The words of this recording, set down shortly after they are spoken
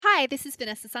Hi, this is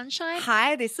Vanessa Sunshine.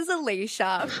 Hi, this is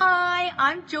Alicia. Hi,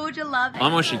 I'm Georgia Love.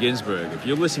 I'm Osher Ginsberg. If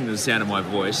you're listening to the sound of my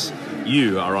voice,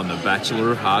 you are on the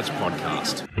Bachelor of Hearts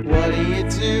podcast. What do you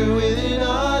do with an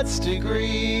arts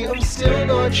degree? I'm still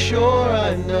not sure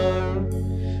I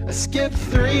know. I skipped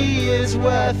 3 years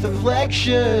worth of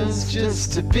lectures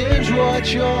just to binge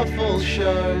watch your full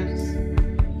shows.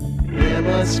 There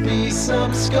must be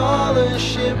some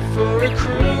scholarship for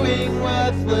accruing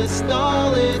worthless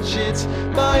knowledge. It's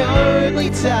my only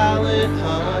talent,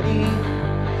 honey,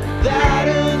 that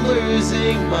and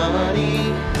losing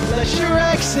money. Let your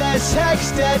excess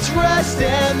text at rest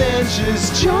and then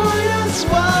just join us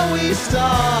while we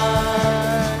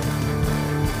start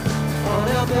on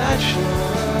our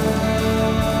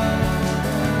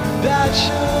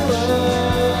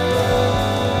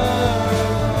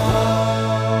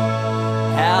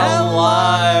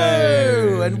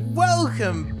Hello and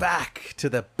welcome back to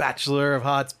the Bachelor of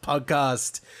Hearts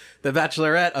podcast, the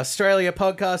Bachelorette Australia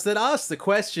podcast that asks the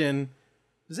question,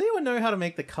 does anyone know how to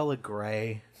make the colour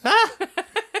grey? I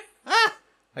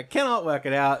cannot work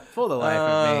it out for the life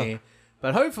of me,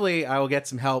 but hopefully I will get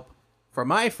some help from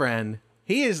my friend.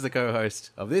 He is the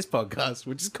co-host of this podcast,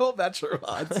 which is called Bachelor of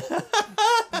Hearts.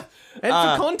 And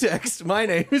for context, my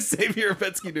name is Xavier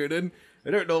Opetsky-Noonan. I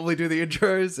don't normally do the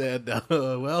intros, and,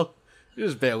 well,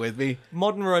 just bear with me.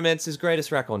 Modern romance's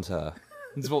greatest raconteur.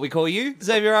 Is what we call you,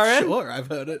 Xavier RN? Sure, I've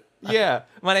heard it. Yeah.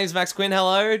 My name's Max Quinn.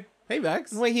 Hello. Hey,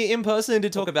 Max. We're here in person to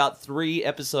talk about 3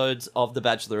 episodes of The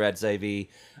Bachelorette, Xavier.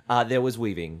 There was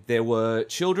weaving. There were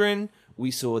children. We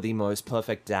saw the most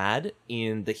perfect dad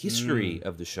in the history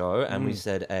of the show, and we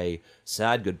said a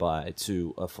sad goodbye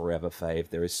to a forever fave.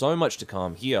 There is so much to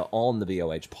come here on the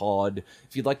BOH pod.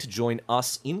 If you'd like to join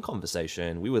us in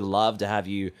conversation, we would love to have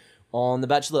you on the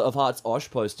Bachelor of Hearts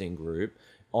Osh posting group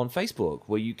on Facebook,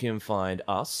 where you can find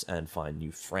us and find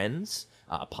new friends,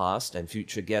 past and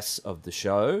future guests of the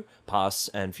show, past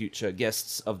and future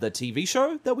guests of the TV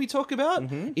show that we talk about.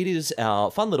 It is our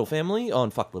fun little family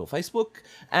on Fuck Little Facebook.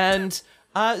 And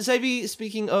Xavier,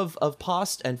 speaking of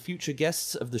past and future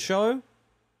guests of the show,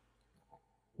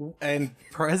 And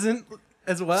present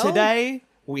as well? today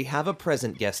we have a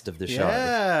present guest of the show.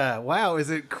 Yeah. Wow, is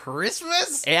it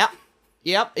Christmas? Yep.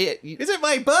 Is it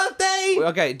my birthday?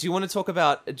 Okay, do you want to talk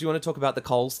about the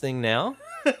Coles thing now?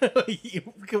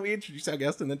 Can we introduce our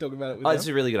guest and then talk about it with Oh, it's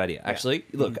them? a really good idea, actually.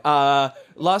 Look,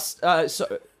 let's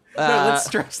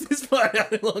Stretch this part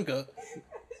out longer.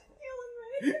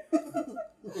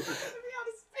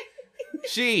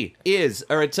 She is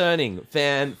a returning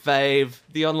fan fave,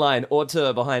 the online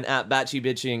auteur behind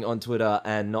 @BatchyBitching on Twitter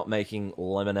and Not Making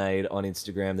Lemonade on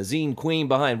Instagram, the zine queen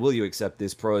behind Will You Accept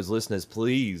This Pros. Listeners,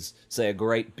 please say a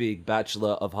great big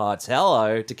Bachelor of Hearts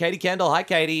hello to Katie Kendall. Hi,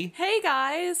 Katie. Hey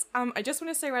guys, I just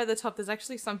want to say right at the top, there's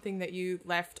actually something that you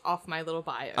left off my little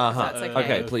bio. If that's okay.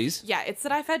 Okay, please. Yeah, it's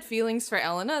that I've had feelings for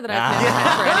Eleanor that I've never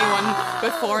had for anyone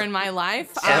before in my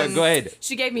life. Go ahead.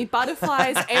 She gave me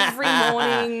butterflies every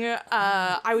morning.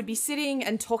 I would be sitting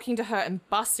and talking to her and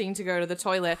busting to go to the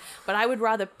toilet, but I would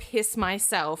rather piss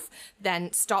myself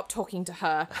than stop talking to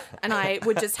her. And I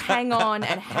would just hang on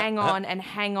and hang on and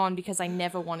hang on because I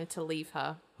never wanted to leave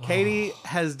her. Katie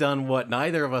has done what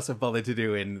neither of us have bothered to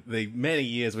do in the many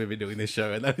years we've been doing this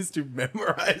show, and that is to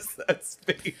memorize that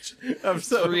speech. I'm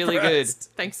so Really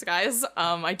impressed. Thanks, guys.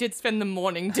 I did spend the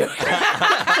morning doing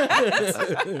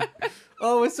it.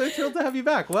 Oh, we're so thrilled to have you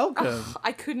back. Welcome.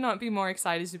 I could not be more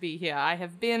excited to be here. I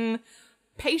have been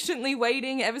patiently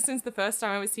waiting ever since the first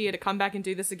time I was here to come back and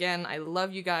do this again. I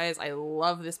love you guys. I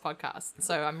love this podcast.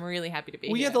 So I'm really happy to be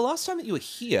Well, here. yeah, the last time that you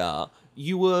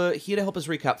were here to help us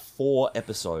recap 4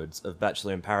 episodes of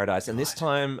Bachelor in Paradise, and this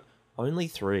time only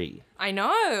 3. I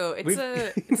know. It's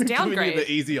a We've given you downgrade. the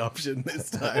easy option this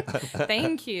time.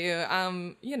 Thank you.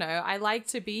 I like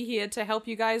to be here to help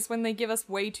you guys when they give us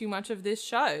way too much of this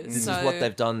show. This is what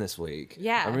they've done this week.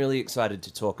 Yeah. I'm really excited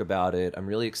to talk about it. I'm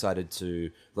really excited to...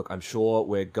 Look, I'm sure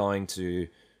we're going to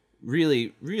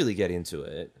really, really get into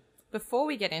it. Before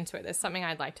we get into it, there's something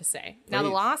I'd like to say. Now, the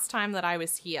Please. last time that I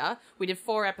was here, we did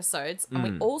 4 episodes, and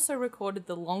we also recorded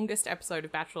the longest episode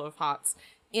of Bachelor of Hearts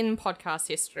in podcast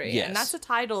history. Yes. And that's a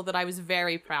title that I was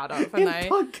very proud of. In And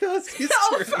podcast history.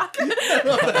 Oh, fuck. In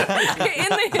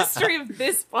the history of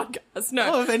this podcast.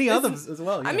 No. Oh, of any others as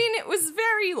well. I yeah. mean, it was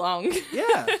very long.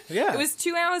 yeah. It was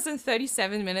 2 hours and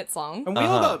 37 minutes long. And we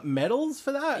all got medals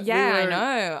for that. Yeah, We I were-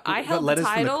 know. I got held the letters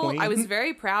from the title. Queen. I was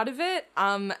very proud of it.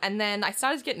 And then I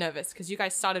started to get nervous because you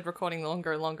guys started recording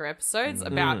longer and longer episodes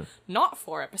about not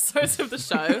 4 episodes of the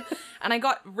show. And I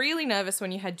got really nervous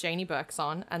when you had Janie Burks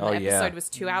on and the Oh, yeah. episode was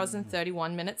 2 hours and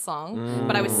 31 minutes long.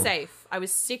 But I was safe. I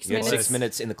was 6 You had minutes 6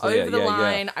 minutes in the clear. over the yeah,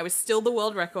 line. yeah. I was still the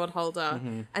world record holder.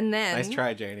 And then Nice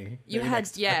try, Janie. you Maybe had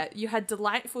next time. you had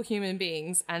delightful human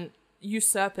beings and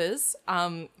usurpers,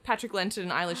 Patrick Lenton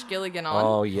and Eilish Gilligan on.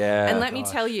 Oh, yeah. And let me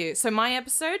tell you, so my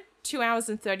episode, 2 hours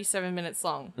and 37 minutes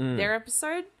long. Their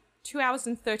episode, 2 hours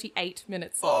and 38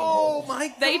 minutes long. Oh my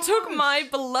god. They took my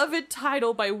beloved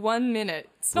title by 1 minute.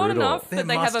 It's not Brutal. enough There that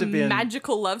they have must a have been-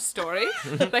 magical love story.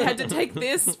 They had to take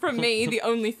this from me, the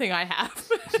only thing I have.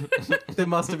 There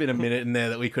must have been a minute in there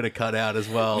that we could have cut out as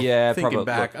well. Yeah, thinking probably.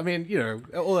 back. I mean, you know,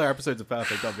 all our episodes are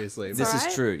perfect, obviously. This is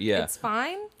Alright? true, yeah. It's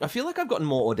fine. I feel like I've gotten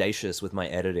more audacious with my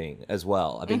editing as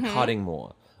well. I've been cutting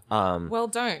more. Well,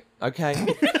 don't.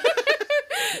 Okay.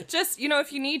 Just,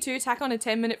 if you need to, tack on a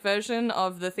 10-minute version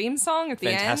of the theme song at the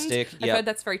Fantastic, end. I've yep. heard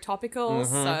that's very topical,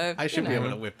 so I should be able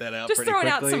to whip that out just pretty throwing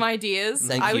quickly. out some ideas.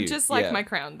 Thank I would you, just like yeah. my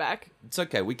crown back. It's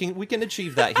okay. We can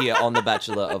achieve that here on the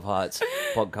Bachelor of Hearts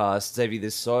podcast. Xavier,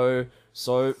 there's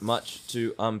so much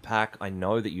to unpack. I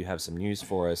know that you have some news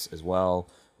for us as well.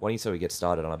 Why don't you say we get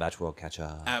started on our Bachelor World catch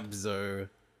up? Absolutely.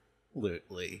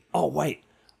 Oh, wait.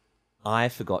 I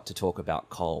forgot to talk about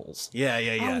Coles. Yeah. Oh,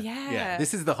 yeah.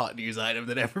 This is the hot news item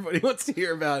that everybody wants to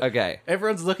hear about. Okay.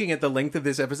 Everyone's looking at the length of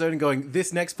this episode and going,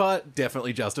 this next part,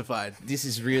 definitely justified. This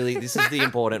is the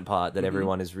important part that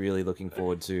everyone is really looking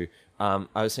forward to. I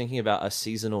was thinking about a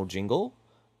seasonal jingle.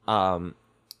 We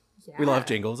love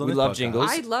jingles on We this love podcast. jingles.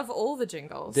 I love all the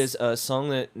jingles. There's a song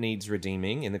that needs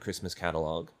redeeming in the Christmas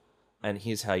catalog, and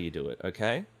here's how you do it,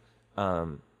 okay?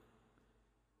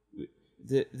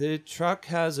 The truck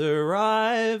has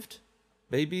arrived.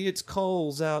 Baby, it's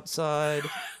Coles outside.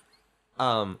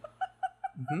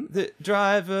 The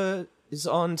driver is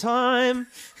on time.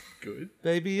 Good.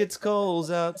 Baby, it's Coles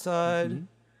outside.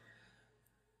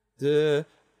 The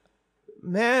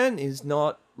man is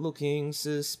not looking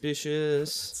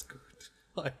suspicious.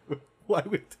 Why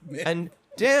with the man? And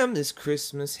damn, this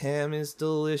Christmas ham is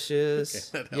delicious.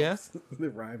 That Yeah? helps. The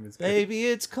rhyme is good. Baby,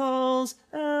 it's Coles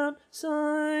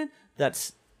outside.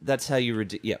 That's how you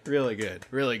redeem. Yep. Really good.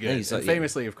 Really good. He's like- And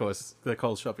famously, of course, the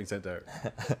Coles shopping centre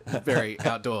is very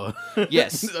outdoor.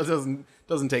 Yes. It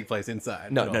doesn't take place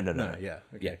inside. No, at no. all. Yeah.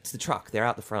 Okay. Yeah, it's the truck. They're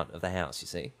out the front of the house, you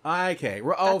see. Okay.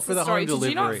 Oh, That's for the story. home delivery.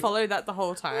 Did you not follow that the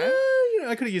whole time?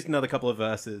 I could have used another couple of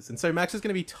verses. And so Max is going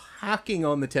to be tacking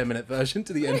on the 10-minute version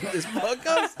to the end of this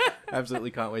podcast. Absolutely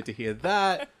can't wait to hear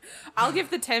that. I'll give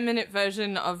the 10-minute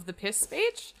version of the piss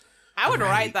speech. I would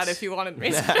write that if you wanted me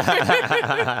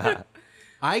to.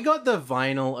 I got the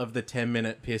vinyl of the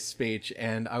 10-minute piss speech,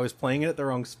 and I was playing it at the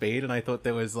wrong speed, and I thought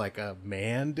there was like a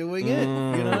man doing it,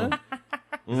 you know?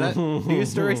 Is that news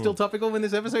story still topical when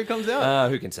this episode comes out?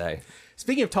 Who can say?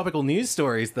 Speaking of topical news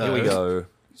stories, though. Here we go.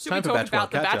 Should we Time for talk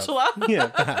about The Bachelor Bachelor? yeah,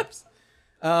 perhaps.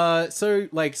 So,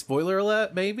 like, spoiler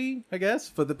alert, maybe, I guess,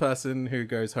 for the person who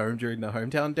goes home during the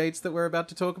hometown dates that we're about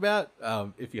to talk about.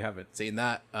 If you haven't seen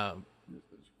that,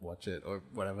 watch it or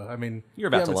whatever. I mean, You're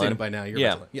about if you to haven't seen learn. it by now. You're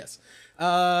Yeah. about to learn.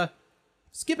 Yes.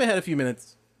 Skip ahead a few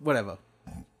minutes. Whatever.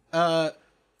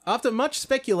 After much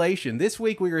speculation, this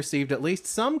week we received at least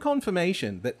some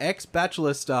confirmation that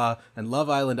ex-Bachelor star and Love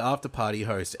Island after-party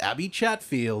host Abby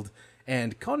Chatfield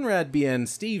and Conrad Bien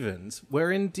Stevens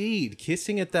were indeed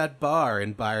kissing at that bar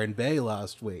in Byron Bay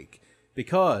last week.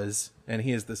 Because, and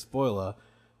here's the spoiler,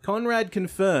 Conrad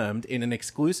confirmed in an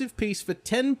exclusive piece for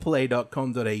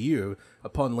 10play.com.au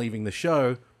upon leaving the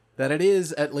show that it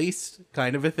is at least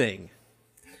kind of a thing.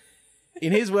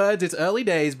 In his words, it's early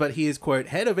days, but he is, quote,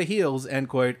 head over heels, and,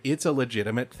 quote, it's a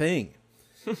legitimate thing.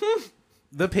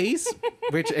 The piece,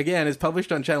 which, again, is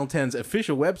published on Channel 10's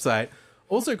official website,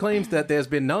 also claims that there's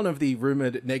been none of the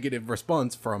rumored negative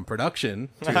response from production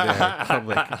to their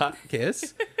public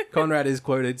kiss. Conrad is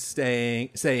quoted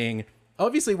saying,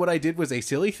 obviously what I did was a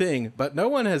silly thing, but no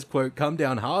one has, quote, come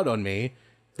down hard on me.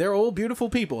 They're all beautiful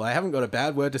people. I haven't got a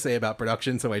bad word to say about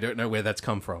production, so I don't know where that's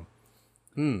come from.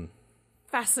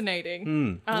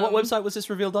 Fascinating. What website was this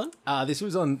revealed on? This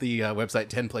was on the website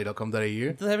 10play.com.au.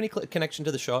 Do they have any connection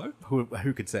to the show? Who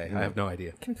could say? I have no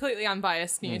idea. Completely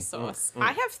unbiased news source.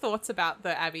 I have thoughts about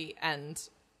the Abby and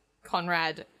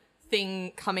Conrad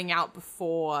thing coming out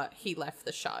before he left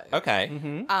the show.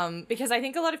 Okay. Because I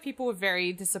think a lot of people were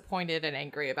very disappointed and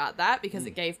angry about that because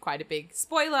it gave quite a big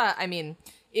spoiler. I mean,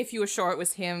 if you were sure it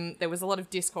was him, there was a lot of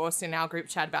discourse in our group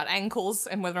chat about ankles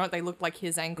and whether or not they looked like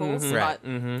his ankles, Right.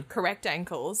 but correct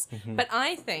ankles. But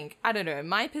I think, I don't know,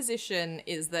 my position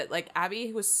is that like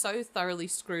Abby was so thoroughly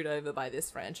screwed over by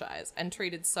this franchise and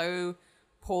treated so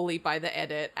poorly by the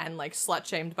edit and like slut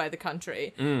shamed by the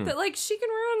country that like she can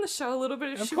ruin the show a little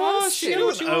bit if she wants to.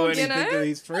 doesn't owe you anything know? to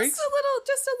these freaks.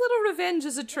 Just a little revenge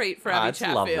as a treat for Abby it's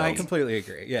Chatfield. lovely. I completely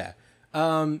agree. Yeah.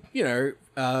 For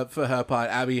her part,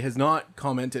 Abby has not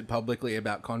commented publicly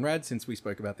about Conrad since we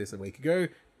spoke about this a week ago,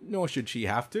 nor should she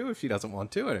have to if she doesn't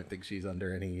want to. I don't think she's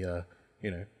under any,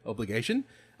 obligation.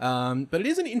 But it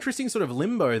is an interesting sort of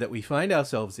limbo that we find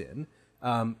ourselves in.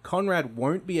 Conrad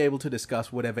won't be able to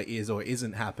discuss whatever is or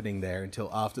isn't happening there until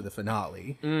after the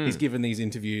finale. He's given these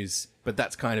interviews, but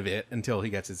that's kind of it until he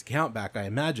gets his account back, I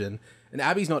imagine. And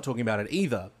Abby's not talking about it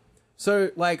either.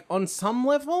 So, like, on some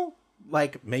level,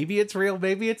 like, maybe it's real,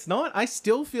 maybe it's not. I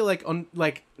still feel like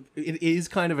it is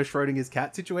kind of a Schrodinger's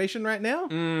cat situation right now,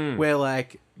 where,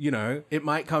 like, it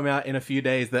might come out in a few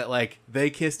days that, like, they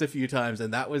kissed a few times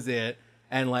and that was it.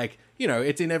 And, like,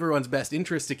 it's in everyone's best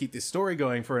interest to keep this story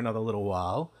going for another little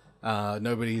while.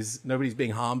 Nobody's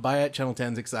being harmed by it. Channel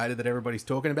 10's excited that everybody's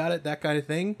talking about it, that kind of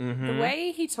thing. The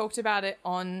way he talked about it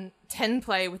on 10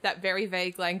 Play with that very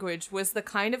vague language was the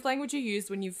kind of language you use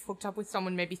when you've hooked up with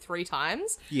someone maybe 3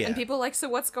 times. Yeah. And people are like, so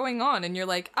what's going on? And you're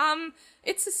like,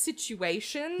 it's a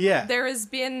situation. Yeah. There has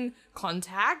been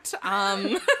contact.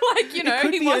 Like, It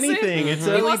could he be wasn't, anything. It's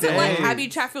he early wasn't like, days. Abby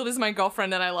Chatfield is my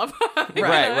girlfriend and I love her.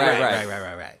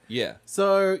 Right. Yeah.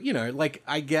 So, like,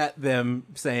 I get them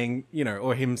saying,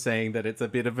 or him saying that it's a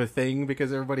bit of a thing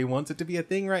because everybody wants it to be a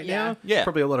thing right now. Yeah.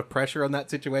 Probably a lot of pressure on that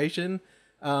situation.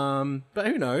 But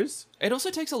who knows? It also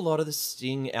takes a lot of the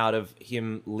sting out of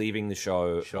him leaving the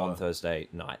show Sure. on Thursday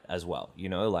night as well.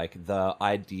 Like the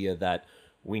idea that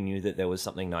we knew that there was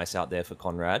something nice out there for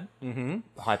Conrad,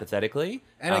 hypothetically.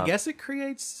 And I guess it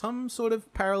creates some sort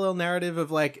of parallel narrative of,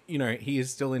 like, he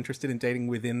is still interested in dating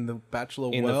within the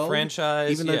Bachelor In world. the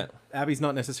franchise, even though yeah. Abby's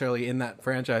not necessarily in that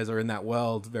franchise or in that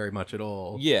world very much at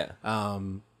all. Yeah.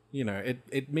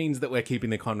 It means that we're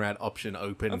keeping the Conrad option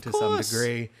open Of to course. some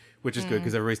degree, which is good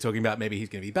because everybody's talking about maybe he's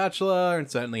going to be Bachelor, and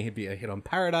certainly he'd be a hit on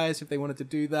Paradise if they wanted to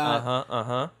do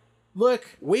that.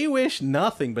 Look, we wish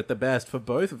nothing but the best for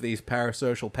both of these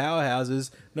parasocial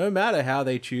powerhouses, no matter how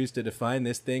they choose to define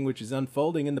this thing which is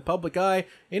unfolding in the public eye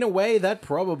in a way that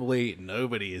probably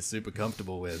nobody is super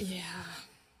comfortable with. Yeah.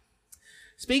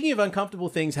 Speaking of uncomfortable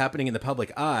things happening in the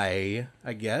public eye,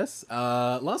 I guess,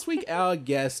 last week our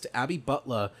guest, Abby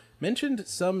Butler, mentioned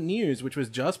some news which was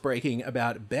just breaking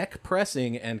about Beck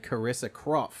Pressing and Carissa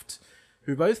Croft,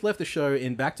 who both left the show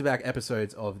in back-to-back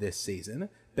episodes of this season,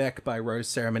 Beck by Rose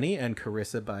Ceremony and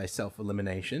Carissa by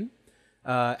Self-Elimination.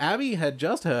 Abby had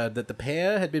just heard that the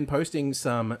pair had been posting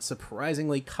some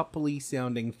surprisingly coupley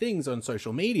sounding things on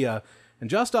social media, and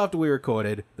just after we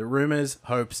recorded, the rumors,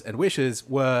 hopes, and wishes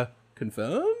were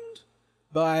confirmed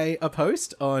by a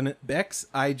post on Beck's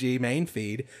IG main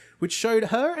feed, which showed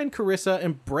her and Carissa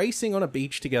embracing on a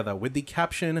beach together with the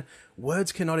caption,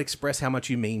 "Words cannot express how much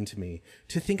you mean to me.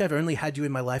 To think I've only had you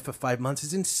in my life for 5 months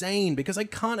is insane because I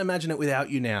can't imagine it without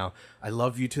you now. I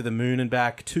love you to the moon and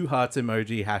back. 2 hearts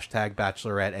emoji,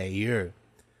 #BacheloretteAU."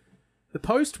 The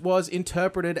post was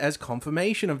interpreted as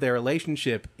confirmation of their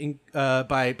relationship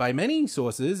by many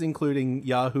sources, including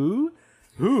Yahoo,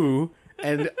 Who,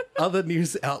 and other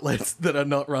news outlets that are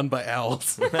not run by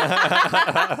owls.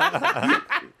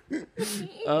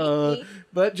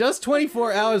 But just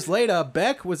 24 hours later,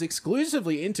 Beck was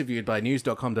exclusively interviewed by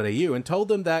news.com.au and told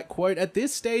them that, quote, "At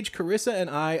this stage, Carissa and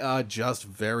I are just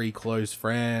very close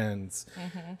friends.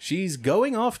 She's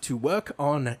going off to work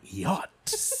on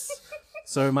yachts."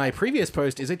 So my previous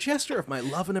post is a gesture of my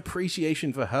love and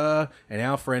appreciation for her and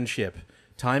our friendship.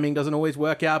 Timing doesn't always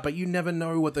work out, but you never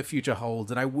know what the future holds,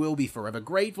 and I will be forever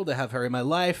grateful to have her in my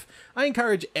life. I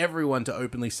encourage everyone to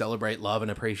openly celebrate love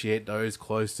and appreciate those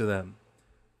close to them.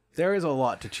 There is a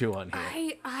lot to chew on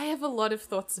here. I have a lot of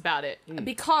thoughts about it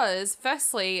because,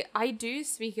 firstly, I do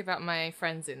speak about my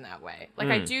friends in that way. Like,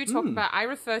 I do talk about, I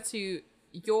refer to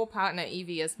your partner,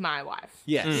 Evie, as my wife.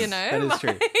 Yes, You know? that is true.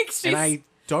 Like, she's And I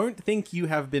don't think you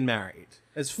have been married,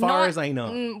 as far as I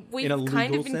know. We've in a legal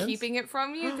kind of been sense. keeping it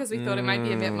from you because we thought it might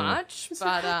be a bit much.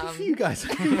 But Good for you guys.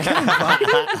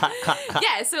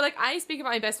 yeah, so like I speak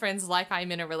about my best friends like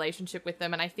I'm in a relationship with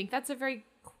them, and I think that's a very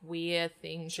queer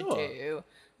thing to do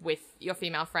with your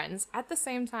female friends. At the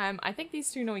same time, I think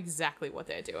these two know exactly what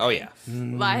they're doing. Oh, yeah.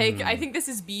 Like, I think this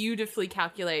is beautifully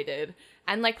calculated.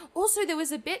 And like, also there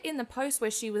was a bit in the post where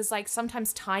she was like,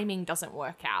 sometimes timing doesn't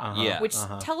work out. Yeah. Which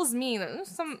tells me that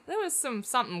there was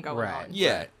something going Right. on.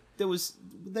 Yeah. There was...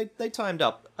 They timed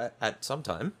up at some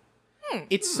time.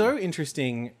 It's so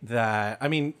interesting that, I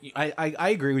mean, I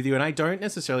agree with you, and I don't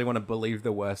necessarily want to believe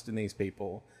the worst in these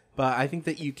people, but I think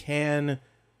that you can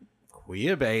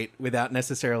queer bait without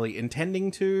necessarily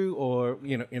intending to, or,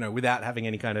 you know, without having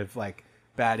any kind of, like,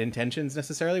 bad intentions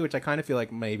necessarily, which I kind of feel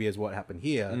like maybe is what happened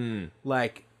here.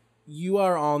 Like, you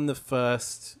are on the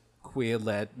first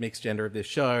queer-led mixed gender of this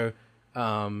show,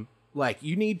 like,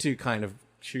 you need to kind of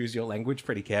choose your language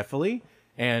pretty carefully.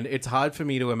 And it's hard for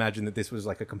me to imagine that this was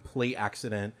like a complete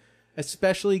accident,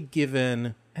 especially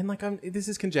given, and like, this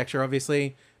is conjecture,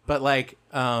 obviously, but like,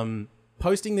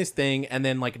 posting this thing and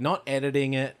then like not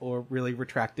editing it or really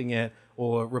retracting it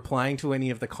or replying to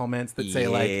any of the comments that say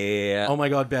like, oh my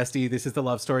God, bestie, this is the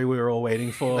love story we were all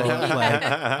waiting for. Like,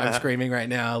 I'm screaming right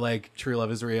now, like, true love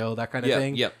is real, that kind of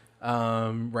thing. Yep.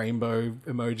 Rainbow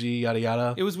emoji, yada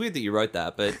yada. It was weird that you wrote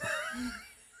that, but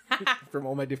From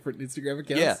all my different Instagram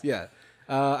accounts. Yeah.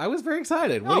 I was very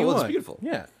excited. What Oh, do you well, it's want? beautiful.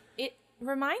 Yeah. It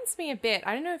reminds me a bit.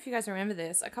 I don't know if you guys remember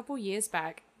this. A couple years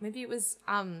back, maybe it was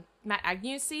Matt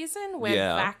Agnew's season, where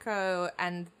Yeah. Vaco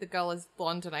and the girl is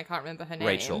blonde, and I can't remember her name.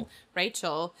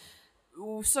 Rachel.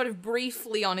 Sort of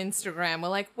briefly on Instagram were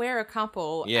like, we're a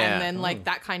couple, Yeah. and then like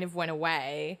that kind of went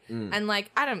away. And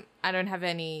like I don't have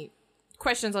any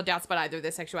questions or doubts about either of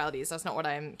their sexualities. That's not what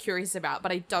I'm curious about.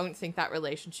 But I don't think that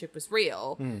relationship was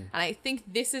real. And I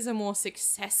think this is a more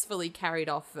successfully carried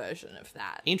off version of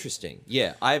that. interesting.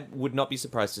 Yeah, I would not be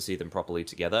surprised to see them properly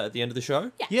together at the end of the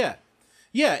show. Yeah.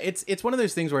 It's one of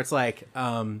those things where it's like,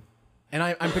 and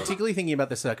I'm particularly thinking about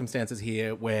the circumstances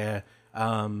here where,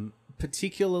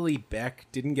 particularly Beck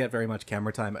didn't get very much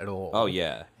camera time at all. Oh,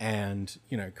 yeah. And,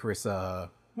 you know, Carissa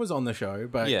was on the show,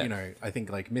 but, Yeah. you know, I think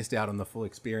like missed out on the full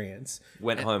experience.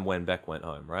 Went home when Beck went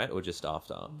home, right? Or just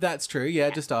after? That's true.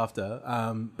 Yeah, just after.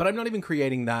 But I'm not even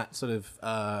creating that sort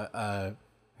of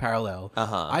parallel.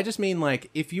 I just mean like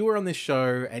if you were on this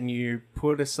show and you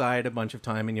put aside a bunch of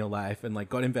time in your life and like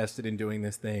got invested in doing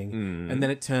this thing, and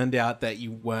then it turned out that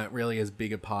you weren't really as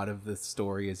big a part of the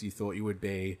story as you thought you would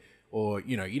be, or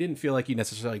you know you didn't feel like you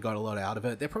necessarily got a lot out of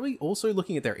it. They're probably also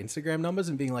looking at their Instagram numbers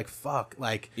and being like, "Fuck!"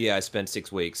 Like, Yeah, I spent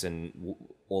 6 weeks and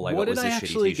all I what got was did I this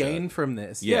actually shitty t-shirt. gain from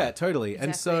this? Yeah. Yeah, totally.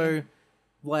 And so,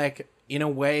 like, in a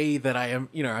way that I am,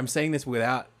 you know, I'm saying this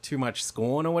without too much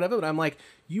scorn or whatever, but I'm like,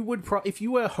 you would, if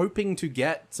you were hoping to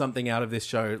get something out of this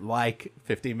show, like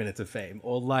 15 minutes of fame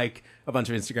or like a bunch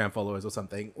of Instagram followers or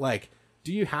something, like,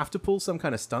 do you have to pull some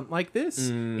kind of stunt like this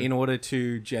in order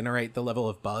to generate the level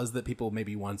of buzz that people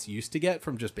maybe once used to get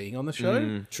from just being on the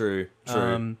show? True.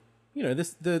 You know,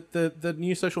 the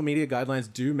new social media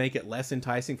guidelines do make it less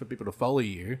enticing for people to follow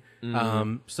you.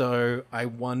 So I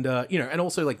wonder, you know, and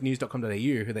also like news.com.au,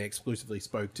 who they exclusively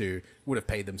spoke to, would have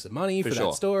paid them some money for sure.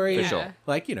 that story. For sure.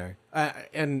 Like, you know,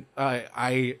 and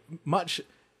I much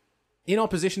in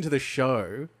opposition to the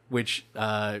show, which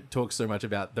talks so much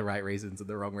about the right reasons and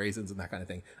the wrong reasons and that kind of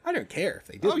thing. I don't care if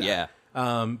they did that.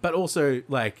 yeah. But also,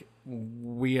 like,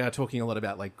 we are talking a lot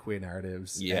about like queer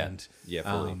narratives. Yeah. And, Yeah,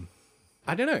 fully.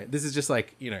 I don't know. This is just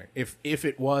like, you know, if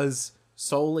it was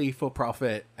solely for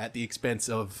profit at the expense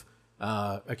of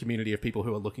a community of people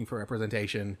who are looking for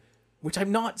representation, which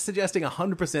I'm not suggesting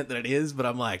 100% that it is, but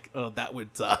I'm like, oh, that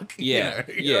would suck. you Yeah. know?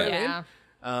 You Yeah. know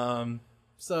what I mean?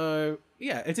 So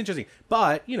yeah, it's interesting.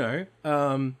 But, you know,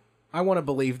 I want to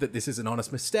believe that this is an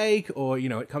honest mistake or, you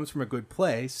know, it comes from a good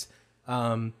place.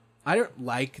 I don't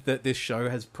like that this show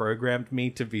has programmed me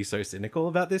to be so cynical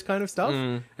about this kind of stuff.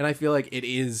 And I feel like it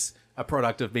is a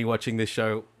product of me watching this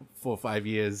show for 5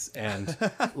 years and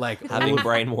like Having all of-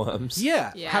 brainworms.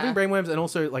 yeah, Yeah. having brainworms and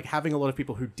also like having a lot of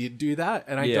people who did do that.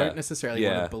 And I Yeah. don't necessarily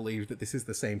Yeah. want to believe that this is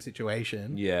the same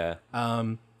situation. Yeah.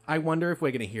 I wonder if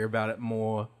we're going to hear about it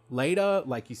more later,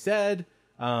 like you said.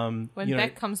 When you know,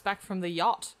 Beck comes back from the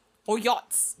yacht. Or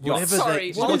yachts. whatever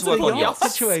Sorry. the, What what is is the work on yacht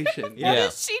yachts. situation? What Yeah.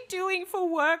 is she doing for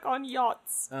work on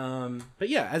yachts? But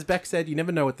yeah, as Beck said, you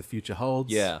never know what the future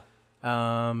holds. Yeah.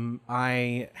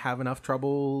 I have enough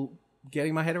trouble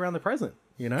getting my head around the present,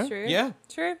 you know? True. Yeah.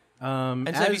 True.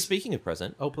 And Xavier, speaking of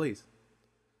present, Oh, please.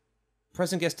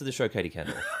 present guest to the show, Katie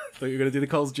Kendall. Thought you were going to do the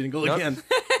Coles jingle again.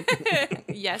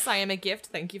 Yes, I am a gift.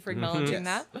 Thank you for acknowledging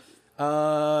that.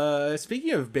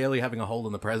 Speaking of barely having a hold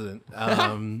in the present,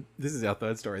 this is our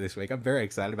third story this week. I'm very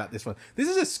excited about this one. This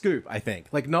is a scoop, I think.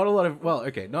 Like, not a lot of, well,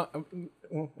 okay, not,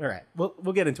 well, all right,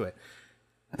 we'll get into it.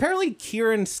 Apparently,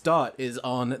 Kieran Stott is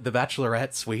on The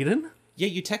Bachelorette Sweden. Yeah,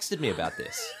 you texted me about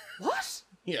this. What?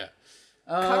 Yeah.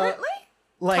 Currently?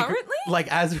 Like, Currently?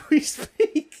 like as we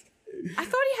speak. I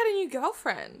thought he had a new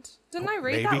girlfriend. Didn't I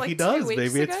read Maybe that like he 2 does. weeks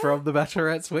Maybe it's ago? from The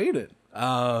Bachelorette Sweden.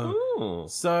 Ooh.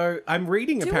 So I'm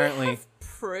reading Do apparently. we have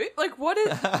proof? Like, what is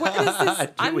this? Do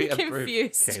I'm we have proof?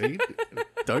 confused. Katie,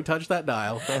 don't touch that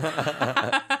dial.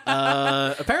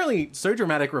 Apparently, So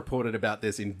Dramatic reported about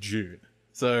this in June.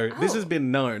 So this has been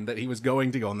known that he was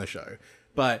going to go on the show.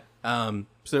 But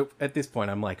so at this point,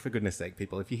 I'm like, for goodness sake,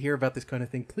 people, if you hear about this kind of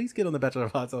thing, please get on the Bachelor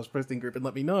of Arts posting group and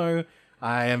let me know.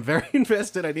 I am very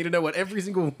invested. I need to know what every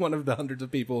single one of the hundreds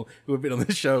of people who have been on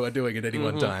this show are doing at any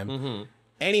one time.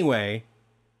 Anyway,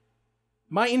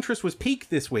 my interest was piqued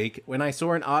this week when I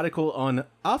saw an article on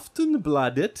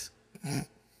Aftonbladet,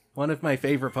 one of my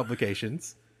favorite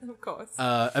publications, Of course.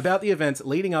 about the events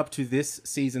leading up to this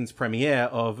season's premiere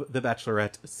of The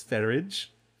Bachelorette Sverige.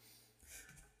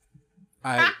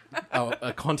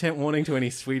 A content warning to any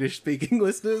Swedish-speaking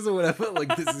listeners or whatever.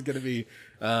 Like, this is going to be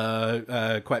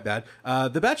quite bad.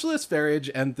 The Bachelor Sverige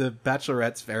and The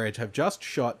Bachelorette Sverige have just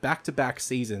shot back-to-back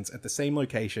seasons at the same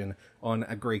location on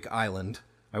a Greek island.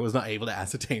 I was not able to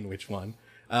ascertain which one.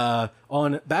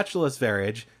 On Bachelor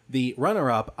Sverige, the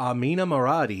runner-up, Armina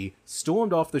Moradi,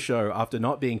 stormed off the show after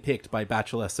not being picked by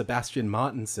Bachelor Sebastian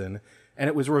Martinson, and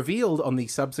it was revealed on the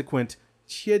subsequent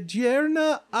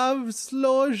Tjejerna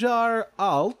Avslojar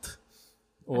Alt.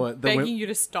 Or Begging you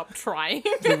to stop trying.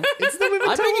 It's the women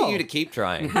I'm tell begging all. you to keep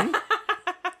trying.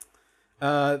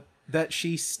 That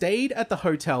she stayed at the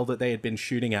hotel that they had been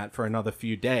shooting at for another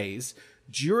few days,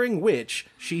 during which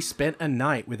she spent a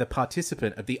night with a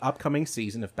participant of the upcoming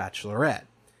season of Bachelorette.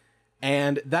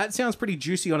 And that sounds pretty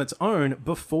juicy on its own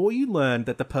before you learn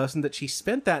that the person that she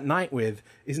spent that night with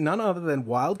is none other than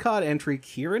wildcard entry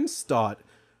Kieran Stott,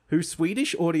 who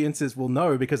Swedish audiences will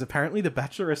know because apparently The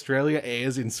Bachelor Australia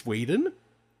airs in Sweden.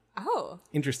 Oh.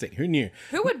 Interesting. Who knew?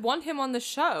 Who would want him on the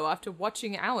show after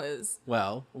watching ours?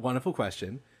 Well, wonderful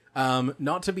question.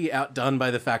 Not to be outdone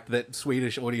by the fact that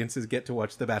Swedish audiences get to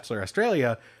watch The Bachelor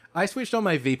Australia, I switched on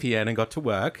my VPN and got to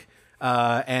work.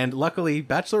 And luckily,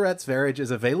 Bachelorette Sverige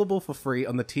is available for free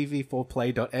on the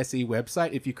tv4play.se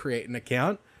website if you create an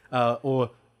account.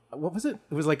 Or, what was it?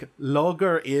 It was like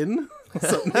Logger In or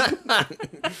something.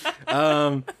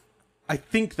 I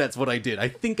think that's what I did. I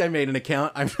think I made an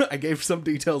account. I gave some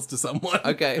details to someone.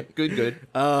 Okay, good.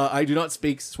 I do not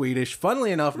speak Swedish.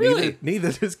 Funnily enough, Really?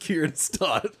 neither does Kieran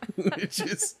Stott, which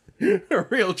is a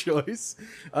real choice.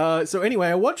 So anyway,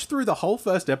 I watched through the whole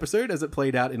first episode as it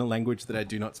played out in a language that I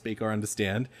do not speak or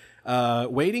understand,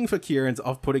 waiting for Kieran's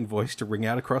off-putting voice to ring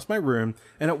out across my room,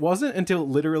 and it wasn't until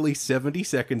literally 70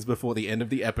 seconds before the end of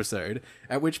the episode,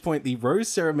 at which point the rose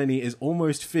ceremony is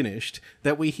almost finished,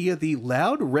 that we hear the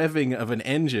loud revving of an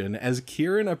engine as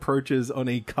Kieran approaches on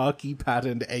a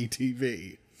khaki-patterned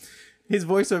ATV. His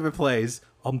voiceover plays,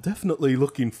 "I'm definitely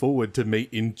looking forward to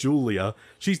meeting Julia.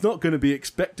 She's not going to be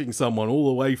expecting someone all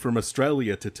the way from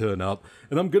Australia to turn up,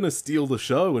 and I'm going to steal the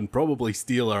show and probably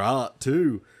steal her heart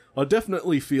too. I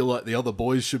definitely feel like the other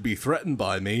boys should be threatened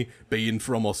by me, being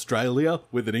from Australia,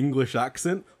 with an English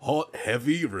accent, hot,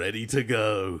 heavy, ready to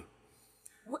go."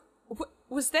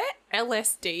 Was there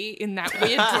LSD in that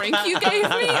weird drink you gave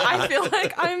me? I feel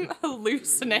like I'm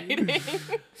hallucinating.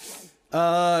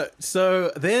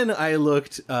 So then I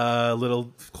looked a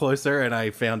little closer and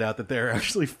I found out that there are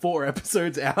actually 4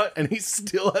 episodes out and he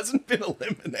still hasn't been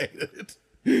eliminated.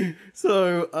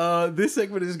 So this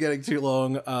segment is getting too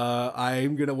long.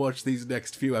 I'm going to watch these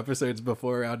next few episodes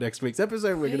before our next week's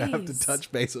episode. We're going to have to Jeez.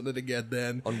 touch base on it again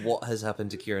then. On what has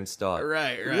happened to Kieran Stott.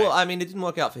 Right. Well, I mean, it didn't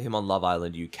work out for him on Love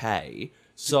Island UK.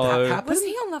 So that happen? Was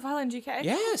he on Love Island UK?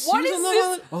 yes, What he is was on Love this?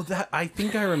 Island. Oh, that I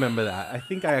think I remember that. I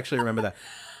think I actually remember that.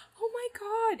 Oh my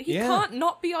god, he Yeah. can't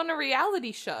not be on a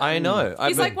reality show. I know.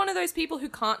 He's like one of those people who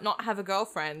can't not have a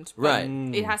girlfriend. But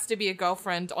Right. It has to be a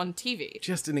girlfriend on TV.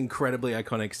 Just an incredibly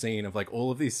iconic scene of like all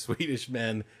of these Swedish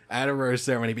men at a rose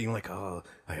ceremony being like, "Oh,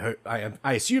 I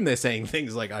assume they're saying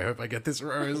things like, I hope I get this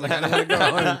rose, like I don't want to go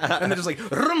home," and they're just like,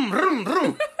 "Rum, rum,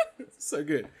 rum." So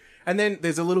good. And then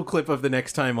there's a little clip of the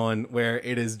next time on where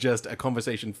it is just a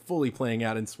conversation fully playing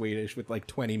out in Swedish with like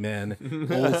 20 men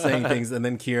all saying things, and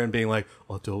then Kieran being like,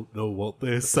 "I don't know what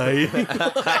they're saying."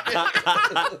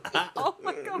 Oh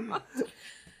my god.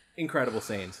 Incredible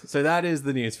scenes. So that is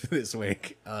the news for this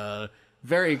week.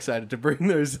 Very excited to bring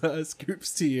those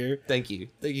scoops to you. Thank you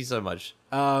so much.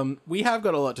 We have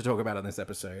got a lot to talk about on this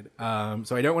episode,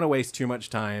 so I don't want to waste too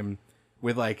much time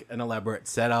with like an elaborate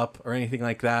setup or anything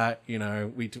like that. You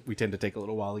know, we tend to take a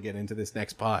little while to get into this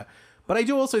next part, but I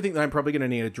do also think that I'm probably going to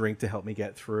need a drink to help me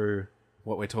get through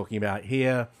what we're talking about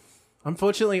here.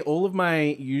 Unfortunately, all of my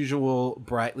usual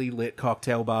brightly lit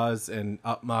cocktail bars and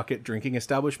upmarket drinking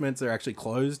establishments are actually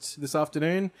closed this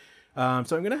afternoon, so I'm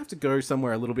going to have to go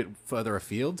somewhere a little bit further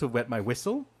afield to wet my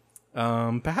whistle.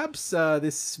 Perhaps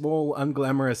this small,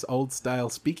 unglamorous, old-style,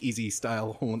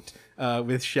 speakeasy-style haunt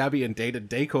with shabby and dated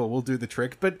decor will do the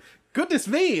trick, but goodness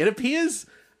me, it appears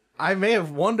I may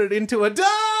have wandered into a dive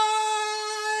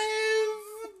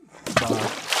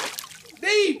bar.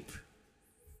 Deep!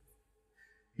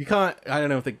 You can't... I don't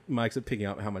know if the mics are picking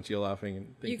up how much you're laughing.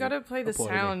 And You gotta play the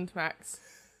applauding me. sound, Max.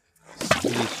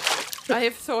 I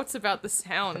have thoughts about the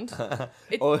sound.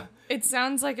 Or- It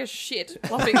sounds like a shit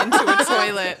plopping into a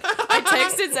toilet. I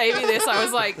texted Xavier this. I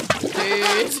was like,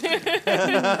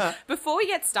 dude. Before we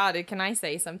get started, can I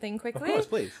say something quickly? Of course,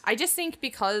 please. I just think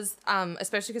because,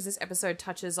 especially because this episode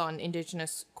touches on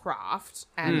Indigenous craft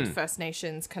and First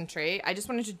Nations country, I just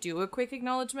wanted to do a quick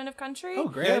acknowledgement of country. Oh,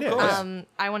 great Yeah, idea. of course.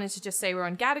 I wanted to just say we're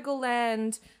on Gadigal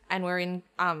land, and we're in,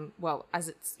 well,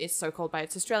 as it's so called by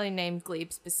its Australian name,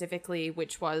 Glebe specifically,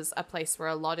 which was a place where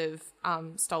a lot of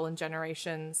stolen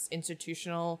generations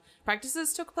institutional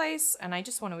practices took place. And I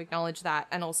just want to acknowledge that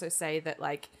and also say that,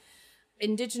 like,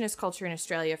 Indigenous culture in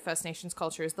Australia, First Nations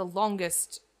culture, is the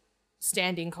longest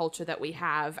standing culture that we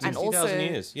have, and 60,000 also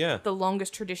years, yeah. the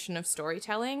longest tradition of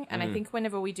storytelling. And I think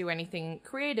whenever we do anything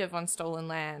creative on stolen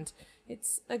land,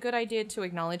 it's a good idea to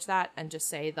acknowledge that and just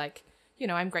say, like, you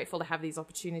know, I'm grateful to have these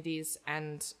opportunities,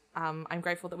 and I'm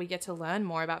grateful that we get to learn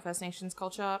more about First Nations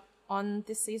culture on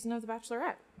this season of The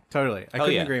Bachelorette. Totally. I Hell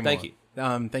couldn't yeah. agree more. Thank you.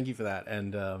 Thank you for that.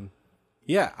 And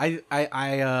yeah,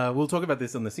 I we'll talk about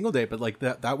this on the single date, but like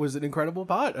that was an incredible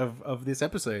part of this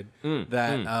episode.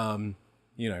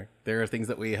 You know, there are things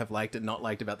that we have liked and not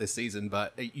liked about this season,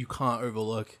 but you can't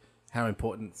overlook how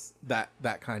important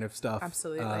that kind of stuff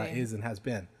Absolutely. is and has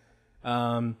been.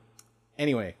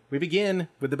 Anyway, we begin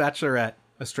with The Bachelorette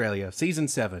Australia, Season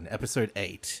 7, Episode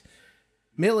 8.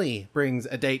 Millie brings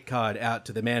a date card out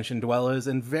to the mansion dwellers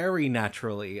and very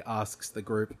naturally asks the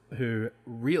group who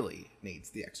really needs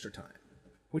the extra time.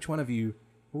 Which one of you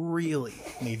really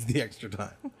needs the extra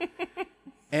time?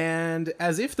 And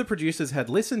as if the producers had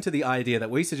listened to the idea that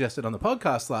we suggested on the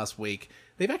podcast last week,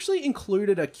 they've actually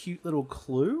included a cute little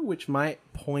clue which might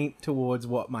point towards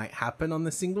what might happen on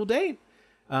the single date.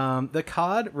 The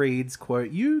card reads,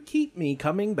 quote, "You keep me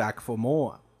coming back for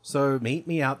more, so meet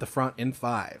me out the front in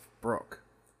 5, Brooke."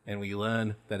 And we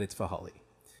learn that it's for Holly.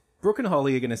 Brooke and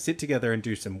Holly are going to sit together and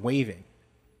do some weaving.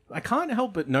 I can't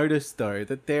help but notice, though,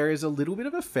 that there is a little bit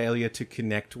of a failure to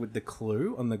connect with the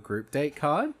clue on the group date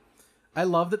card. I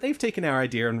love that they've taken our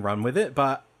idea and run with it,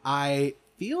 but I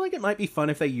feel like it might be fun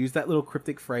if they use that little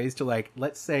cryptic phrase to, like,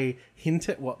 let's say, hint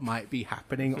at what might be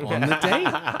happening on the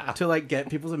date to, like, get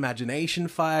people's imagination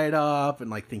fired up and,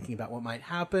 like, thinking about what might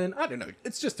happen. I don't know.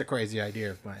 It's just a crazy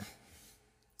idea of mine.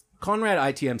 Conrad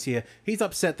ITM's here. He's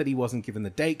upset that he wasn't given the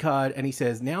date card, and he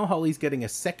says now Holly's getting a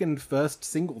second first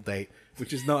single date,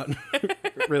 which is not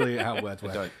really how words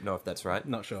work. I don't know if that's right.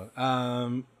 Not sure.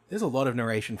 There's a lot of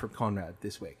narration from Conrad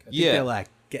this week. I think Yeah. they're like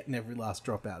getting every last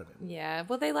drop out of it. Yeah,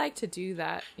 well, they like to do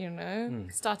that, you know?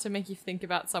 Start to make you think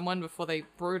about someone before they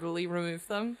brutally remove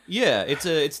them. Yeah, it's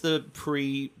the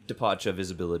pre-departure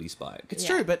visibility spike. It's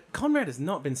Yeah. true, but Conrad has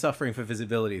not been suffering for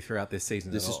visibility throughout this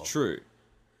season This at is all. true.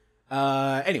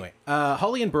 Anyway,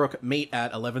 Holly and Brooke meet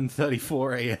at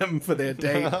 11:34 a.m. for their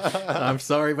date. I'm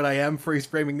sorry, but I am freeze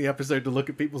framing the episode to look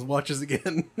at people's watches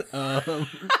again.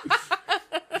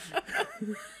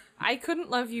 I couldn't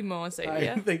love you more,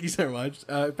 Xavier. Thank you so much.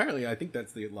 Apparently, I think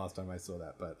that's the last time I saw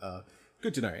that, but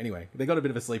good to know. Anyway, they got a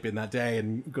bit of a sleep in that day,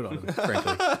 and good on them,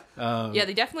 frankly. Yeah,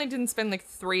 they definitely didn't spend like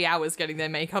 3 hours getting their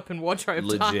makeup and wardrobe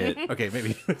Legit. done. Okay,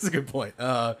 maybe that's a good point.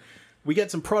 We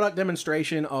get some product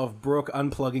demonstration of Brooke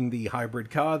unplugging the hybrid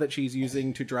car that she's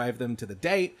using to drive them to the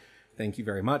date. Thank you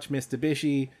very much, Mr.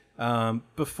 Bishy.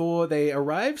 Before they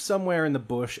arrive somewhere in the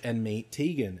bush and meet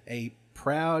Tegan, a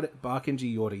proud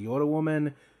Barkindji Yorta Yorta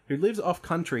woman who lives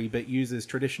off-country but uses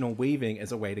traditional weaving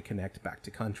as a way to connect back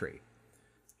to country.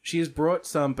 She has brought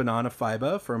some banana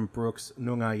fiber from Brooke's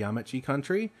Noongar Yamachi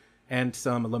country and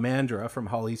some lamandra from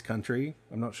Holly's country.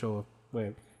 I'm not sure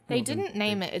where... They didn't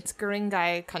name it. It's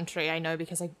Guringai country, I know,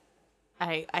 because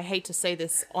I hate to say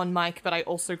this on mic, but I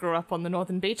also grew up on the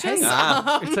northern beaches.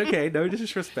 It's okay, no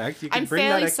disrespect. You can I'm bring that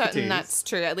fairly expertise. certain that's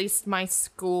true. At least my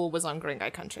school was on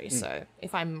Guringai country, so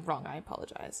if I'm wrong, I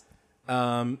apologize.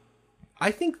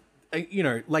 I think, you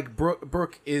know, like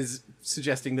Brooke is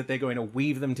suggesting that they're going to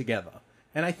weave them together.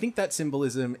 And I think that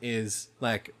symbolism is,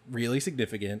 like, really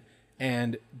significant.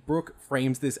 And Brooke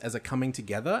frames this as a coming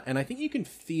together. And I think you can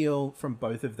feel from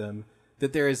both of them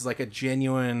that there is, like, a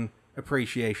genuine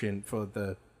appreciation for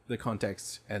the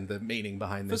context and the meaning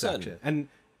behind this certain. action. And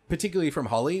particularly from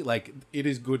Holly, like, it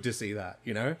is good to see that,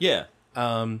 you know? Yeah.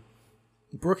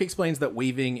 Brooke explains that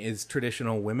weaving is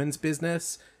traditional women's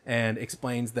business and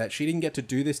explains that she didn't get to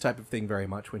do this type of thing very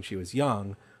much when she was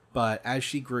young, but as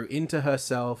she grew into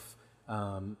herself,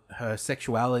 her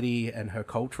sexuality and her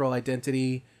cultural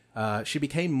identity, she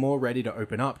became more ready to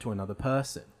open up to another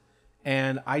person.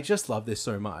 And I just love this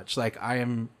so much. Like, I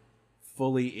am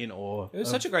fully in awe. It was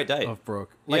such a great date. Of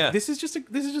Brooke. Like, Yeah. this is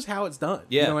just how it's done.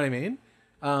 Yeah. You know what I mean?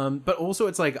 But also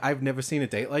it's like, I've never seen a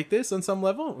date like this on some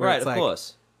level. Where Right, it's of like,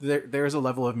 course. there is a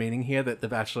level of meaning here that the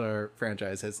Bachelor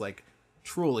franchise has like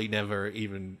truly never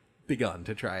even begun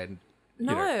to try and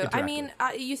No, I interact mean,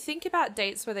 with. you think about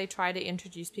dates where they try to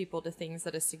introduce people to things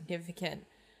that are significant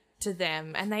to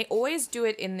them, and they always do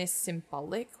it in this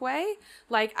symbolic way.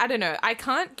 Like, I don't know, I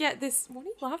can't get this. What are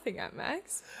you laughing at,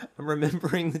 Max? I'm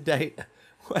remembering the date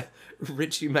where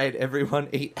Richie made everyone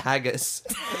eat haggis.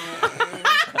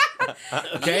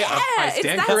 Okay, I It's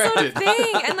stand that corrected. sort of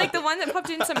thing. And like the one that popped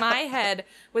into my head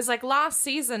was like last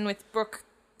season with Brooke,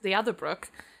 the other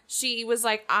Brooke. She was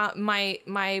like,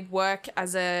 my work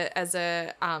as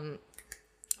a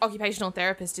occupational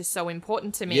therapist is so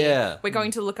important to me. Yeah. We're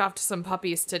going to look after some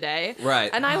puppies today.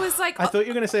 Right. And I was like, I thought you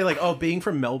were going to say like, oh, being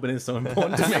from Melbourne is so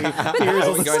important to me. Here is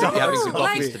all the We're going to be having stars. some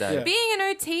coffees like, today. being an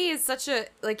OT is such a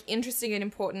like interesting and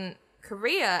important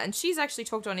career, and she's actually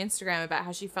talked on Instagram about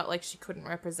how she felt like she couldn't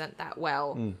represent that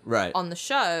well Right. on the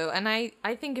show. And I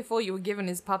think if all you were given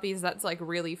is puppies, that's like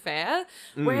really fair.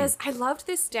 Whereas I loved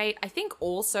this date, I think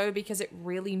also because it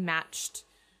really matched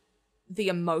the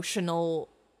emotional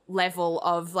level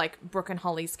of like Brooke and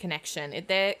Holly's connection.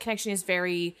 Their connection is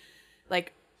very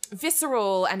like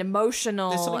visceral and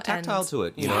emotional. There's something tactile and, to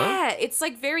it, you know? Yeah, it's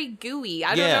like very gooey.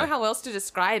 I don't Yeah. know how else to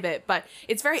describe it, but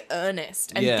it's very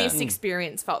earnest. And Yeah. this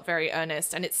experience felt very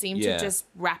earnest, and it seemed Yeah. to just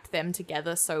wrap them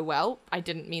together so well. I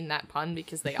didn't mean that pun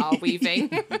because they are weaving.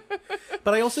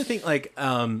 But I also think like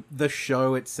the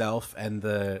show itself and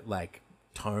the like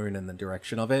tone and the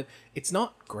direction of it, it's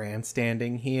not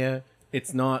grandstanding here.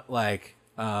 It's not like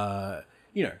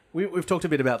we've talked a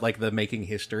bit about like the making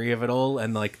history of it all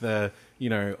and like the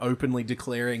openly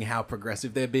declaring how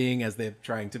progressive they're being as they're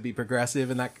trying to be progressive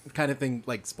and that kind of thing,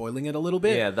 like spoiling it a little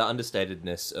bit. Yeah, the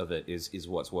understatedness of it is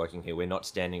what's working here. We're not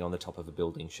standing on the top of a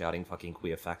building shouting fucking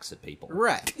queer facts at people.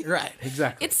 Right,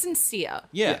 exactly. It's sincere.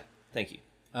 Yeah. Thank you.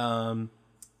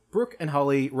 Brooke and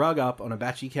Holly rug up on a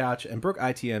batchy couch, and Brooke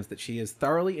ITMs that she has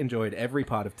thoroughly enjoyed every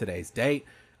part of today's date.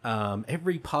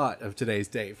 Every part of today's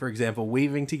date. For example,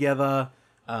 weaving together,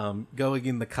 going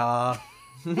in the car,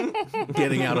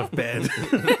 getting out of bed.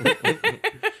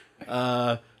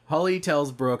 Holly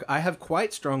tells Brooke, I have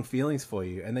quite strong feelings for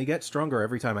you, and they get stronger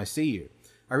every time I see you.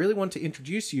 I really want to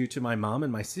introduce you to my mum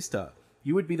and my sister.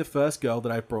 You would be the first girl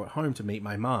that I've brought home to meet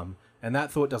my mum, and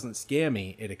that thought doesn't scare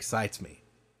me, it excites me.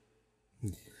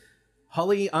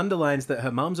 Holly underlines that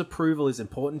her mum's approval is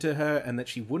important to her and that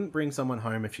she wouldn't bring someone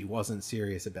home if she wasn't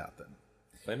serious about them.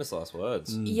 Famous last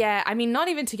words. Yeah, I mean, not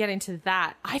even to get into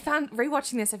that. I found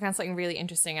something really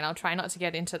interesting, and I'll try not to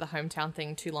get into the hometown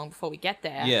thing too long before we get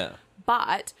there. Yeah.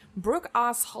 But Brooke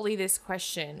asks Holly this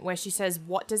question where she says,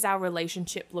 what does our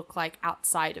relationship look like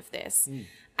outside of this?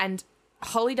 And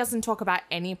Holly doesn't talk about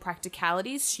any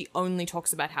practicalities. She only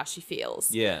talks about how she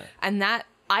feels. Yeah. And that,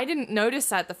 I didn't notice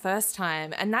that the first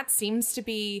time. And that seems to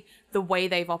be the way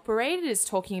they've operated, is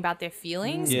talking about their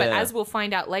feelings. But Yeah. as we'll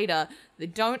find out later, they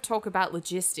don't talk about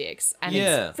logistics. And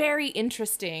Yeah. it's very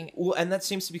interesting. Well, and that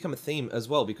seems to become a theme as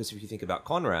well, because if you think about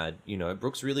Conrad,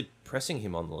 Brooke's really pressing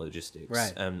him on the logistics.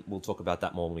 Right. And we'll talk about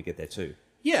that more when we get there too.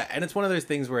 Yeah, and it's one of those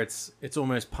things where it's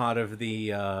almost part of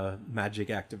the magic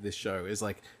act of this show is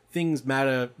like things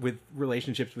matter with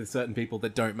relationships with certain people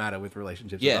that don't matter with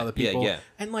relationships with other people. Yeah.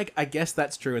 And like I guess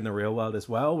that's true in the real world as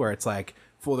well, where it's like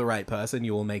for the right person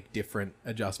you will make different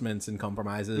adjustments and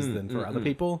compromises than for other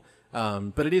people.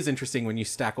 But it is interesting when you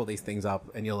stack all these things up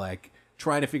and you're like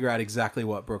trying to figure out exactly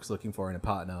what Brooke's looking for in a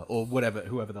partner or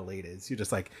whoever the lead is. You're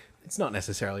just like, it's not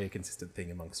necessarily a consistent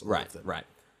thing amongst all of them. Right.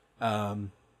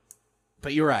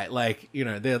 But you're right, like,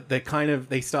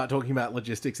 they start talking about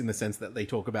logistics in the sense that they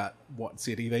talk about what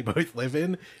city they both live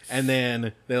in, and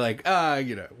then they're like,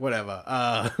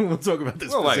 whatever, we'll talk about the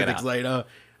We'll work it specifics later.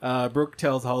 Brooke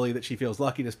tells Holly that she feels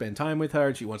lucky to spend time with her,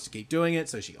 and she wants to keep doing it,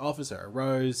 so she offers her a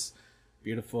rose.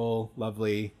 Beautiful,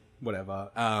 lovely,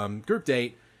 whatever. Group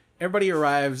date. Everybody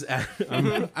arrives at...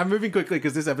 I'm moving quickly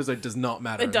because this episode does not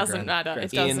matter. It doesn't matter.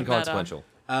 It doesn't matter. Inconsequential.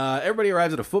 Everybody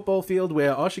arrives at a football field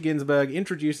where Osher Ginsburg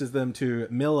introduces them to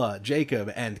Miller,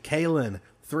 Jacob, and Kaylin,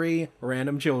 3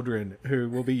 random children who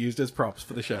will be used as props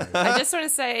for the show. I just want to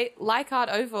say, Leichhardt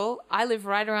Oval, I live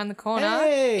right around the corner.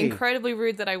 Hey! Incredibly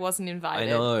rude that I wasn't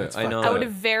invited. I know. fine. I would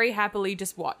have very happily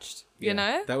just watched, you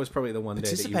know? That was probably the one day that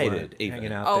you Participated, weren't even.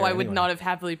 hanging out Oh, there I would anyway. not have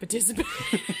happily participated.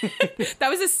 That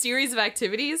was a series of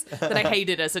activities that I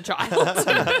hated as a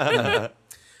child.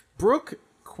 Brooke,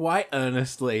 quite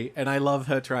earnestly, and I love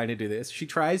her trying to do this, she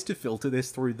tries to filter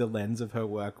this through the lens of her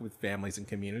work with families and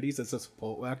communities as a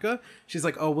support worker. She's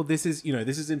like, oh, well, this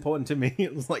is important to me.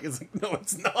 It's like, no,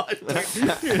 it's not.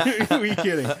 Who are you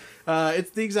kidding?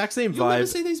 It's the exact same You'll never vibe.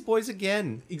 see these boys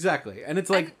again. Exactly. And it's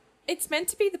like, it's meant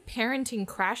to be the parenting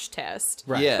crash test.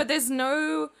 Right. Yeah. But there's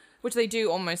no, which they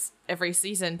do almost every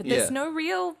season, but there's Yeah. no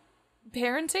real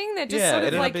parenting. They're just Yeah, sort it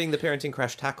of ended like, up being the parenting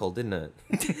crash tackle, didn't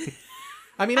it?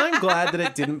 I mean, I'm glad that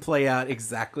it didn't play out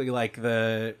exactly like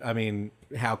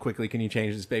how quickly can you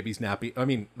change this baby's nappy? I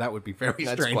mean, that would be very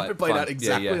That's strange if quite it played fun. out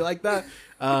exactly Yeah, yeah. like that.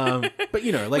 But,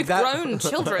 you know, like with that. grown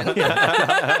children.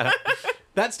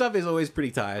 That stuff is always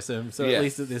pretty tiresome. So Yeah.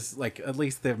 at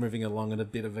least they're moving along at a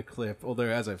bit of a clip. Although,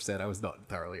 as I've said, I was not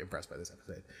thoroughly impressed by this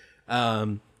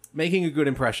episode. Making a good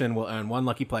impression will earn one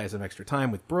lucky player some extra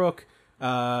time with Brooke.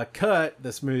 Kurt,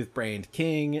 the smooth-brained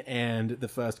king, and the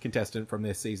first contestant from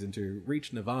this season to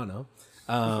reach Nirvana.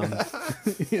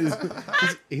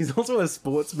 He's also a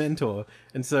sports mentor,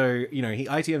 and so he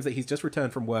ITMs that he's just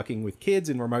returned from working with kids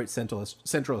in remote Central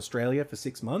Australia for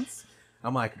 6 months.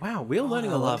 I'm like, wow, we're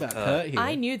learning a lot love about Kurt. Kurt here.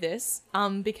 I knew this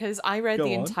because I read Go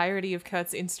the on. entirety of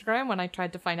Kurt's Instagram when I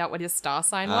tried to find out what his star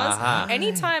sign was.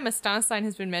 Anytime a star sign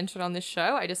has been mentioned on this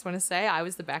show, I just want to say I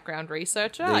was the background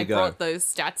researcher. There you I go. brought those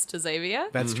stats to Xavier.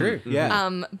 That's true.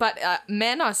 Yeah. But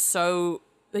men are so...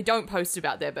 They don't post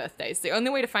about their birthdays. The only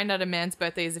way to find out a man's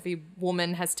birthday is if a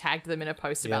woman has tagged them in a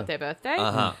post about their birthday.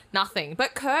 Nothing.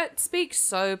 But Kurt speaks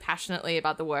so passionately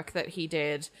about the work that he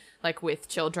did, like with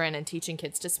children and teaching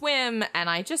kids to swim, and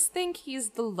I just think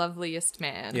he's the loveliest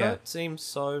man. Yeah. It seems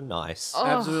so nice.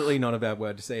 Absolutely not a bad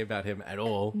word to say about him at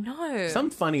all. No.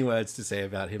 Some funny words to say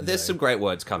about him. There's though. some great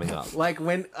words coming up. Like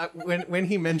when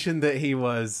he mentioned that he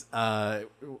was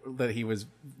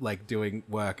like doing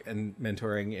work and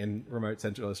mentoring in remote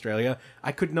Central Australia,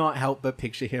 I could not help but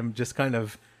picture him just kind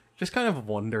of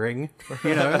wandering,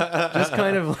 just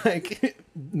kind of like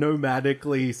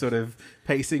nomadically sort of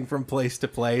pacing from place to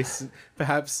place,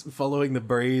 perhaps following the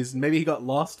breeze. Maybe he got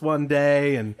lost one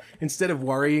day, and instead of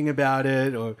worrying about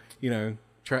it or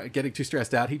getting too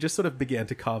stressed out, he just sort of began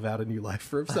to carve out a new life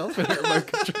for himself in a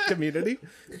remote community.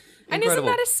 And Incredible.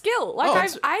 isn't that a skill? Like, Oh, I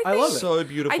think I love it. So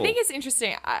beautiful. I think it's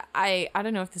interesting. I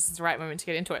don't know if this is the right moment to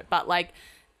get into it, but like,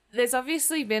 there's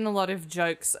obviously been a lot of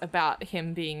jokes about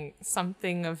him being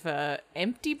something of a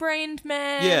empty-brained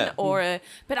man, Yeah.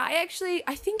 but I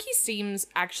think he seems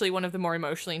actually one of the more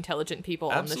emotionally intelligent people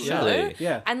on the show. Absolutely.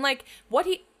 Yeah. And like,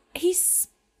 he's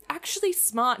actually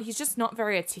smart. He's just not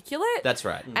very articulate. That's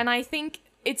right. And I think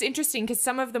it's interesting because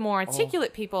some of the more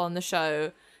articulate people on the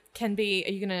show can be.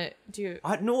 Are you gonna do?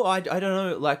 I don't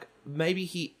know. Like, maybe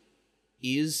he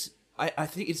is. I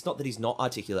think it's not that he's not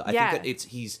articulate. I Yeah. think that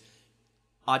he's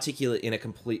articulate in a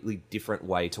completely different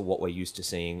way to what we're used to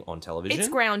seeing on television. It's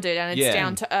grounded and it's Yeah.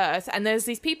 down to earth. And there's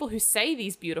these people who say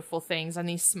these beautiful things and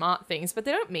these smart things, but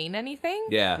they don't mean anything.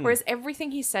 Yeah. Whereas everything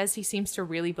he says, he seems to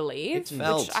really believe. It's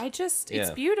felt. Which it's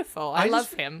Yeah. beautiful. I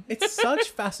love him. It's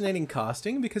such fascinating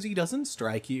casting because he doesn't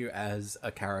strike you as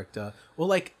a character. Or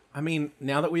like, I mean,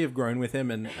 now that we have grown with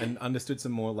him and understood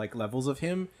some more like levels of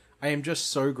him, I am just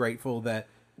so grateful that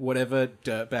whatever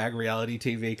dirtbag reality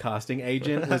TV casting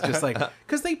agent was just like,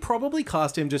 because they probably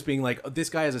cast him just being like, oh, this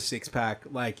guy has a six-pack,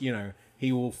 like,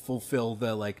 he will fulfill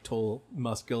the like tall,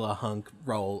 muscular hunk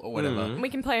role or whatever. We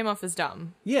can play him off as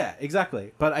dumb. Yeah,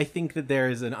 exactly. But I think that there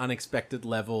is an unexpected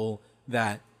level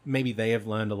that maybe they have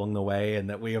learned along the way and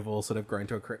that we have all sort of grown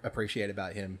to appreciate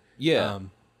about him. Yeah.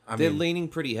 I They're mean, leaning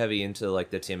pretty heavy into like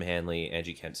the Tim Hanley,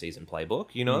 Angie Kemp season playbook,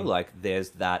 like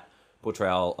there's that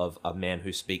portrayal of a man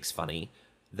who speaks funny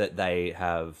that they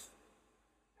have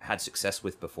had success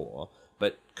with before,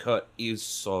 but Kurt is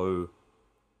so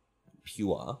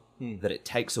pure that it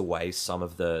takes away some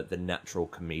of the natural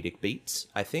comedic beats,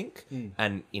 I think,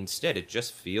 and instead it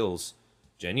just feels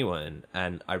genuine,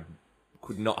 and I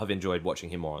could not have enjoyed watching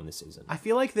him more on this season. I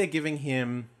feel like they're giving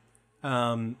him,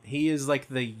 he is like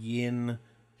the yin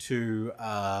to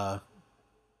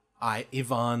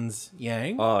Ivan's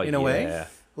yang in a way. yeah.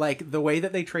 Like the way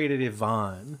that they treated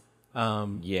Ivan,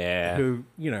 Yeah. who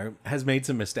has made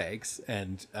some mistakes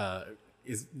and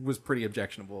was pretty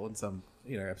objectionable in some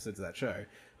episodes of that show.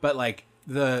 But like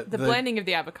the blending of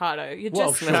the avocado. You're Well,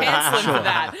 just sure, canceling for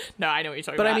that. No, I know what you're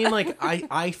talking But about. I mean, like,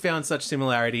 I found such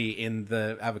similarity in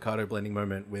the avocado blending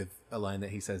moment with a line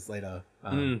that he says later.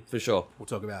 For sure. We'll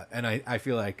talk about, and I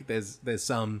feel like there's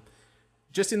some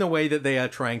just in the way that they are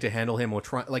trying to handle him, or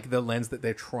like the lens that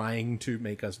they're trying to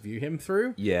make us view him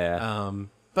through. Yeah.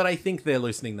 But I think they're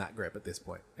loosening that grip at this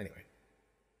point. Anyway.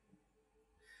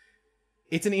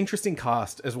 It's an interesting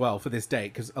cast as well for this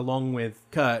date, because along with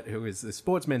Kurt, who is the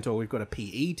sports mentor, we've got a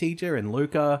PE teacher in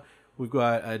Luca. We've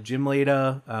got a gym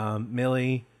leader,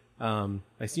 Millie. I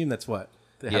assume that's what.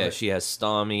 Yeah, she has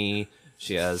Starmie.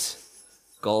 She has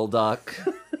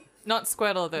Golduck. Not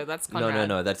Squirtle, though. That's Conrad.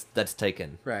 No. That's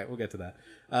taken. Right, we'll get to that.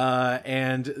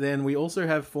 And then we also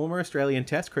have former Australian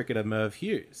Test cricketer Merv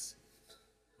Hughes.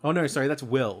 Oh no, sorry, that's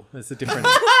Will. That's a different,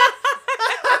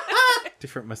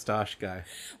 different moustache guy.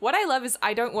 What I love is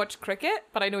I don't watch cricket,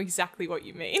 but I know exactly what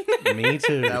you mean. Me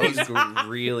too. That was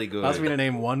really good. Ask me to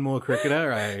name one more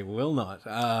cricketer, I will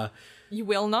not. You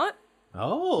will not?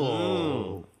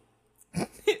 Oh.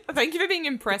 Thank you for being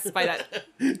impressed by that.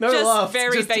 No Just laughs,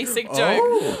 very just- basic joke.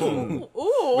 Oh.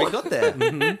 Ooh. We got there.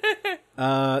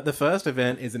 The first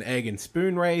event is an egg and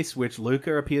spoon race, which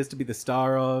Luca appears to be the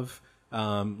star of.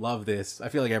 Love this. I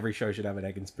feel like every show should have an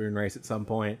egg and spoon race at some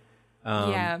point.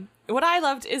 Yeah. What I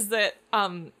loved is that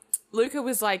Luca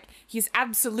was like, he's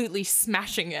absolutely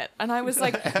smashing it. And I was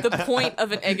like, the point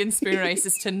of an egg and spoon race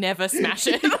is to never smash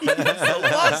it.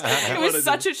 It was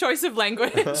such a choice of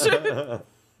language.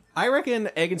 I reckon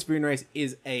egg and spoon race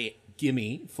is a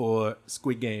gimme for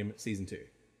Squid Game Season 2.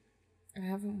 I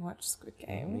haven't watched Squid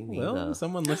Game. Well,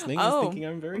 someone listening is Oh, thinking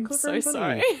I'm very I'm clever. so and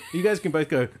funny. sorry. You guys can both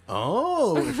go,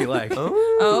 oh, if you like.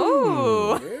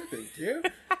 Oh. Yeah, thank you.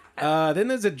 Then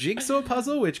there's a jigsaw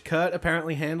puzzle, which Kurt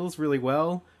apparently handles really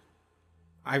well.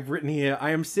 I've written here, I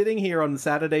am sitting here on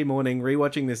Saturday morning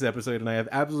rewatching this episode, and I have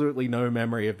absolutely no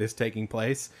memory of this taking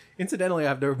place. Incidentally, I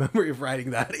have no memory of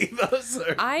writing that either.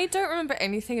 So I don't remember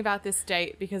anything about this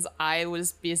date because I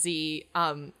was busy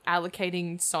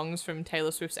allocating songs from Taylor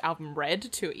Swift's album Red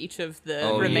to each of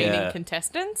the remaining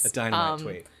contestants. A dynamite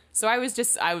tweet. So I was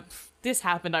just, this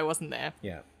happened, I wasn't there.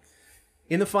 Yeah.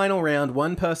 In the final round,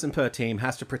 one person per team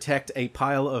has to protect a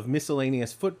pile of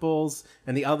miscellaneous footballs,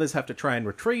 and the others have to try and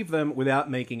retrieve them without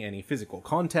making any physical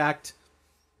contact.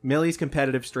 Millie's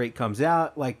competitive streak comes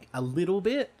out, like, a little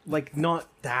bit, like, not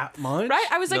that much. Right?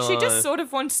 I was like, she No. just sort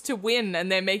of wants to win,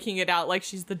 and they're making it out like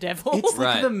she's the devil. It's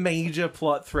like Right. the major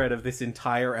plot thread of this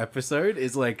entire episode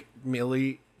is, like,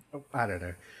 Millie, I don't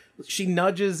know. She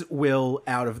nudges Will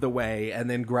out of the way and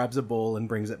then grabs a ball and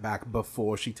brings it back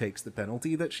before she takes the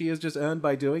penalty that she has just earned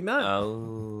by doing that.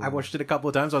 Oh. I watched it a couple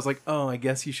of times. I was like, oh, I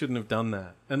guess you shouldn't have done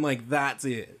that. And, like, that's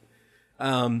it.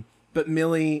 But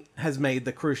Millie has made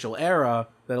the crucial error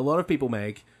that a lot of people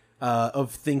make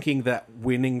of thinking that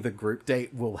winning the group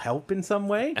date will help in some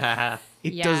way.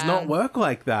 It does Yeah. not work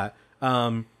like that.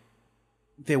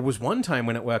 There was one time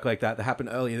when it worked like that happened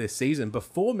earlier this season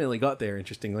before Millie got there,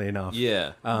 interestingly enough.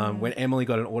 Yeah. When Emily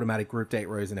got an automatic group date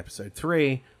rose in episode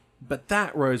 3. But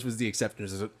that rose was the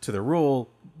exception to the rule,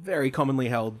 very commonly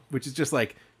held, which is just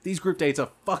like, these group dates are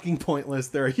fucking pointless.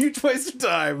 They're a huge waste of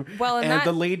time. Well, and that-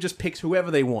 the lead just picks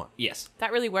whoever they want. Yes.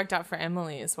 That really worked out for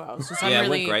Emily as well. She's Yeah, done it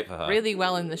went really, great for her. really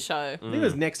well in the show. I think it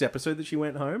was next episode that she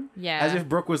went home. Yeah. As if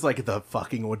Brooke was like, the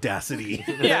fucking audacity.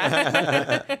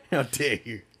 Yeah. How dare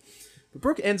you? But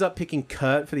Brooke ends up picking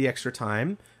Kurt for the extra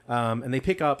time, and they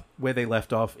pick up where they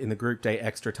left off in the group date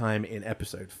extra time in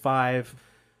episode 5.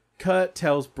 Kurt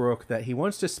tells Brooke that he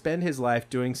wants to spend his life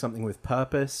doing something with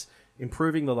purpose,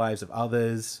 improving the lives of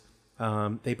others.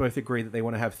 They both agree that they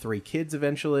want to have 3 kids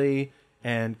eventually,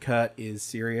 and Kurt is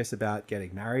serious about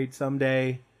getting married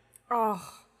someday.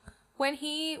 When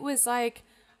he was like,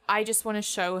 I just want to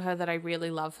show her that I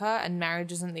really love her, and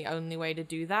marriage isn't the only way to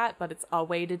do that, but it's a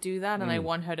way to do that, and I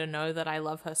want her to know that I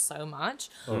love her so much.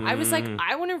 I was like,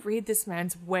 I want to read this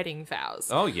man's wedding vows.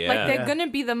 Oh, yeah. Like, they're going to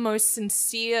be the most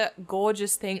sincere,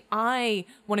 gorgeous thing. I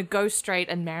want to go straight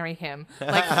and marry him.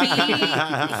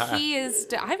 Like, he is...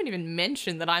 I haven't even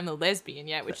mentioned that I'm a lesbian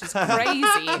yet, which is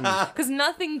crazy, because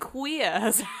nothing queer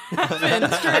has happened.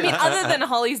 I mean, other than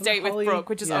Holly's date with Holly- Brooke,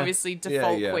 which is yeah. obviously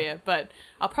default yeah. queer, but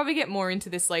I'll probably get more into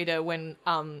this later when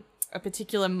a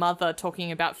particular mother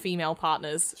talking about female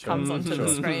partners comes onto the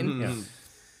screen.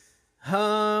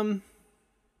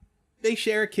 They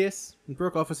share a kiss, and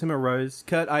Brooke offers him a rose.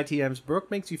 Kurt ITMs, Brooke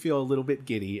makes you feel a little bit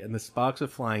giddy, and the sparks are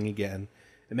flying again.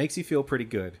 It makes you feel pretty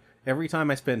good. Every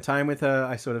time I spend time with her,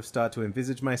 I sort of start to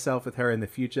envisage myself with her in the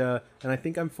future, and I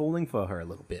think I'm falling for her a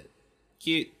little bit.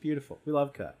 Cute. Beautiful. We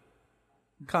love Kurt.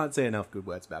 Can't say enough good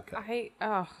words about Kurt.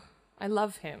 I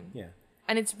love him. Yeah.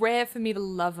 And it's rare for me to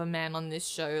love a man on this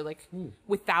show, like,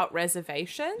 without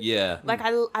reservation. Yeah. Like,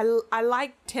 I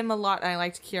liked him a lot, and I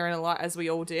liked Kieran a lot, as we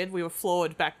all did. We were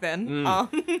flawed back then.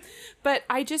 But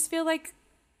I just feel like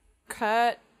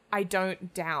Kurt, I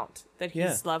don't doubt that he's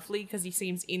Yeah. lovely, because he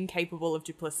seems incapable of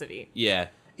duplicity. Yeah.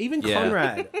 Even Yeah.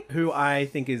 Conrad, who I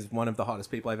think is one of the hottest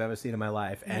people I've ever seen in my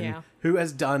life, and Yeah. who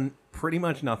has done pretty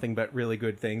much nothing but really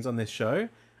good things on this show,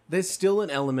 there's still an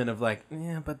element of like,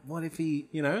 yeah, but what if he,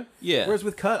 you know? Yeah. Whereas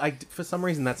with Kurt, for some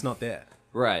reason, that's not there.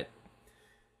 Right.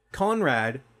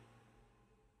 Conrad,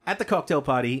 at the cocktail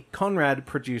party, Conrad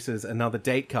produces another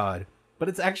date card, but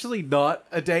it's actually not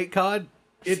a date card.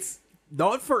 It's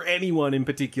not for anyone in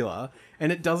particular,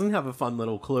 and it doesn't have a fun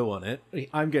little clue on it.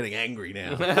 I'm getting angry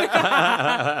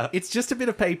now. It's just a bit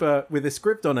of paper with a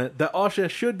script on it that Osher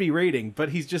should be reading, but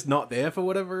he's just not there for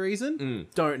whatever reason.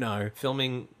 Don't know.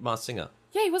 Filming Masked Singer.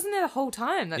 Yeah, he wasn't there the whole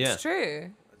time. That's Yeah.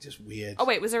 true. Just weird. Oh,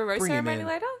 wait, was there a roast Bring him ceremony in.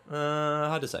 later?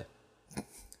 Hard to say.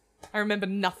 I remember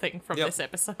nothing from Yep. this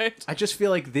episode. I just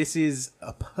feel like this is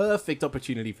a perfect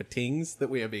opportunity for tings that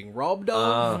we are being robbed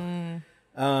of.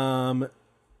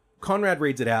 Conrad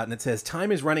reads it out and it says,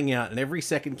 time is running out and every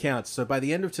second counts. So by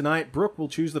the end of tonight, Brooke will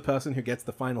choose the person who gets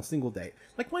the final single date.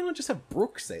 Like, why not just have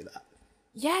Brooke say that?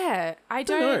 Yeah, I I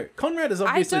don't don't... know. Conrad is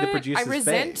obviously the I producer's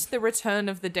resent fave. the return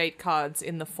of the date cards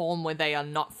in the form where they are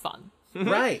not fun.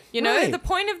 Right. You know, right. the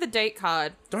point of the date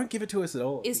card Don't give it to us at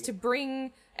all. is to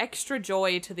bring extra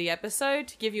joy to the episode,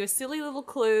 to give you a silly little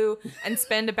clue, and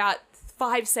spend about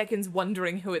 5 seconds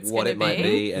wondering who it's What going it to might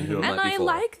be and who it And might be I for.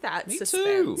 like that Me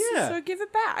suspense. too. Yeah. So give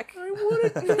it back.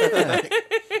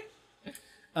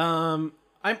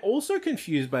 I'm also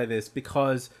confused by this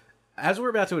because, as we're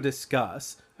about to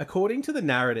discuss, according to the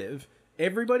narrative,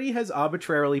 everybody has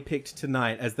arbitrarily picked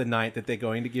tonight as the night that they're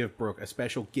going to give Brooke a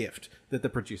special gift that the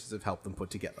producers have helped them put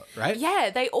together, right? Yeah,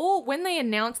 they all, when they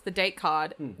announced the date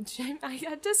card, Hmm. I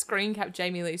had to screen cap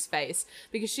Jamie Lee's face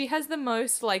because she has the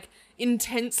most, like,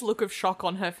 intense look of shock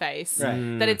on her face.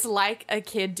 Right. That it's like a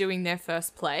kid doing their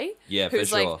first play. Yeah, for who's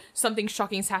sure. like, something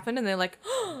shocking's happened and they're like,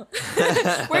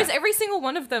 whereas every single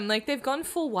one of them, like, they've gone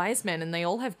full wise men and they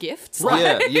all have gifts.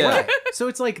 Yeah, yeah. So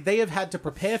it's like they have had to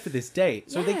prepare for this date,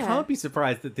 so they Yeah. can't be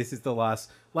surprised that this is the last.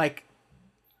 Like,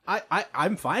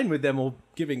 I'm fine with them all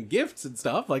giving gifts and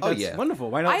stuff. Like, that's yeah.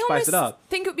 wonderful. Why not I spice it almost up?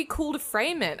 think it would be cool to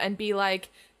frame it and be like,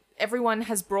 everyone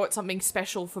has brought something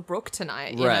special for Brooke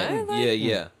tonight. You Right. know? Like,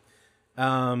 Yeah.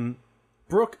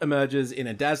 Brooke emerges in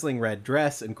a dazzling red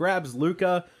dress and grabs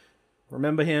Luca,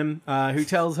 remember him, who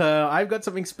tells her, I've got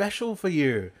something special for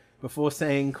you, before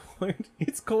saying, quote,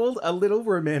 it's called a little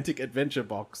romantic adventure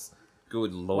box.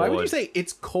 Good lord. Why would you say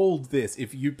it's called this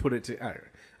if you put it to... I don't know.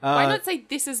 Why not say,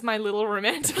 this is my little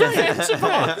romantic adventure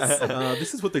box?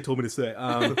 This is what they told me to say.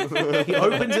 He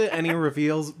opens it and he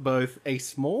reveals both a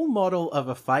small model of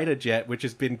a fighter jet, which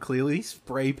has been clearly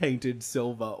spray painted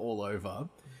silver all over,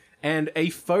 and a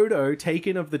photo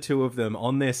taken of the two of them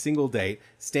on their single date,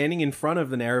 standing in front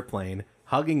of an airplane,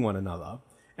 hugging one another.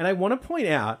 And I want to point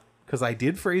out, because I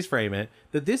did freeze frame it,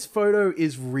 that this photo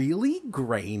is really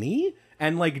grainy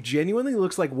and like genuinely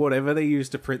looks like whatever they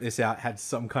used to print this out had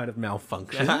some kind of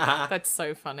malfunction. That's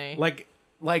so funny.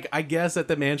 Like I guess at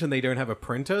the mansion they don't have a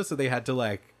printer, so they had to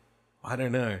like, I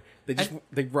don't know.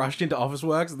 They rushed into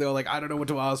Officeworks and they were like, I don't know what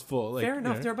to ask for. Like, Fair you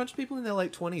enough. know. There are a bunch of people in their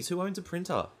late 20s who owns a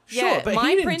printer. Sure, Yeah, but my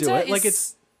he didn't do printer it. Like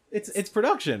is- it's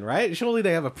production, right? Surely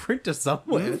they have a printer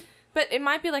somewhere. But it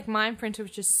might be like my printer,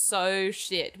 which is so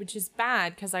shit, which is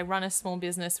bad because I run a small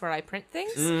business where I print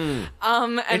things. And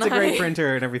It's a great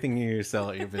printer, and everything you sell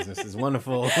at your business is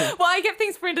wonderful. Well, I get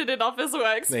things printed in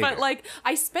Officeworks, There you but go. like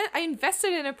I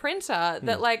invested in a printer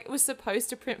that like was supposed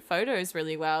to print photos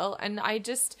really well, and I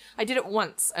did it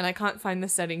once, and I can't find the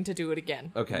setting to do it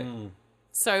again. Okay.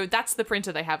 So that's the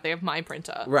printer they have. They have my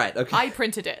printer. Right, okay. I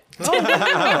printed it.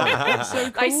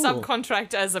 I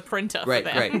subcontract as a printer Great,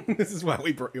 for them. great. This is why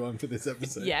we brought you on for this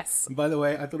episode. Yes. And by the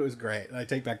way, I thought it was great, and I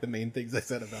take back the mean things I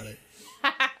said about it.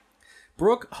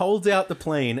 Brooke holds out the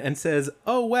plane and says,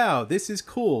 "Oh wow, this is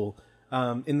cool."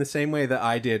 In the same way that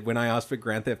I did when I asked for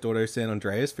Grand Theft Auto San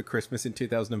Andreas for Christmas in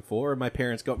 2004, and my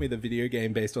parents got me the video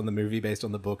game based on the movie based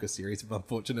on the book, A Series of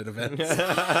Unfortunate Events.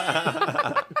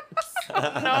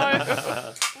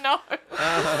 No.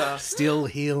 Still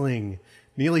healing.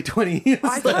 Nearly 20 years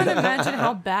I can't imagine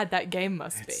how bad that game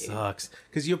must be. Sucks.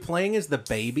 Because you're playing as the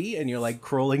baby and you're like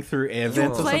crawling through air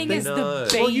vents or Playing something. as the No.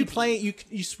 baby. Well,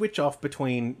 you switch off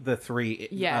between the three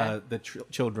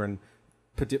children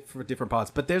for different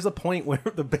parts, but there's a point where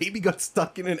the baby got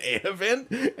stuck in an air vent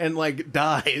and like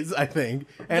dies, I think,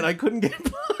 and I couldn't get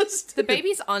past. The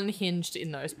baby's unhinged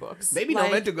in those books. Baby Like,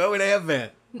 not meant to go in air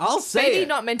vent. I'll say Baby it.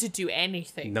 not meant to do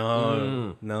anything.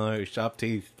 No, sharp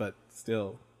teeth, but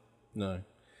still, no.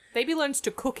 Baby learns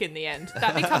to cook in the end.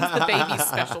 That becomes the baby's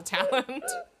special talent.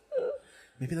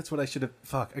 Maybe that's what I should have.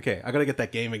 Fuck. Okay, I gotta get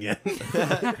that game again.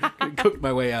 Cooked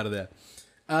my way out of there.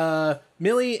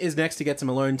 Millie is next to get some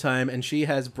alone time, and she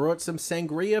has brought some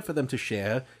sangria for them to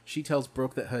share. She tells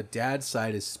Brooke that her dad's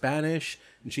side is Spanish,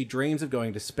 and she dreams of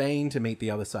going to Spain to meet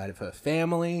the other side of her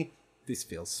family. This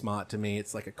feels smart to me.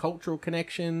 It's like a cultural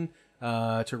connection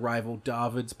to rival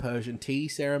David's Persian tea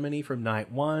ceremony from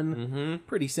night one. Mm-hmm.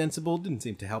 Pretty sensible. Didn't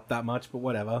seem to help that much, but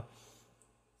whatever.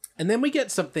 And then we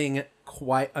get something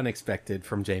quite unexpected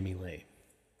from Jamie Lee.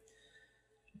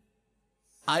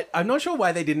 I'm not sure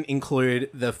why they didn't include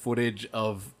the footage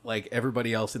of like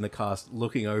everybody else in the cast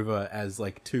looking over as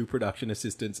like 2 production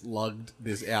assistants lugged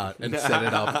this out and set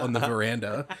it up on the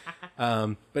veranda.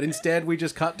 But instead, we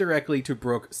just cut directly to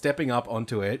Brooke stepping up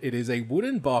onto it. It is a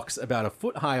wooden box about a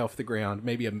foot high off the ground,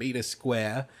 maybe a meter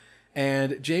square.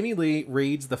 And Jamie Lee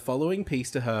reads the following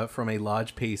piece to her from a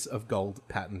large piece of gold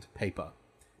patterned paper.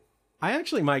 I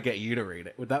actually might get you to read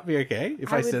it. Would that be okay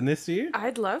if I send this to you?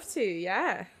 I'd love to,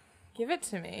 yeah. Give it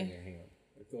to me. Hang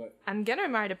on. I'm gonna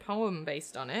write a poem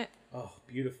based on it. Oh,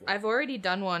 beautiful. I've already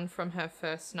done one from her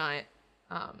first night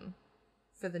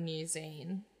for the new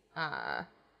zine.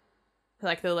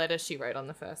 Like the letter she wrote on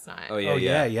the first night. Oh, yeah, Oh,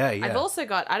 yeah. I've also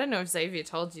got, I don't know if Xavier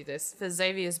told you this, for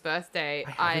Xavier's birthday,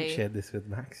 I haven't shared this with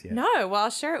Max yet. No, well, I'll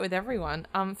share it with everyone.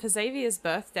 For Xavier's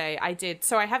birthday,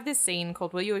 so I have this scene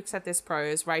called Will You Accept This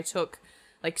Prose, where I took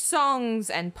like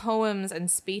songs and poems and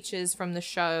speeches from the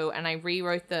show and I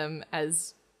rewrote them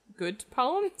as good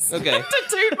poems. Okay. To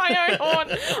toot my own horn.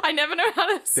 I never know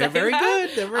how to say They're very that.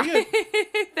 good. They're very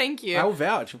good. Thank you. I'll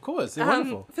vouch, of course. They're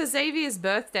wonderful. For Xavier's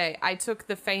birthday, I took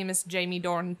the famous Jamie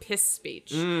Dornan piss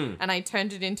speech and I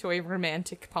turned it into a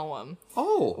romantic poem,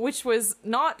 Oh, which was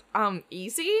not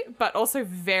easy, but also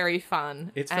very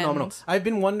fun. it's phenomenal. And I've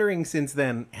been wondering since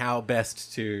then how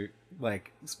best to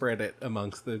like spread it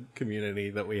amongst the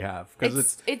community that we have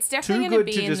because it's definitely too gonna good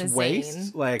be to in just the waste.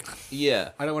 zine. Like,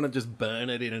 Yeah. I don't want to just burn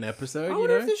it in an episode. I You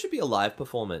wonder know? if there should be a live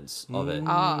performance of it.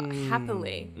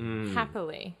 Happily.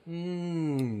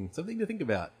 Something to think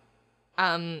about.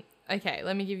 Okay,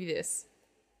 let me give you this.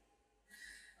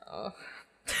 Oh.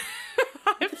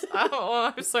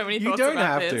 I have so many You thoughts don't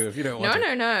about have this. to if you don't want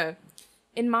to. No.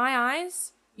 In my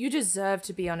eyes, you deserve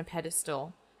to be on a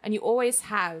pedestal. And you always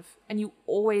have, and you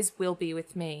always will be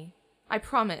with me. I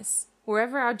promise,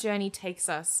 wherever our journey takes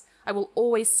us, I will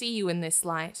always see you in this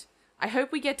light. I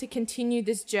hope we get to continue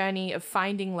this journey of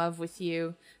finding love with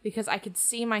you, because I could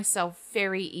see myself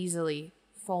very easily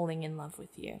falling in love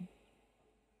with you.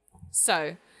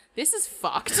 So, this is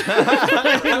fucked.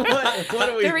 What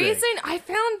do we The think? reason I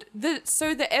found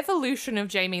the evolution of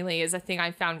Jamie Lee is a thing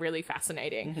I found really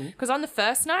fascinating because on the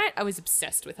first night I was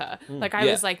obsessed with her. Like I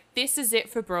Yeah. was like, this is it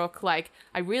for Brooke. Like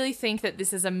I really think that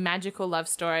this is a magical love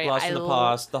story. Blast in the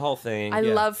past, the whole thing. I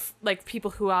love like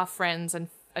people who are friends and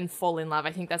fall in love.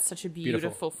 I think that's such a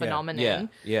beautiful Yeah. phenomenon.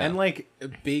 Yeah. And like a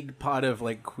big part of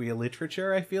like queer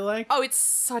literature, I feel like. Oh, it's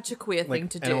such a queer thing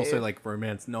to do. And also like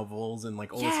romance novels and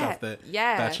like all the Yeah, stuff that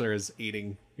yeah. Bachelor is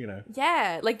eating, you know.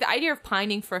 Yeah, like the idea of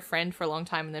pining for a friend for a long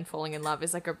time and then falling in love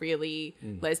is like a really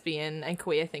lesbian and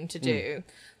queer thing to do.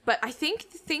 But I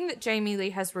think the thing that Jamie Lee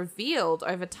has revealed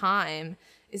over time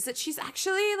is that she's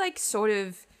actually like sort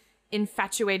of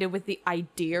infatuated with the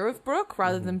idea of Brooke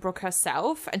rather than Brooke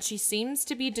herself. And she seems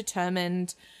to be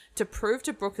determined to prove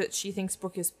to Brooke that she thinks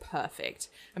Brooke is perfect.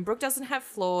 And Brooke doesn't have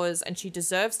flaws and she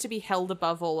deserves to be held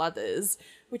above all others,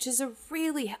 which is a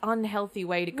really unhealthy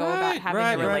way to go about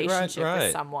having a relationship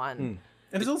with someone.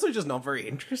 And it's also just not very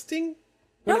interesting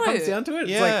when it No. comes down to it.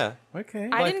 It's Yeah. like, okay.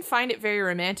 I like, didn't find it very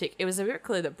romantic. It was a bit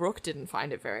clear that Brooke didn't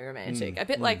find it very romantic. A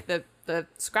bit like the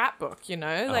scrapbook, you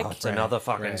know? Like It's another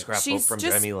fucking scrapbook she's from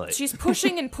just Jamie Lee. she's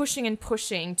pushing and pushing and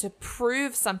pushing to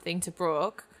prove something to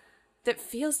Brooke that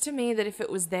feels to me that if it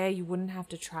was there, you wouldn't have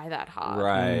to try that hard.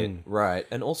 Right.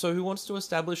 And also, who wants to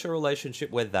establish a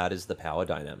relationship where that is the power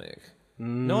dynamic?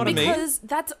 Know what I mean? Because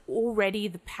that's already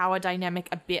the power dynamic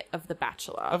a bit of The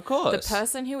Bachelor. Of course. The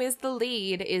person who is the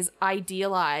lead is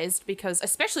idealized because,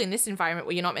 especially in this environment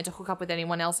where you're not meant to hook up with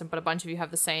anyone else, but a bunch of you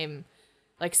have the same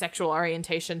like sexual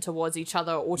orientation towards each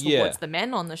other or towards the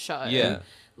men on the show. Yeah.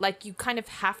 Like you kind of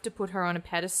have to put her on a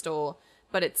pedestal,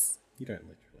 but it's You don't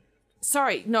literally.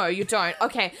 Sorry, no, you don't.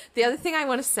 Okay, the other thing I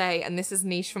want to say, and this is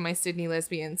niche for my Sydney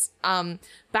lesbians,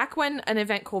 back when an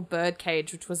event called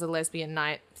Birdcage, which was a lesbian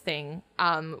night thing,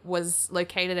 was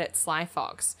located at Sly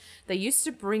Fox, they used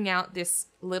to bring out this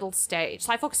little stage.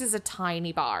 Sly Fox is a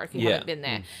tiny bar, if you haven't been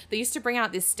there. They used to bring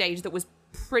out this stage that was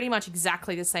pretty much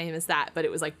exactly the same as that, but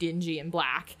it was like dingy and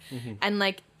black. And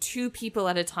like 2 people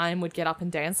at a time would get up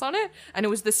and dance on it. And it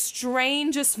was the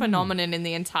strangest phenomenon in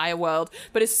the entire world.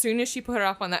 But as soon as she put her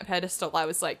up on that pedestal, I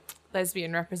was like,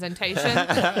 lesbian representation.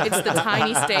 It's the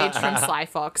tiny stage from Sly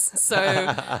Fox.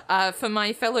 So for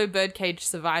my fellow Birdcage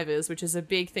survivors, which is a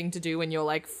big thing to do when you're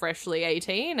like freshly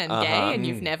 18 and gay and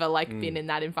you've never like been in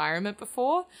that environment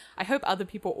before, I hope other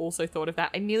people also thought of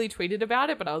that. I nearly tweeted about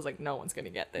it, but I was like, no one's going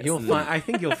to get this. You'll find. I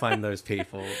think you'll find those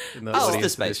people in the This is audience the of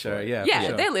this space for show. it. Yeah, yeah, for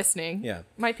sure. they're listening. Yeah.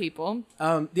 My people.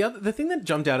 The thing that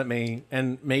jumped out at me,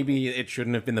 and maybe it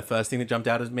shouldn't have been the first thing that jumped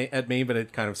out at me, but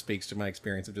it kind of speaks to my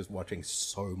experience of just watching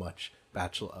so much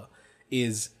Bachelor,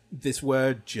 is this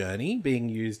word journey being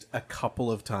used a couple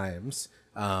of times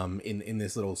in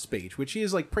this little speech, which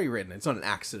is like pre-written. It's not an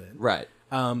accident. Right.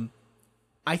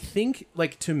 I think,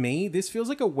 like, to me, this feels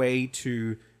like a way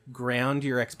to ground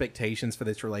your expectations for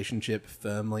this relationship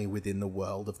firmly within the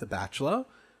world of The Bachelor.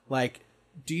 Like,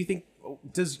 do you think,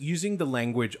 does using the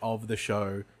language of the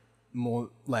show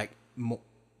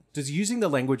does using the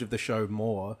language of the show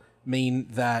more mean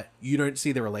that you don't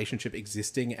see the relationship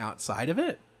existing outside of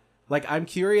it? Like, I'm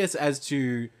curious as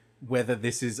to whether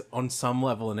this is on some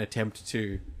level an attempt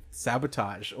to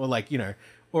sabotage or, like, you know,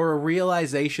 or a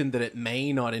realization that it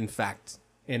may not in fact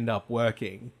end up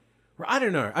working. I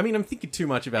don't know. I mean, I'm thinking too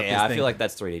much about this Yeah, I thing. feel like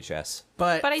that's 3D chess.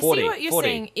 But But I 40, see what you're 40.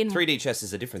 saying in 3D chess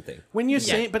is a different thing. when you're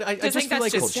saying, but I just think feel that's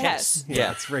like just it's chess.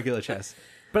 Yeah, it's regular chess.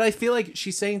 But I feel like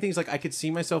she's saying things like, I could see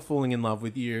myself falling in love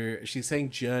with you. She's saying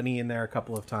journey in there a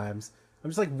couple of times. I'm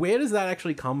just like, where does that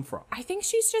actually come from? I think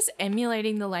she's just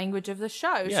emulating the language of the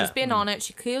show. Yeah. She's been on it.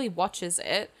 She clearly watches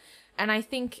it. And I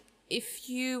think if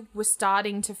you were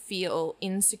starting to feel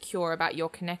insecure about your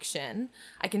connection,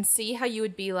 I can see how you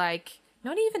would be like,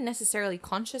 not even necessarily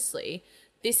consciously,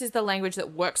 this is the language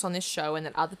that works on this show and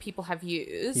that other people have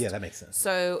used. Yeah, that makes sense.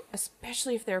 So,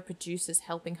 especially if there are producers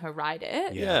helping her write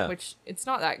it, Yeah. which it's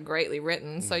not that greatly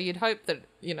written, so you'd hope that,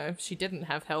 you know, she didn't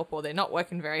have help or they're not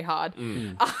working very hard.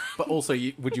 But also,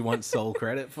 would you want sole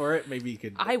credit for it? Maybe you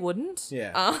could... I wouldn't.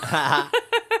 Yeah.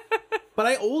 But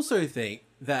I also think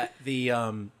that the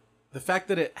fact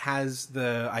that it has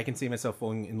the I can see myself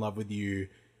falling in love with you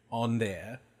on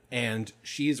there, and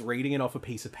she is reading it off a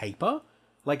piece of paper,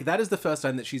 like, that is the first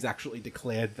time that she's actually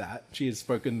declared that. She has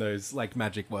spoken those, like,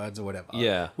 magic words or whatever.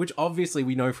 Yeah. Which obviously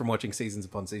we know from watching seasons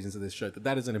upon seasons of this show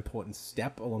that is an important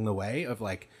step along the way of,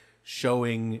 like,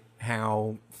 showing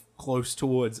how close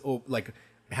towards, or, like,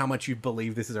 how much you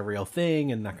believe this is a real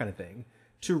thing and that kind of thing.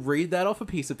 To read that off a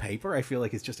piece of paper, I feel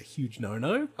like is just a huge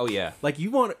no-no. Oh, yeah. Like, you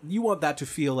want that to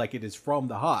feel like it is from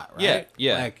the heart, right? Yeah,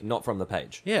 yeah. Like, Not from the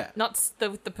page. yeah. Not the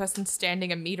person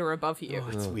standing a meter above you.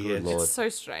 It's weird. Lord. It's so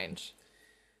strange.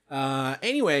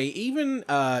 Anyway, even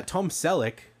Tom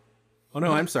Selleck. Oh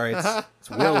no, I'm sorry. It's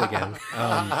Will again.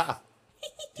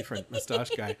 Different mustache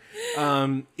guy.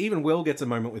 Even Will gets a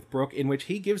moment with Brooke in which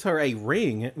he gives her a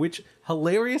ring, which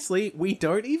hilariously we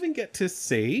don't even get to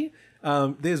see.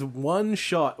 There's one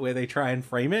shot where they try and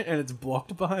frame it, and it's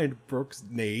blocked behind Brooke's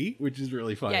knee, which is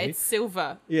really funny. Yeah, it's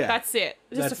silver. Yeah. That's it.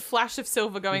 Just That's- a flash of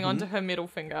silver going onto her middle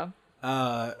finger.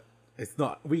 It's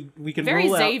not. We can Very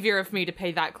rule out. Xavier of me to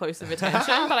pay that close of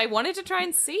attention, but I wanted to try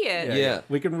and see it. Yeah.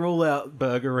 We can rule out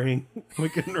Burger Ring. We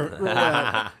can rule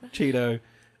out Cheeto.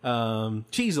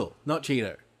 Cheezel, not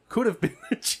Cheeto. Could have been.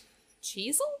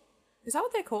 Cheezel? Is that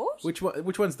what they're called? Which one?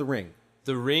 Which one's the ring?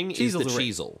 The ring is Cheezel's the a ring.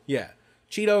 cheesel. Yeah.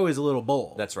 Cheeto is a little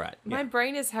ball. That's right. My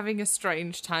brain is having a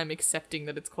strange time accepting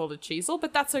that it's called a cheezel,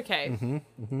 but that's okay.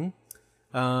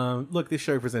 Look, this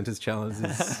show presents challenges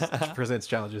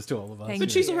to all of us. Thank The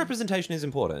you. cheesel representation is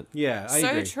important. Yeah, I So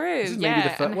agree. true. This is maybe the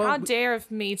Yeah. fir- And well, how dare of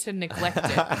me to neglect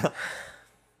it,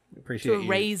 appreciate to you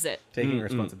erase it. taking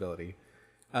responsibility.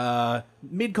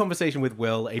 Mid conversation with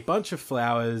Will, a bunch of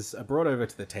flowers are brought over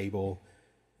to the table.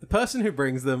 The person who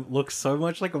brings them looks so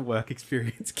much like a work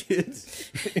experience kid.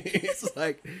 He's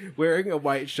like wearing a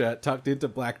white shirt tucked into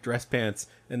black dress pants,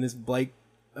 and the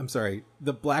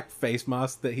black face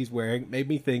mask that he's wearing made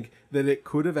me think that it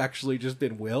could have actually just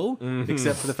been Will,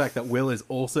 except for the fact that Will is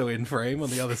also in frame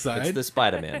on the other side. It's the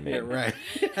Spider-Man Yeah, man.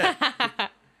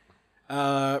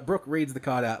 right. Brooke reads the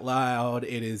card out loud.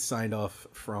 It is signed off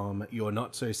from your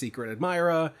not-so-secret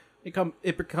admirer.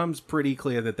 It becomes pretty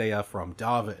clear that they are from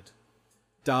David.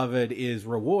 David is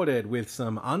rewarded with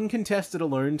some uncontested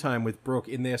alone time with Brooke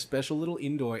in their special little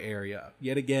indoor area.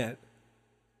 Yet again,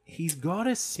 he's got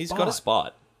a spot. He's got a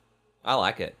spot. I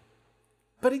like it.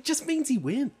 But it just means he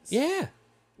wins. Yeah.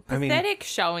 I mean, Pathetic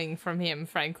showing from him,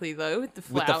 frankly, though, with the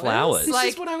flowers. With the flowers. this Like,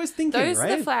 is what I was thinking, those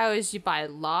right? are the flowers you buy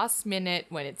last minute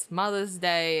when it's Mother's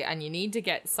Day and you need to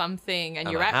get something and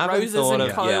you're I at haven't Roses thought and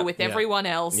of- Co. yeah, with yeah. everyone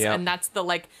else, Yeah. and that's the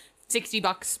like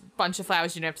 $60 bunch of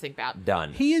flowers you don't have to think about.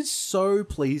 Done. He is so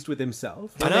pleased with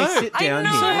himself. When I they know. sit I down know.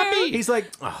 here, So happy. he's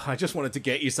like, oh, I just wanted to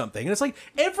get you something. And it's like,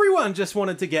 everyone just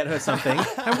wanted to get her something.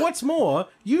 And what's more,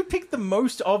 you picked the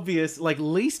most obvious, like,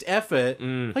 least effort.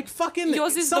 Like, fucking,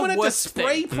 Yours is someone the had to worst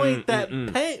spray thing.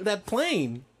 paint that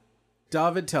plane.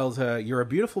 David tells her, you're a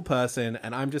beautiful person,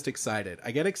 and I'm just excited.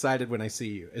 I get excited when I see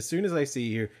you. As soon as I see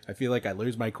you, I feel like I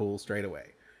lose my cool straight away.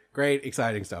 Great,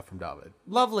 exciting stuff from David.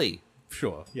 Lovely.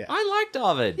 Sure, yeah. I like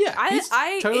David. Yeah, he's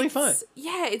totally fine.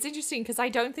 Yeah, it's interesting because I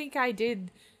don't think I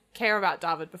did care about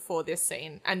David before this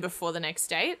scene and before the next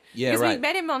date. Yeah, because right. we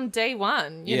met him on day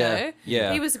one, you Yeah, know?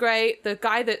 yeah. He was great. The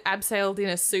guy that abseiled in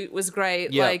a suit was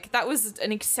great. Yeah. Like, that was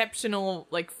an exceptional,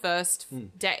 like, first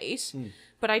date.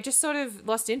 But I just sort of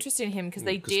lost interest in him because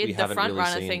they 'cause we did the haven't front really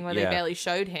runner seen- thing where yeah. they barely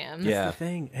showed him. Yeah. the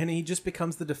thing, and he just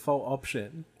becomes the default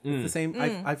option. It's the same.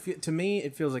 I feel, to me,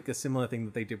 it feels like a similar thing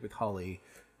that they did with Holly,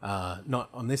 not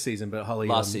on this season, but Holly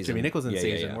Last on season. Jimmy Nicholson's Yeah,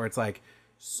 yeah, season, yeah. where it's like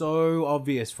so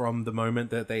obvious from the moment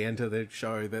that they enter the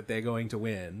show that they're going to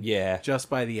win. Yeah. just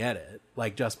by the edit,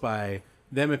 like just by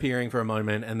them appearing for a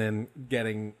moment and then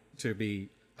getting to be.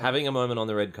 Having a moment on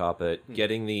the red carpet,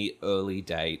 getting the early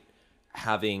date,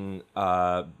 having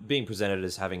being presented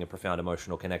as having a profound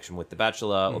emotional connection with the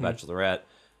bachelor or bachelorette,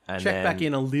 and Check then back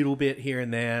in a little bit here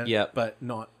and there, Yep. but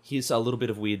not. here's a little bit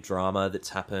of weird drama that's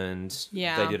happened.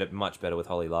 Yeah. They did it much better with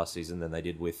Holly last season than they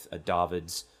did with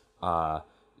David's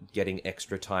getting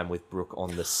extra time with Brooke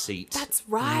on the seat. That's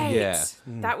right. Yeah.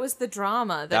 That was the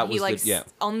drama That he was the- yeah.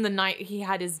 on the night he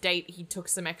had his date, he took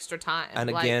some extra time.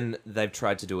 And Like, again, they've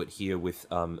tried to do it here with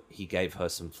he gave her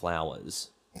some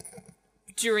flowers.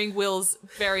 during Will's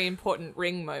very important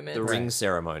ring moment. The ring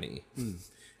ceremony.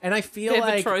 And I feel Their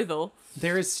like betrothal.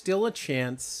 there is still a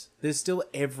chance. There's still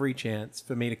every chance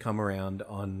for me to come around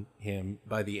on him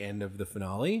by the end of the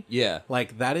finale. Yeah.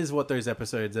 Like, that is what those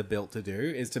episodes are built to do,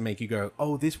 is to make you go,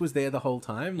 oh, this was there the whole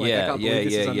time? Like, I Yeah, can't yeah, believe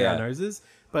this is yeah, under yeah. our noses.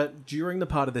 But during the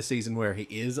part of the season where he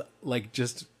is, like,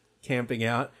 just camping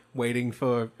out, waiting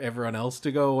for everyone else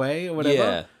to go away or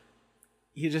whatever,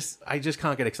 Yeah. I just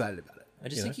can't get excited about it. I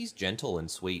just you think know? he's gentle and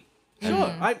sweet.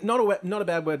 Sure. Not a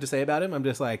bad word to say about him. I'm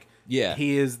just like, Yeah.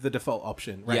 he is the default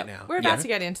option right Yeah. now. We're about Yeah. to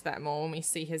get into that more when we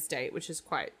see his date, which is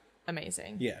quite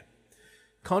amazing. Yeah.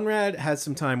 Conrad has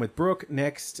some time with Brooke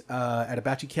next at a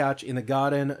batchy couch in the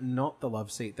garden, not the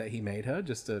love seat that he made her,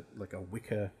 just a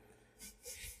wicker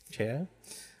chair,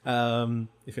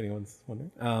 if anyone's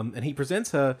wondering. And he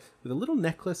presents her with a little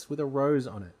necklace with a rose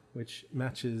on it, which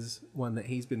matches one that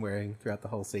he's been wearing throughout the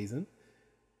whole season.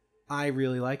 I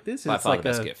really like this. By It's far like the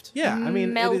best a gift. Yeah, I mean,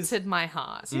 it Melted is, my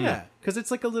heart. yeah, because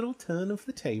it's like a little turn of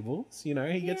the tables. You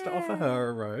know, he gets to offer her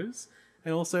a rose,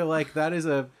 and also like that is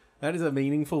a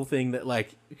meaningful thing that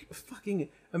like fucking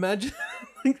imagine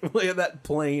like where that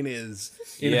plane is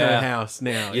in Yeah. her house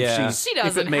now. Yeah. If She if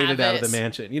doesn't it made have it out of it. the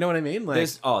mansion. You know what I mean? Like,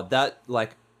 There's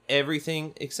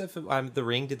everything except for the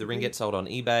ring. Did the ring get sold on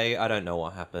eBay? I don't know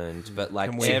what happened, but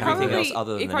like And we- everything else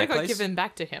other than it the probably got necklace given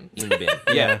back to him. in the bin.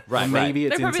 Yeah, right, or right. maybe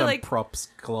it's They're in probably some like- props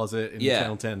closet in Yeah.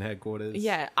 Channel 10 headquarters.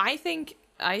 Yeah, I think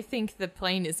the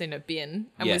plane is in a bin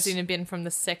and Yes. was in a bin from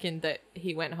the second that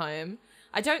he went home.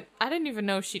 I don't even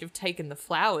know if she'd have taken the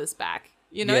flowers back.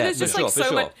 You know, Yeah, there's for just sure, like for so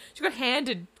sure. much. She got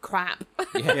handed crap.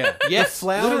 Yeah. Yes, the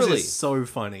flowers literally. is so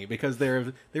funny because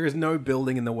there is no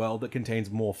building in the world that contains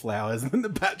more flowers than the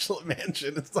Bachelor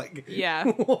Mansion. It's like, Yeah.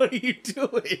 what are you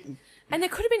doing? And there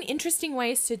could have been interesting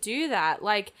ways to do that.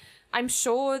 Like, I'm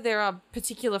sure there are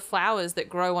particular flowers that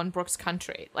grow on Brooks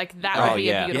Country. Like, that Oh, would be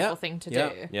yeah. a beautiful Yeah. thing to Yeah.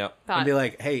 do. Yeah. But And be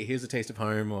like, hey, here's a taste of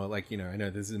home, or like, you know, I know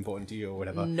this is important to you or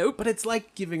whatever. Nope. But it's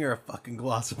like giving her a fucking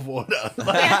glass of water.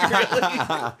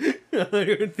 Like,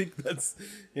 really? I don't think that's.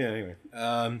 Yeah,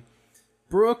 anyway.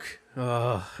 Brooke.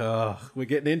 We're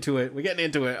getting into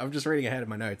it. I'm just reading ahead of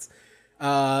my notes.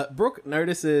 Brooke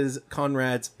notices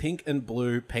Conrad's pink and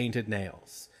blue painted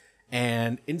nails.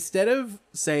 And instead of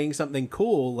saying something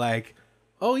cool like,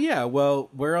 oh yeah, well,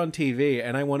 we're on TV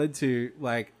and I wanted to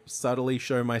like subtly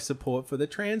show my support for the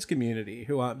trans community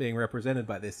who aren't being represented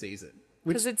by this season.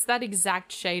 Which because it's that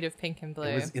exact shade of pink and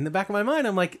blue. was in the back of my mind.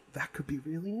 I'm like, that could be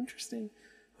really interesting.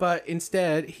 But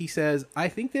instead, he says, I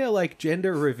think they're like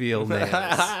gender reveal nails.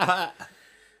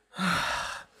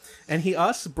 And he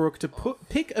asks Brooke to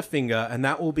pick a finger and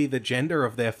that will be the gender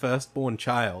of their firstborn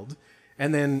child.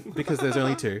 And then, because there's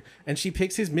only two, and she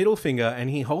picks his middle finger and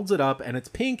he holds it up and it's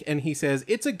pink and he says,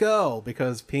 it's a girl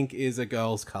because pink is a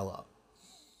girl's color.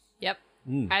 Yep.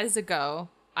 Mm. As a girl,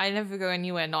 I never go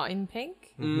anywhere not in pink.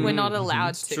 We're not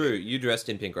allowed to. True, you dressed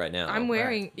in pink right now. I'm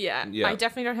wearing, yeah, Yeah. I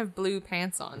definitely don't have blue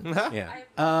pants on.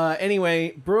 Yeah.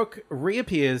 Anyway, Brooke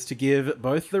reappears to give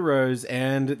both the rose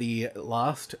and the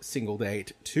last single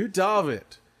date to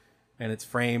David. And it's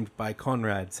framed by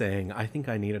Conrad saying, I think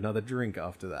I need another drink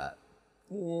after that.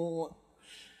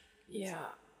 Yeah.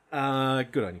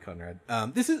 Good on you, Conrad.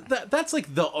 That's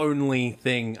like the only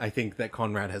thing I think that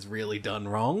Conrad has really done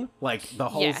wrong, like the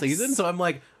whole Yes. season. So I'm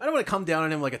like, I don't want to come down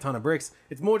on him like a ton of bricks.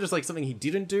 It's more just like something he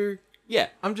didn't do. Yeah.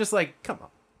 I'm just like, come on.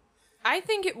 I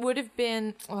think it would have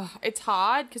been. It's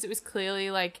hard because it was clearly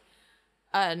like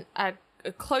a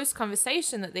close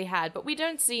conversation that they had, but we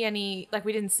don't see any. Like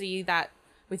we didn't see that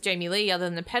with Jamie Lee other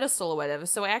than the pedestal or whatever.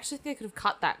 So I actually think they could have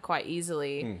cut that quite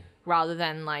easily rather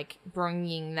than like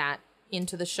bringing that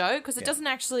into the show, because it doesn't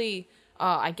actually. Oh,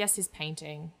 I guess his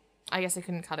painting. I guess I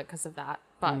couldn't cut it because of that,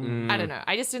 but I don't know.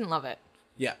 I just didn't love it.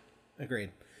 Yeah,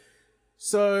 agreed.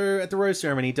 So at the rose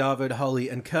ceremony, David, Holly,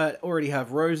 and Kurt already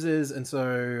have roses, and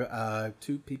so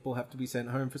 2 people have to be sent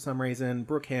home for some reason.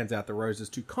 Brooke hands out the roses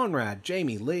to Conrad,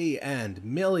 Jamie Lee, and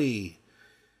Millie.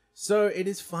 So it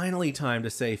is finally time to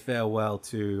say farewell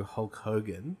to Hulk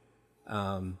Hogan.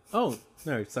 Oh,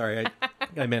 no, sorry,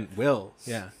 I meant Will.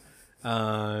 Yeah,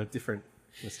 different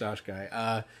moustache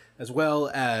guy. As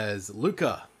well as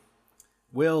Luca.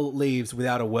 Will leaves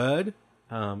without a word.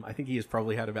 I think he has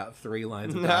probably had about 3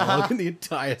 lines of dialogue in the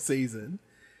entire season.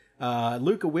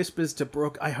 Luca whispers to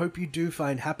Brooke, "I hope you do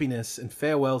find happiness," and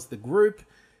farewells the group.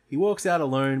 He walks out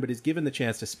alone, but is given the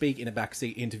chance to speak in a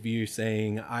backseat interview,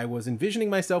 saying, "I was envisioning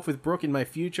myself with Brooke in my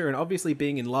future, and obviously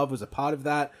being in love was a part of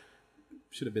that.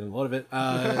 Should have been a lot of it.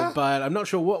 But I'm not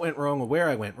sure what went wrong or where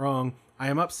I went wrong. I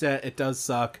am upset. It does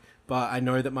suck, but I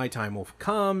know that my time will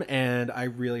come, and I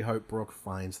really hope Brooke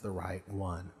finds the right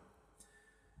one."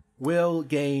 Will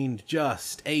gained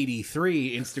just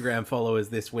 83 Instagram followers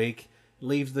this week,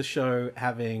 leaves the show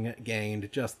having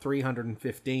gained just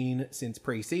 315 since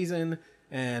pre-season,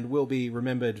 and will be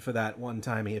remembered for that one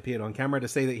time he appeared on camera to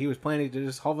say that he was planning to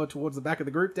just hover towards the back of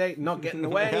the group date and not get in the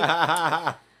way.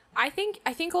 I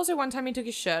think also one time he took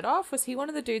his shirt off. Was he one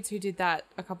of the dudes who did that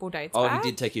a couple dates back?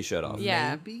 He did take his shirt off.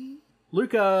 Yeah. Maybe?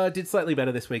 Luca did slightly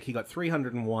better this week. He got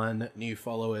 301 new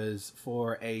followers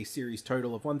for a series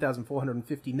total of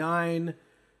 1,459.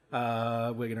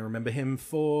 We're going to remember him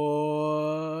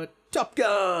for Top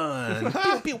Gun.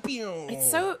 Pew, pew, pew.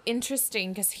 It's so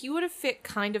interesting because he would have fit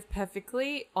kind of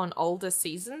perfectly on older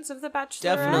seasons of The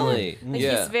Bachelor. Definitely. Like,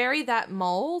 Yeah. he's very that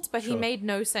mold, but he made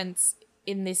no sense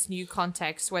in this new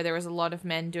context where there was a lot of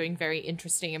men doing very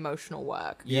interesting emotional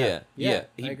work. Yeah. I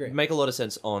He'd agree. make a lot of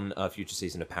sense on a future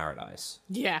season of Paradise.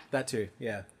 Yeah. That too,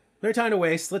 yeah. No time to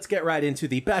waste. Let's get right into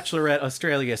The Bachelorette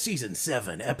Australia Season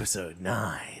 7, Episode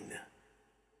 9.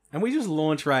 And we just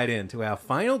launch right into our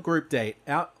final group date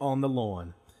out on the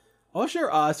lawn. Osher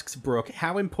asks Brooke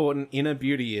how important inner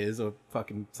beauty is, or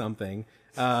fucking something,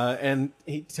 and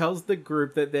he tells the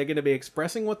group that they're going to be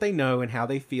expressing what they know and how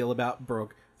they feel about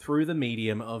Brooke through the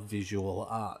medium of visual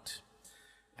art.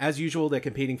 As usual, they're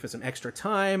competing for some extra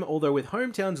time, although with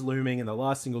hometowns looming and the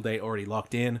last single date already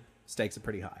locked in, stakes are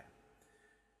pretty high.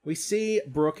 We see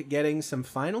Brooke getting some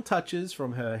final touches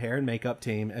from her hair and makeup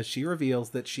team as she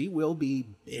reveals that she will be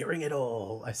bearing it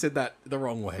all. I said that the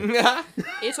wrong way.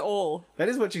 It all. That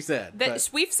is what she said. That, but-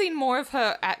 we've seen more of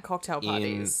her at cocktail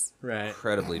parties. right.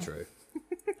 Incredibly true.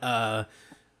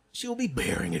 She'll be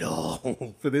bearing it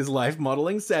all for this life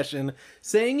modeling session,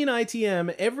 saying in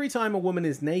ITM, every time a woman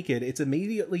is naked, it's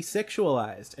immediately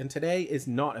sexualized, and today is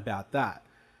not about that.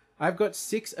 I've got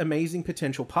 6 amazing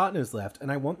potential partners left, and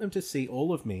I want them to see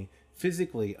all of me,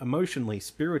 physically, emotionally,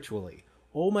 spiritually,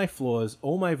 all my flaws,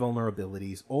 all my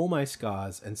vulnerabilities, all my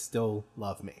scars, and still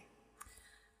love me.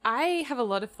 I have a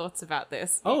lot of thoughts about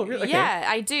this. Oh, really? Okay. Yeah,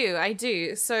 I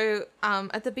do. So,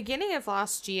 at the beginning of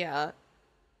last year,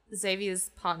 Xavier's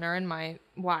partner and my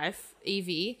wife,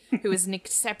 Evie, who is an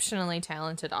exceptionally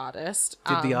talented artist,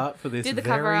 Did the art for this did the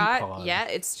very cover art. pod. Yeah,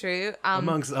 it's true.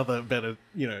 Amongst other better,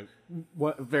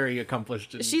 very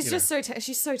accomplished. And, She's just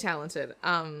she's so talented.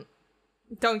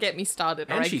 Don't get me started.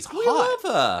 and alright? she's We hot.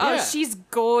 love her. Oh, yeah. she's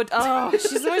good. Oh,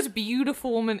 she's the most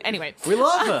beautiful woman. Anyway, We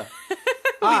love her.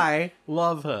 I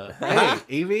love her. Hey,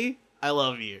 Evie, I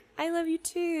love you. I love you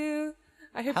too.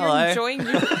 I hope Hello. you're enjoying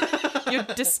your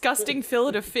disgusting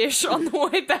fillet of fish on the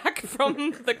way back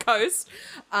from the coast.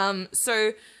 So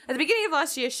at the beginning of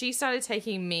last year, she started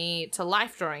taking me to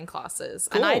life drawing classes,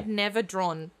 and Cool. I'd never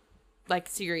drawn like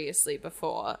seriously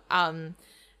before. And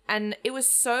it was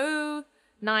so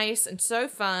nice and so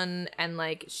fun, and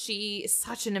like she is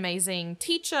such an amazing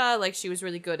teacher. Like she was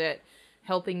really good at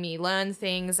helping me learn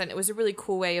things, and it was a really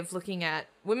cool way of looking at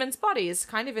women's bodies,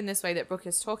 kind of in this way that Brooke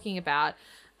is talking about.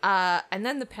 And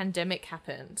then the pandemic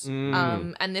happened.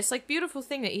 And this like beautiful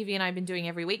thing that Evie and I have been doing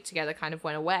every week together kind of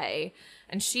went away.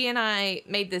 And she and I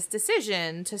made this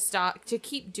decision to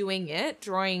keep doing it,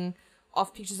 drawing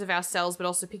off pictures of ourselves, but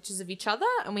also pictures of each other.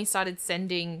 And we started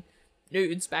sending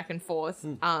nudes back and forth,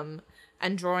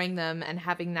 and drawing them and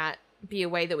having that be a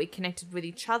way that we connected with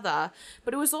each other.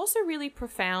 But it was also really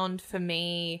profound for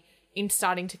me in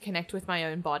starting to connect with my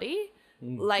own body.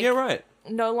 Like, Yeah, right.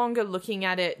 no longer looking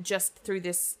at it just through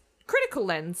this critical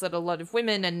lens that a lot of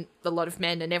women and a lot of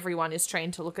men and everyone is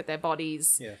trained to look at their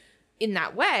bodies in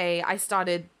that way. I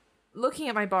started looking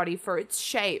at my body for its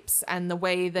shapes and the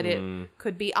way that it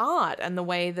could be art and the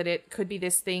way that it could be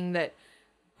this thing that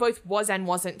both was and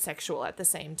wasn't sexual at the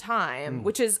same time,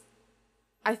 which is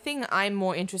I think I'm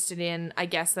more interested in, I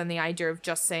guess, than the idea of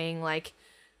just saying, like,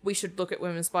 we should look at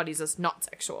women's bodies as not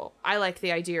sexual. I like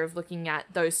the idea of looking at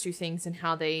those two things and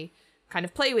how they kind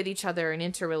of play with each other and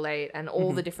interrelate and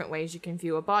all the different ways you can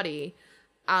view a body.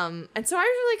 And so I was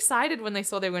really excited when they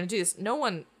saw they were going to do this. No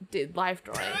one did life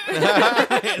drawing.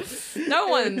 No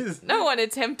one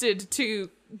attempted to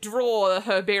draw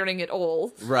her bearing it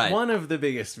all. Right. One of the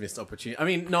biggest missed opportunities. I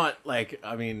mean, not like,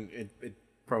 I mean, it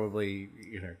probably,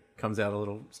 comes out a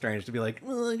little strange to be like,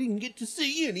 well, I didn't get to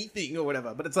see anything or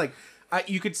whatever. But it's like,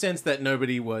 you could sense that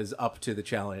nobody was up to the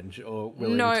challenge or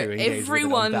willing No, to engage with it on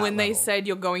everyone, that when they level. said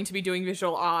you're going to be doing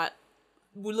visual art,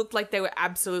 looked like they were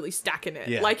absolutely stacking it.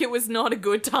 Yeah. Like it was not a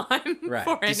good time Right.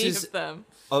 for This any is- of them.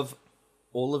 Of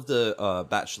all of the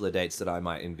Bachelor dates that I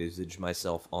might envisage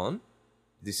myself on,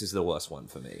 this is the worst one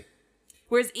for me.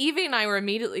 Whereas Evie and I were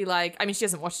immediately like, I mean, she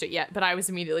hasn't watched it yet, but I was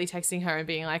immediately texting her and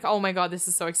being like, oh my God, this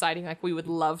is so exciting. Like, we would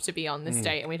love to be on this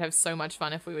date and we'd have so much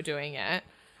fun if we were doing it.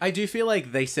 I do feel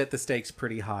like they set the stakes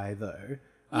pretty high, though.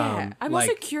 Yeah. I'm also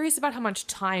like- curious about how much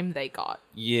time they got.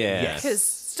 Yeah. Yes. Because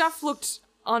stuff looked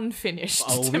unfinished.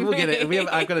 Oh, to we will get it. me.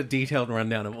 I've got a detailed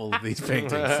rundown of all of these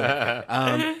paintings.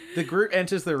 So, the group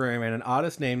enters the room, and an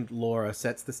artist named Laura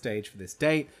sets the stage for this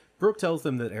date. Brooke tells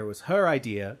them that it was her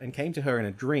idea and came to her in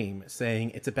a dream,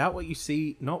 saying, "It's about what you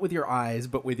see, not with your eyes,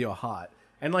 but with your heart."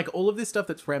 And like all of this stuff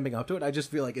that's ramping up to it, I just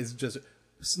feel like is just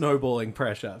snowballing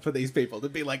pressure for these people to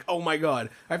be like, "Oh my God,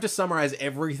 I have to summarize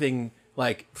everything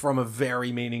like from a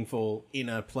very meaningful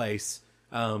inner place,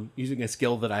 using a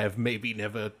skill that I have maybe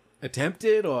never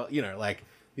attempted, or like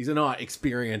these are not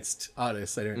experienced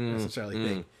artists. I don't necessarily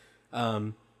think."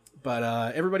 But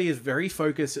everybody is very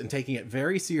focused and taking it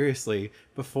very seriously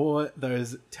before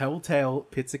those telltale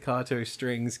pizzicato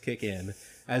strings kick in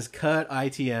as Kurt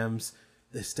ITMs,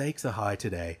 "The stakes are high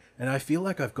today, and I feel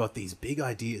like I've got these big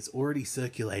ideas already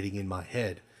circulating in my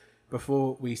head,"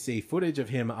 before we see footage of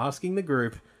him asking the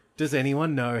group, "Does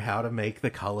anyone know how to make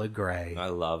the color grey?" I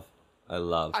love. I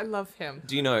love him.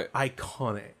 Do you know,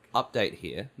 Iconic. update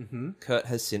here, Kurt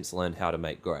has since learned how to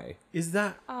make grey. Is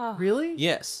that really?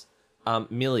 Yes.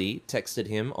 Millie texted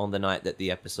him on the night that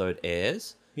the episode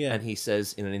airs, Yeah. and he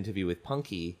says in an interview with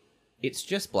Punky, "It's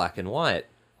just black and white.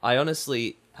 I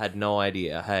honestly had no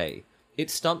idea. Hey, it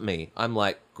stumped me. I'm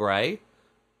like, grey?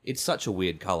 It's such a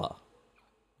weird colour."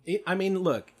 I mean,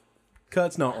 look,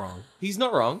 Kurt's not wrong. He's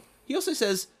not wrong. He also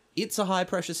says, it's a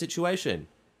high-pressure situation,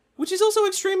 which is also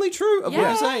extremely true of what Yeah.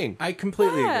 you're saying. I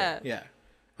completely Yeah. agree. Yeah.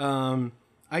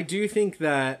 I do think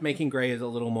that making grey is a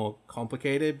little more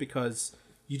complicated because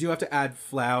you do have to add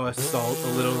flour, salt,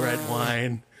 a little red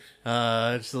wine,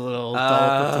 just a little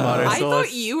dollop of tomato I sauce.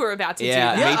 thought you were about to do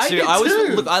Yeah, that. I me too. did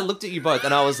too. Look, I looked at you both,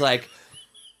 and I was like,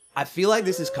 I feel like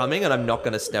this is coming, and I'm not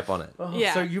going to step on it. Oh,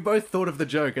 Yeah. So you both thought of the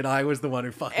joke, and I was the one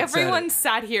who fucking Everyone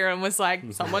said sat here and was like,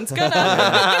 someone's gonna. it.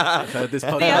 I've heard this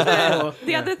podcast before.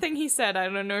 The other thing he said, I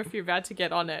don't know if you're about to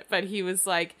get on it, but he was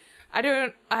like, I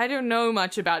don't know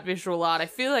much about visual art. I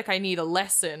feel like I need a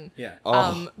lesson. Yeah.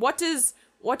 What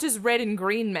does red and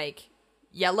green make?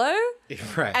 Yellow?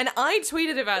 Right. And I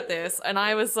tweeted about this and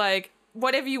I was like,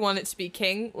 whatever you want it to be,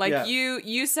 King. Like Yeah.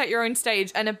 you set your own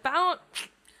stage, and about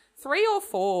 3 or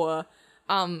 4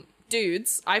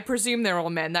 dudes, I presume they're all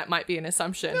men, that might be an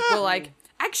assumption, were like,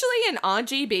 actually in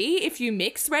RGB, if you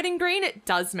mix red and green, it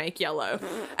does make yellow.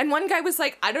 And one guy was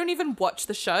like, I don't even watch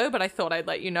the show, but I thought I'd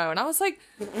let you know. And I was like,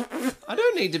 I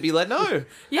don't need to be let know.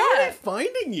 yeah.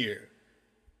 Finding you.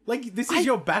 Like, this is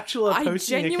your bachelor I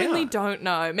posting genuinely account. don't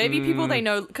know. Maybe people they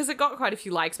know, because it got quite a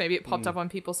few likes. Maybe it popped up on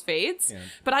people's feeds.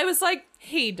 But I was like,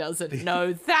 he doesn't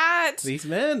know that. These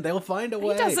men, they'll find a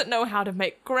way. He doesn't know how to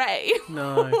make grey.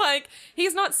 No. Like,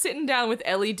 he's not sitting down with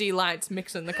LED lights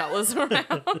mixing the colours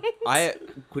around. I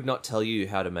could not tell you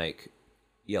how to make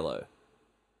yellow.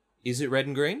 Is it red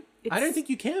and green? I don't think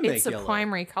you can make It's a yellow.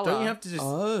 primary colour. Don't you have to just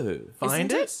Oh.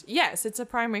 find Isn't it? Yes, it's a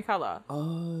primary colour.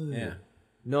 Yeah.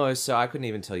 No, so I couldn't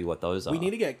even tell you what those are. We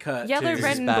need to get Kurt Yellow, to...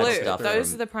 red, and bad blue. stuff Those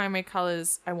from- are the primary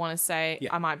colours, I want to say.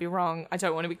 Yeah. I might be wrong. I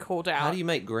don't want to be called out. How do you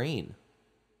make green?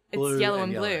 Blue It's yellow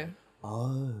and and blue. yellow.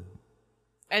 Oh.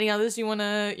 Any others you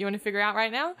wanna figure out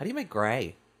right now? How do you make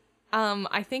grey?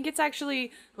 I think it's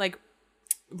actually like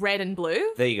red and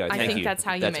blue. There you go, I thank think you. that's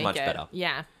how you That's make much it. better.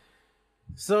 Yeah.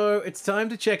 So it's time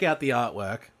to check out the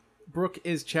artwork. Brooke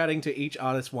is chatting to each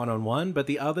artist one-on-one, but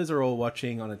the others are all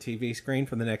watching on a TV screen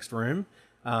from the next room.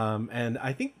 And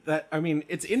I think that, I mean,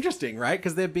 it's interesting, right?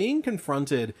 Because they're being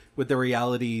confronted with the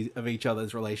reality of each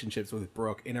other's relationships with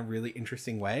Brooke in a really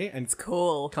interesting way. And it's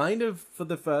Cool. kind of for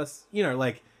the first, you know,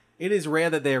 like, it is rare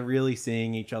that they're really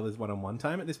seeing each other's one-on-one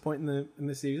time at this point in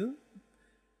the season.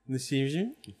 In the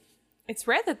season? It's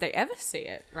rare that they ever see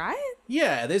it, right?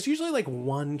 Yeah, there's usually like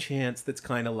one chance that's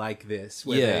kind of like this,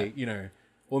 where Yeah. they, you know,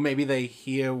 or maybe they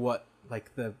hear what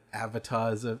like the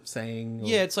avatars are saying. Or...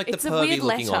 Yeah, it's like It's the a weird pervy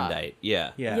looking on letter. date.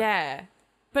 Yeah. yeah,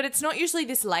 But it's not usually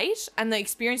this late, and the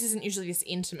experience isn't usually this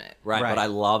intimate. Right, Right. but I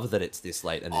love that it's this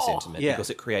late and this intimate yeah. because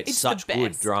it creates It's such the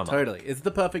good best. drama. Totally, it's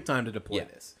the perfect time to deploy Yeah.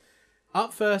 this.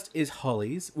 Up first is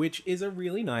Holly's, which is a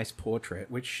really nice portrait,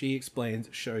 which she explains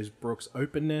shows Brooke's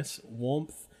openness,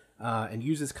 warmth, and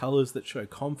uses colors that show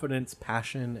confidence,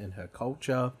 passion, and her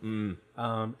culture.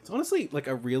 It's honestly like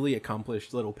a really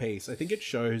accomplished little piece. I think it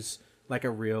shows like a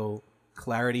real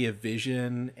clarity of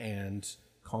vision and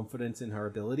confidence in her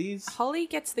abilities. Holly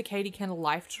gets the Katie Kendall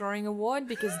Life Drawing Award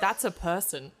because that's a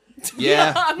person.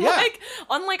 Yeah.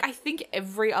 Unlike I think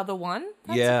every other one,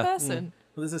 that's Yeah. a person.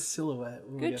 Well, there's a silhouette.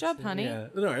 We'll Good get job, to- honey. Yeah.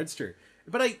 No, it's true.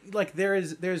 But I like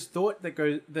there's thought that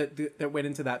goes that went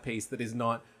into that piece that is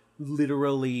not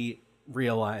literally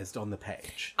realized on the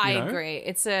page. I you know? agree.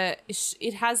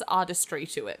 It has artistry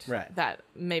to it, Right. that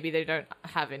maybe they don't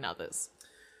have in others.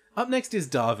 Up next is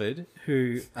David,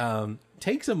 who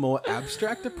takes a more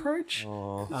abstract approach.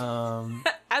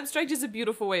 Abstract is a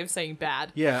beautiful way of saying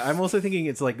bad. Yeah, I'm also thinking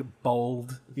it's like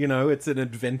bold. You know, it's an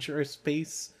adventurous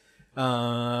piece.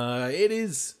 It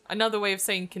is Another way of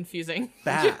saying confusing.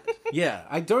 bad. Yeah,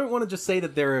 I don't want to just say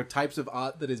that there are types of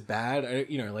art that is bad.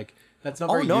 You know, like that's not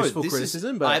very useful this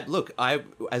criticism. is, But I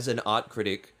as an art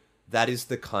critic, that is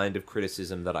the kind of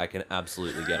criticism that I can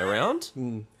absolutely get around.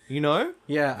 You know?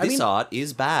 Yeah, I This mean- art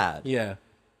is bad. yeah,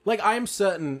 like I'm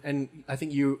certain, and I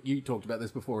think you talked about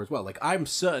this before as well. Like I'm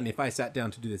certain if I sat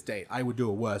down to do this date, I would do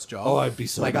a worse job. Oh, I'd be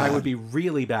so like I bad. would be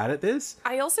really bad at this.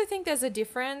 I also think there's a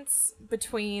difference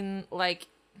between, like,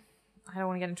 I don't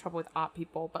want to get in trouble with art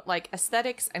people, but like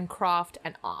aesthetics and craft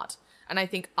and art. And I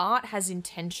think art has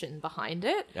intention behind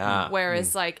it. Ah.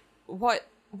 Whereas like what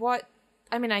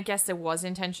I mean, I guess there was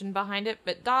intention behind it,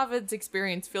 but David's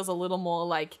experience feels a little more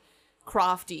like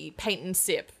crafty, paint and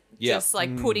sip. Yeah. Just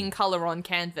like putting color on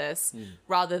canvas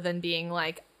rather than being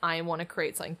like, I want to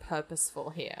create something purposeful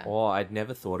here. Oh, I'd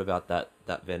never thought about that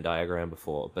Venn diagram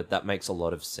before, but that makes a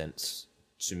lot of sense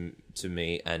to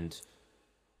me. And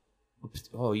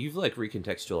oh, you've like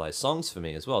recontextualized songs for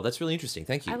me as well. That's really interesting.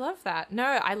 Thank you. I love that. No,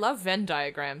 I love Venn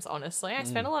diagrams, honestly. I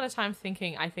spend a lot of time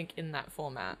thinking, I think, in that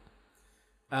format.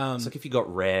 It's like if you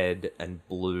got red and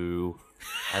blue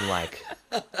and like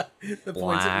The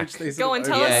points at which Black. they sort Go of on,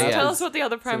 tell Yeah, us yeah. tell us what the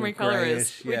other primary color is.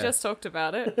 grayish, We yeah. just talked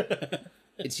about it.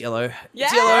 it's yellow. Yeah!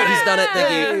 It's yellow. He's done it.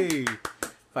 Thank you. Hey!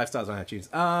 5 stars on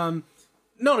iTunes.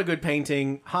 Not a good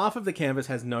painting. Half of the canvas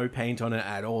has no paint on it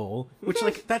at all, which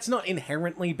like that's not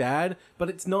inherently bad, but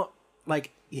it's not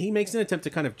like he makes an attempt to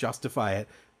kind of justify it.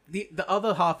 The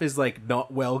other half is like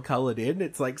not well colored in.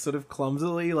 It's like sort of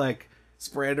clumsily like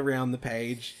spread around the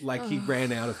page, like he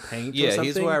ran out of paint. or Yeah, something.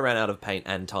 here's where I ran out of paint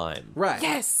and time. Right.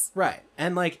 Yes! Right.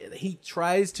 And like he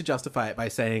tries to justify it by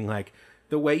saying like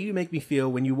the way you make me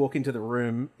feel when you walk into the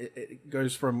room, it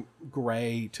goes from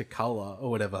gray to color or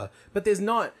whatever. But there's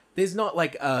not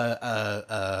like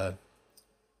a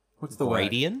what's the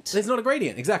Gradient? word? There's not a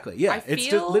gradient. Exactly. Yeah. I It's just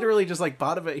feel- literally just like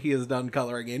part of it he has done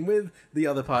coloring in with, the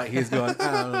other part he has gone, oh,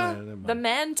 no, never mind. The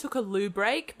man took a loo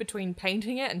break between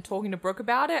painting it and talking to Brooke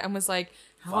about it and was like,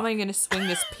 how am I going to swing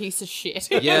this piece of shit?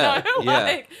 You Yeah, know? yeah.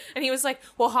 Like, and he was like,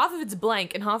 well, half of it's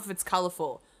blank and half of it's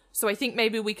colorful. So I think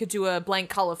maybe we could do a blank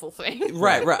colorful thing.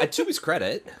 Right. To his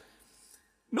credit,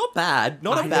 not bad.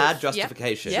 Not a bad Yep.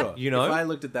 justification. Yep. Sure. You know? If I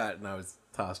looked at that and I was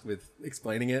tasked with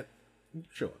explaining it,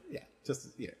 sure. Yeah. Just,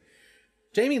 yeah.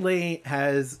 Jamie Lee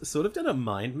has sort of done a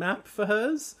mind map for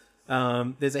hers.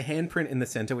 There's a handprint in the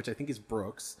center, which I think is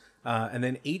Brooke's. And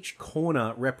then each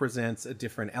corner represents a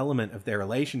different element of their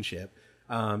relationship.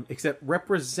 Except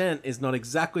represent is not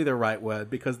exactly the right word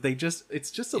because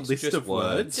it's just a list just of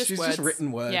words. words. Just She's words. just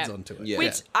written words Yeah. onto it. Yeah.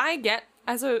 Which I get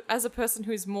as a person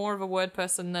who's more of a word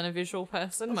person than a visual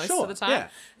person most sure, of the time. yeah.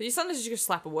 You sometimes you just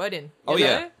slap a word in. Oh, you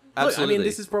yeah. know? Absolutely. Look, I mean,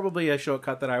 this is probably a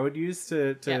shortcut that I would use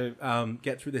to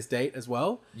get through this date as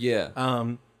well. Yeah.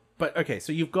 But okay,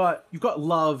 so you've got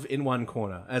love in one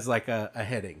corner as like a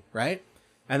heading, right?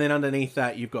 And then underneath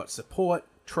that you've got support,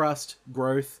 trust,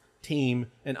 growth, team,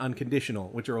 and unconditional,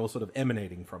 which are all sort of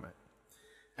emanating from it.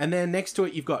 And then next to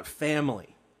it you've got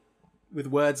family, with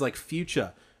words like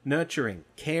future, nurturing,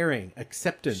 caring,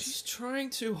 acceptance, She's trying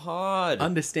too hard.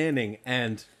 understanding,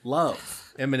 and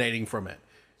love emanating from it.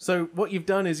 So what you've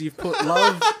done is you've put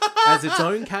love as its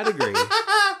own category,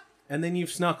 and then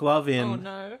you've snuck love in Oh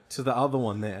no. to the other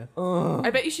one there. I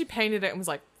bet you she painted it and was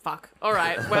like, fuck. All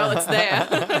right, well, it's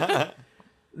there.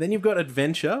 Then you've got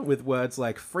adventure with words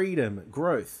like freedom,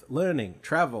 growth, learning,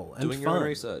 travel, and Doing fun. your own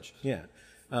research. Yeah.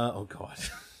 Oh, God.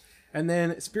 And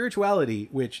then spirituality,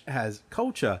 which has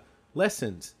culture,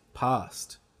 lessons,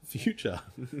 past, future,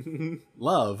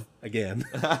 love, again,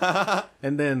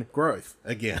 and then growth,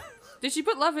 again. Did you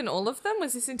put love in all of them?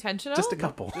 Was this intentional? Just a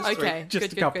couple. Okay, Just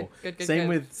good, a couple. Good. Same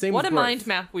with what a growth. mind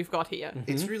map we've got here.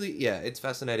 It's really, it's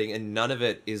fascinating, and none of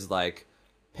it is like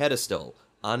pedestal,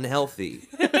 unhealthy.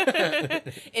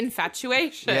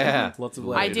 Infatuation. Yeah. Lots of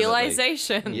letters.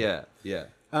 Idealization. Yeah.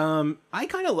 I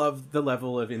kind of love the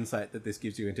level of insight that this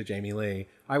gives you into Jamie Lee.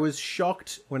 I was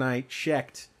shocked when I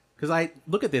checked, because I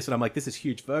look at this and I'm like, this is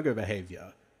huge Virgo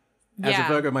behavior. As a Yeah.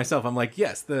 Virgo myself, I'm like,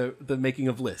 yes, the making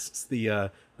of lists, the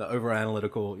over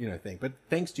analytical, thing. But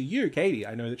thanks to you, Katie,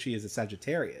 I know that she is a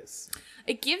Sagittarius.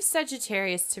 It gives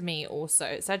Sagittarius to me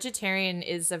also. Sagittarian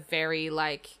is a very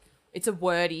it's a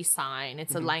wordy sign.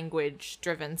 It's a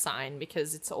language-driven sign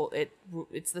because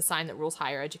it's the sign that rules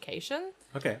higher education.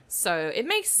 Okay. So it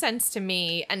makes sense to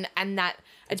me, and that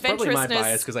Probably my adventurousness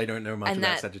bias because I don't know much and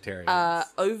about that Sagittarians.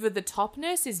 over the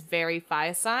topness is very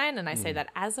fire sign, and I say that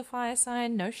as a fire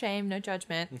sign, no shame, no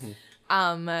judgment.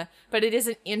 But it is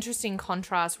an interesting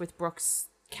contrast with Brooke's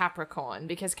Capricorn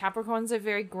because Capricorns are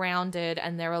very grounded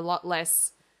and they're a lot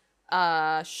less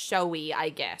showy, I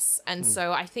guess. And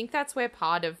so I think that's where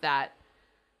part of that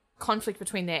conflict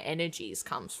between their energies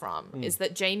comes from is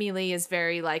that Jamie Lee is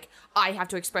very like, I have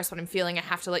to express what I'm feeling, I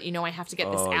have to let you know, I have to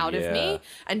get this out of yeah. me,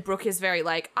 and Brooke is very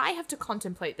like, I have to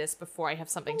contemplate this before I have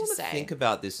something to say. Think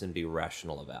about this and be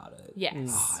rational about it.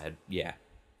 Yes. Yeah.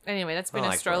 Anyway, that's been I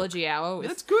like astrology hour with...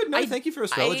 That's good. No, I- thank you for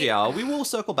astrology I- hour. We will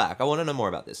circle back. I want to know more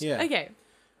about this. Yeah. Okay.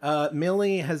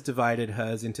 Millie has divided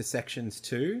hers into sections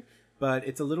too, but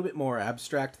it's a little bit more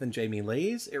abstract than Jamie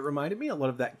Lee's. It reminded me a lot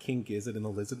of that King Gizzard and the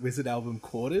Lizard Wizard album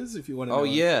Quarters, if you want to know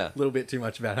a little bit too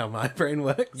much about how my brain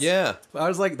works. Yeah. I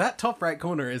was like, that top right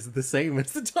corner is the same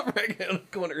as the top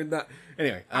right corner in that.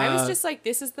 Anyway. I was just like,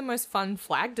 this is the most fun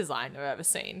flag design I've ever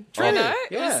seen. True, You know?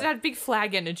 yeah. It had big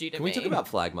flag energy to Can me. we talk about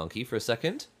Flag Monkey for a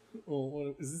second?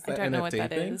 Well, is this I that don't know NFT what that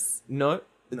thing? is. No.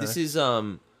 This is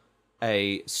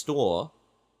a store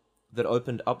that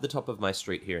opened up the top of my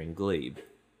street here in Glebe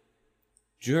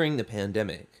during the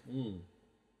pandemic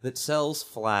that sells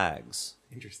flags.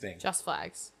 Interesting. Just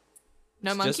flags.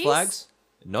 No monkeys? Just flags?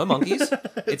 No monkeys.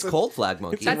 It's called Flag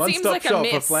Monkey. That seems one-stop like a shop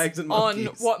for miss flags and on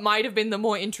monkeys. what might have been the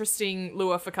more interesting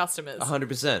lure for customers.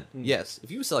 100%. Yes.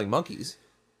 If you were selling monkeys,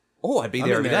 I'd be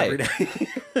there every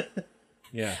day.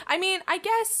 Yeah. I mean, I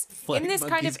guess Flag in this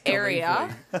kind monkeys of coming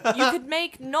area, you could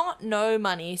make no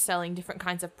money selling different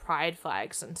kinds of pride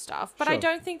flags and stuff, but I Sure.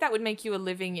 don't think that would make you a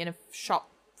living in a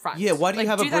shop front. Yeah, why do you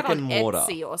have a that brick and on mortar?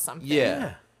 Etsy or something.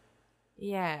 Yeah.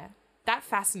 Yeah. That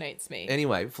fascinates me.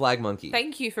 Anyway, Flag Monkey.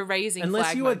 Thank you for raising Unless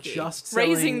Flag you are Monkey. just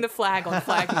raising selling- the flag on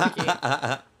Flag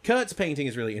Monkey. Kurt's painting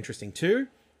is really interesting too.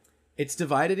 It's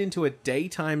divided into a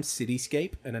daytime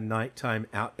cityscape and a nighttime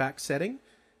outback setting.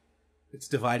 It's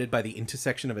divided by the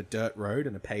intersection of a dirt road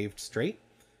and a paved street.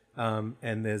 And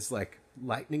there's like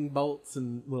lightning bolts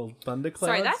and little thunderclouds.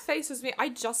 Sorry, that face was me. I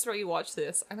just rewatched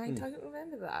this and I don't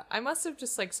remember that. I must have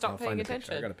just like stopped paying Find the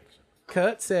picture. I attention. got a picture.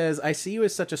 Kurt says, I see you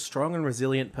as such a strong and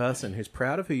resilient person who's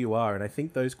proud of who you are, and I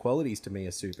think those qualities to me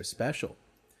are super special.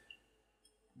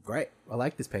 Great. I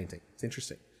like this painting. It's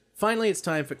interesting. Finally, it's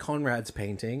time for Conrad's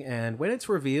painting, and when it's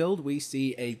revealed, we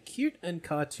see a cute and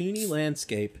cartoony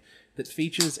landscape that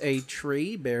features a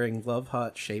tree bearing love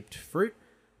heart-shaped fruit,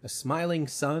 a smiling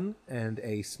sun, and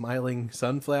a smiling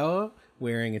sunflower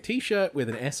wearing a t-shirt with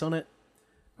an S on it,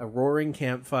 a roaring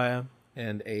campfire,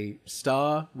 and a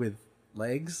star with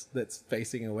legs that's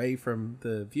facing away from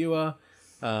the viewer,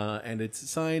 and it's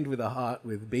signed with a heart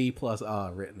with B plus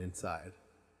R written inside.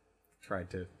 Tried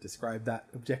to describe that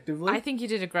objectively. I think you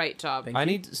did a great job. I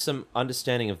need some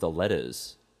understanding of the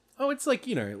letters. Oh, it's like,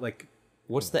 like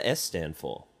What's the S stand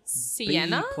for?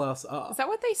 Sienna? B plus R. Is that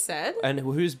what they said? And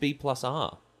who's B plus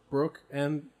R? Brooke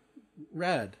and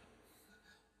Rad.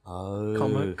 Oh.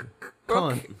 Comma,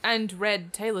 con. And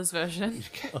Red Taylor's version.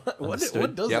 What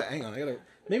Understood. does Yep. that? Hang on,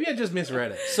 maybe I just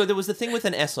misread it. So there was the thing with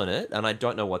an S on it, and I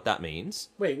don't know what that means.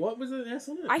 Wait, what was the S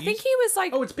on it? I think he was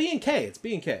like, Oh, it's B and K. It's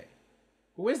B and K.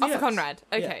 Where's the oh, for S? Conrad.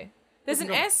 Yeah. Okay. There's an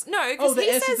Conrad. S. No, Oh, because the he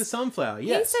S says is the sunflower.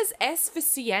 Yes. he says S for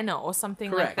Sienna or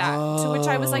something Correct. like that. To which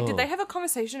I was like, did they have a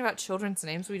conversation about children's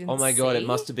names we didn't Oh my god, see? it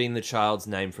must have been the child's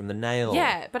name from the nail.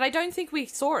 Yeah, but I don't think we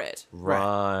saw it.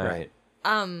 Right. Right.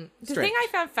 The Strange. thing I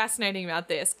found fascinating about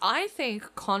this, I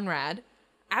think Conrad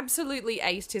absolutely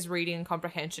aced his reading and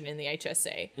comprehension in the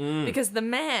HSC because the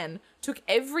man took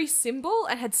every symbol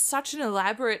and had such an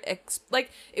elaborate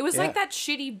it was like that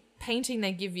shitty painting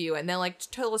they give you and they're like,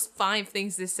 tell us 5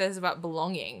 things this says about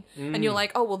belonging, and you're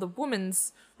like, oh well, the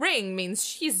woman's ring means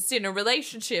she's in a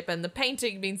relationship and the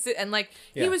painting means and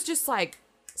he was just like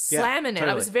slamming it.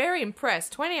 I was very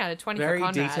impressed. 20 out of 20 Very for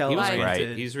Conrad. detailed He was oriented.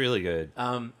 great. He's really good.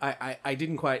 I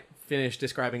didn't quite finish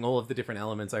describing all of the different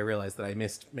elements. I realized that I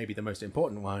missed maybe the most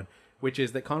important one, which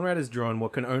is that Conrad has drawn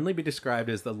what can only be described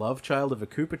as the love child of a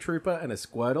Koopa Trooper and a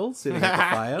Squirtle sitting at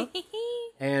the fire.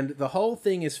 And the whole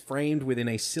thing is framed within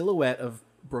a silhouette of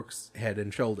Brooke's head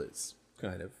and shoulders,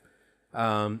 kind of.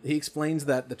 He explains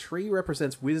that the tree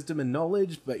represents wisdom and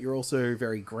knowledge, but you're also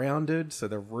very grounded, so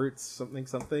the roots,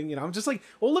 something. I'm just like,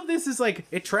 all of this is like,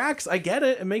 it tracks, I get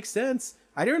it, it makes sense.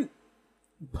 I don't,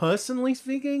 personally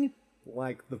speaking,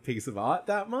 like the piece of art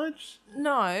that much.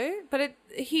 No, but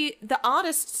the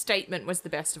artist's statement was the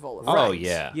best of all of them. Oh,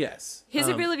 yeah. Yes. His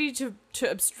ability to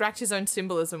abstract his own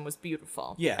symbolism was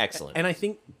beautiful. Yeah. Excellent. And I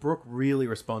think Brooke really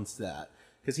responds to that,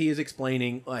 because he is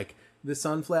explaining, like, the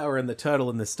sunflower and the turtle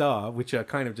and the star, which are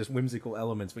kind of just whimsical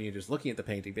elements when you're just looking at the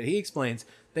painting. But he explains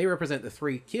they represent the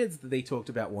 3 kids that they talked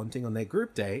about wanting on their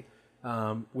group date,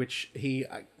 which he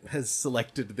has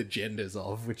selected the genders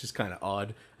of, which is kind of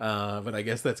odd. But I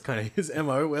guess that's kind of his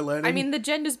MO, we're learning. I mean, the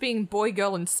genders being boy,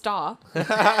 girl, and star.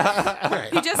 Right.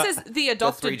 He just says the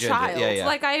adopted 3 genders, child. yeah.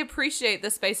 Like, I appreciate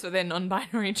the space for their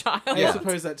non-binary child. I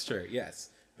suppose that's true, yes.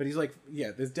 But he's like,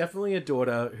 yeah, there's definitely a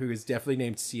daughter who is definitely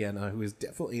named Sienna, who is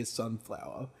definitely a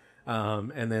sunflower.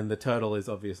 And then the turtle is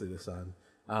obviously the sun.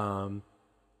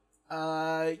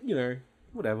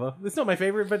 Whatever. It's not my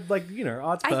favorite, but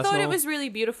art's personal. I thought it was really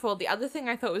beautiful. The other thing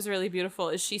I thought was really beautiful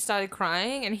is she started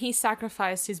crying and he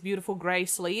sacrificed his beautiful grey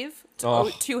sleeve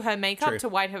to her makeup True. to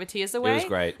wipe her tears away. was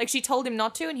great. Like, she told him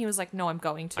not to and he was like, no, I'm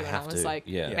going to. I And I have was to. like,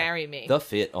 Yeah. marry me. The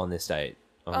fit on this date,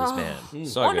 on this man.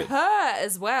 So On good. her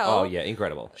as well. Oh, yeah,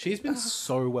 incredible. She's been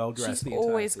so well dressed. She's the entire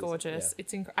always season. gorgeous. Yeah.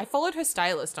 It's I followed her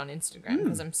stylist on Instagram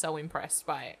because I'm so impressed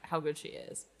by how good she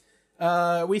is.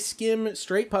 We skim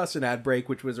straight past an ad break,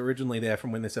 which was originally there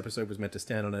from when this episode was meant to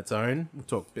stand on its own. We'll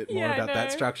talk a bit more Yeah, I about that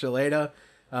know. structure later.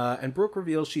 And Brooke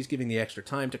reveals she's giving the extra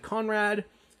time to Conrad.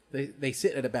 They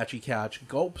sit at a batchy couch,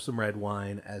 gulp some red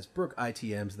wine, as Brooke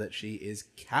ITMs that she is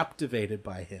captivated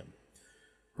by him.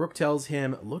 Brooke tells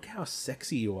him, look how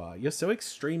sexy you are. You're so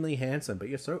extremely handsome, but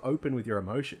you're so open with your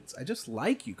emotions. I just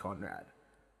like you, Conrad.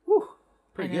 Whew.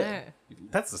 Pretty I good. know.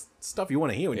 That's the stuff you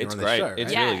want to hear when It's you're on great. this show, right?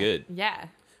 It's really good. Yeah.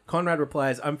 Conrad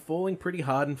replies, I'm falling pretty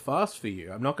hard and fast for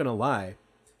you. I'm not going to lie.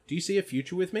 Do you see a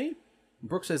future with me?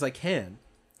 Brooke says, I can.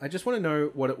 I just want to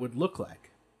know what it would look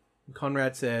like.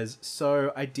 Conrad says,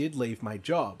 so I did leave my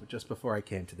job just before I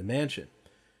came to the mansion.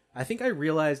 I think I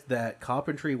realized that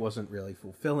carpentry wasn't really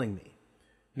fulfilling me.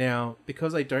 Now,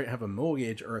 because I don't have a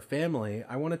mortgage or a family,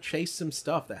 I want to chase some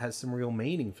stuff that has some real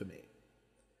meaning for me.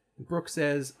 Brooke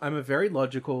says, I'm a very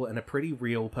logical and a pretty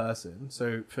real person,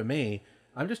 so for me,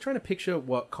 I'm just trying to picture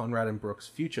what Conrad and Brooke's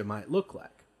future might look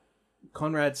like.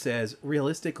 Conrad says,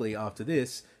 realistically, after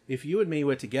this, if you and me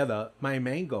were together, my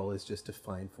main goal is just to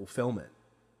find fulfillment.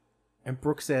 And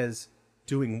Brooke says,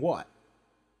 doing what?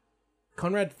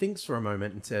 Conrad thinks for a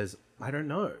moment and says, I don't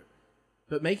know.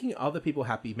 But making other people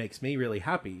happy makes me really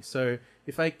happy, so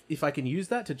if I can use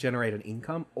that to generate an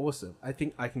income, awesome. I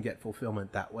think I can get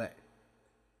fulfillment that way.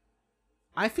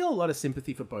 I feel a lot of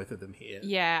sympathy for both of them here.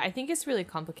 Yeah, I think it's really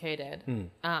complicated.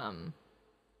 No,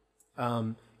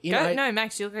 No,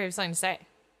 Max, you look like you have something to say.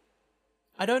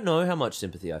 I don't know how much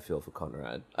sympathy I feel for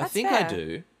Conrad. I That's think I fair.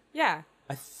 do. Yeah.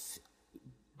 I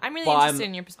I'm really But interested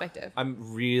in your perspective. I'm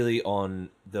really on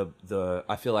the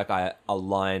I feel like I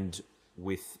aligned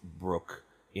with Brooke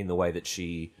in the way that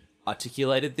she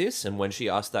articulated this, and when she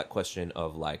asked that question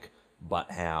of like,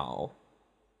 but how,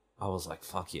 I was like,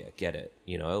 fuck yeah, get it.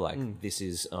 You know, like this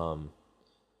is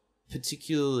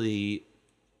particularly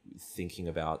thinking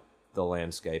about the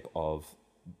landscape of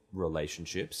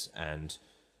relationships and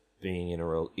being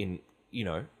in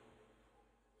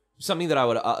something that I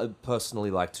would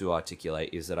personally like to articulate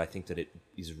is that I think that it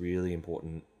is really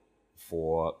important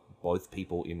for both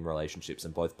people in relationships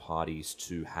and both parties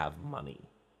to have money.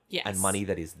 Yes. And money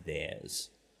that is theirs.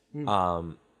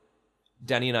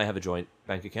 Danny and I have a joint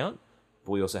bank account,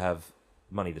 but we also have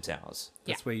money that's ours.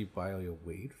 That's where you buy all your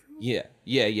weed from? Yeah.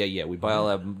 We buy all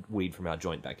our weed from our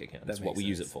joint bank account. That's what makes we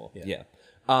use it sense. for. Yeah.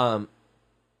 Yeah.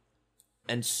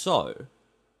 And so,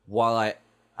 while I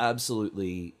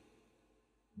absolutely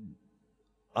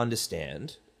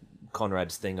understand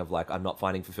Conrad's thing of like, I'm not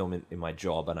finding fulfillment in my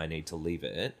job and I need to leave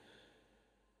it,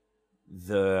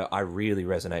 I really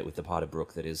resonate with the part of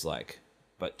Brooke that is like,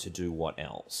 but to do what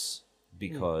else?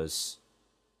 Because,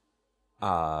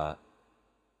 I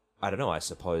don't know, I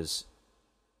suppose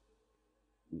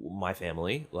my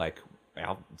family, like,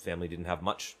 our family didn't have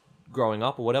much growing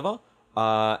up or whatever,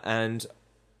 and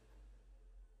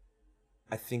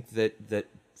I think that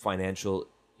financial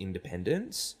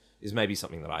independence is maybe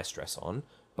something that I stress on,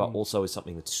 but also is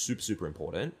something that's super, super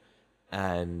important.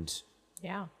 And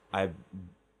Yeah. I,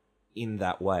 in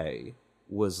that way,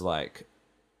 was like,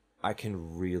 I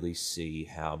can really see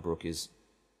how Brooke is,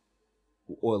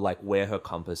 or like where her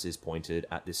compass is pointed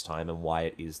at this time and why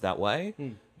it is that way.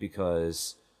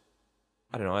 Because,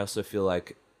 I don't know, I also feel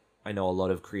like I know a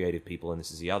lot of creative people, and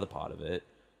this is the other part of it,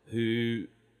 who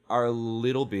are a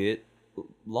little bit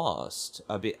lost,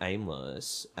 a bit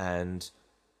aimless, and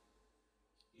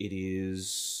it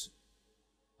is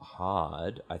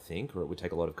hard, I think, or it would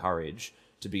take a lot of courage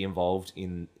to be involved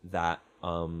in that,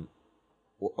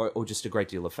 or just a great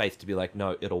deal of faith to be like,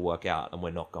 no, it'll work out, and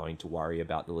we're not going to worry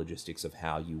about the logistics of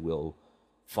how you will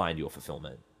find your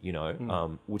fulfillment, you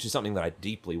know, which is something that I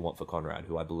deeply want for Conrad,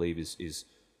 who I believe is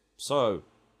so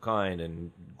kind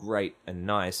and great and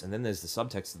nice. And then there's the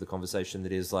subtext of the conversation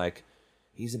that is like,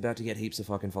 he's about to get heaps of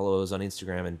fucking followers on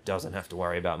Instagram and doesn't have to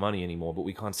worry about money anymore, but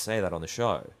we can't say that on the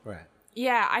show. Right.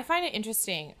 Yeah, I find it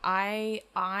interesting.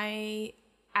 I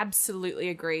absolutely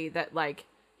agree that, like,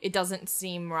 it doesn't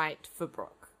seem right for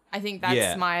Brooke. I think that's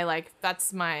Yeah. my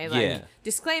Yeah.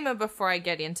 disclaimer before I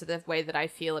get into the way that I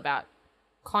feel about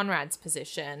Conrad's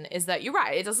position, is that you're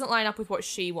right. It doesn't line up with what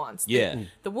she wants. Yeah.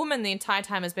 The woman the entire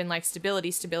time has been like,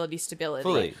 stability.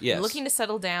 Fully, yes. I'm looking to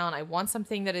settle down. I want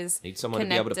something that is Need someone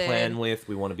connected. to be able to plan with.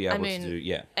 We want to be able to do,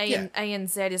 yeah.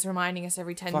 ANZ is reminding us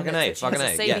every 10 Fucking minutes A, that she has fucking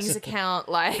a A, yes. savings account.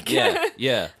 Like,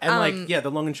 Yeah. And like,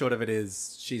 the long and short of it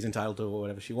is she's entitled to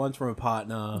whatever she wants from a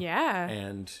partner. Yeah.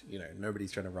 And,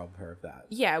 nobody's trying to rob her of that.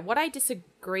 Yeah, what I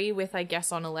disagree with, I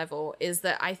guess, on a level is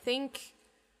that I think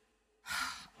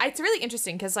it's really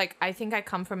interesting because, like, I think I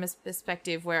come from a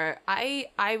perspective where I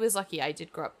was lucky. I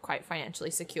did grow up quite financially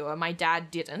secure. My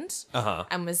dad didn't,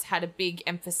 and had a big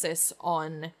emphasis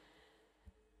on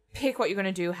pick what you're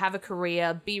going to do, have a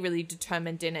career, be really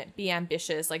determined in it, be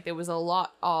ambitious. Like, there was a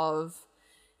lot of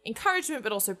encouragement,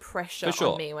 but also pressure For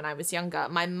sure. on me when I was younger.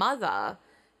 My mother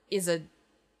is a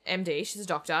MD. She's a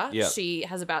doctor. Yeah. She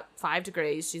has about 5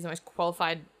 degrees. She's the most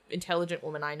qualified, intelligent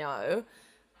woman I know,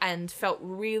 and felt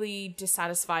really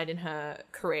dissatisfied in her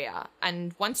career.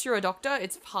 And once you're a doctor,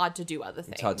 it's hard to do other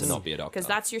things. It's hard to not be a doctor. Because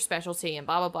that's your specialty and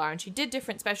blah, blah, blah. And she did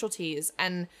different specialties.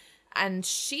 And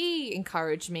she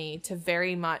encouraged me to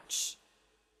very much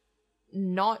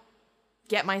not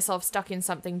get myself stuck in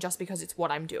something just because it's what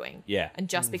I'm doing. Yeah. And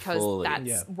just because Fully.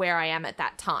 that's where I am at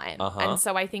that time. And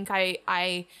so I think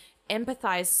I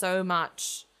empathize so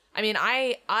much. I mean,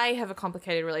 I have a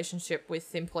complicated relationship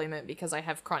with employment because I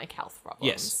have chronic health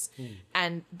problems. Yes.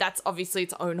 And that's obviously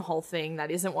its own whole thing.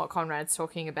 That isn't what Conrad's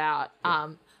talking about.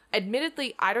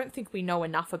 Admittedly, I don't think we know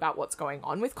enough about what's going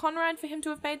on with Conrad for him to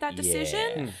have made that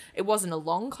decision. It wasn't a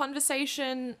long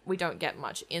conversation. We don't get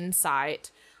much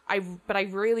insight. But I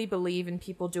really believe in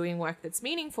people doing work that's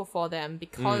meaningful for them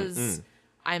because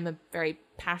I'm a very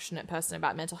passionate person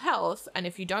about mental health. And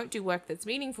if you don't do work that's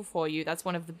meaningful for you, that's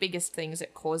one of the biggest things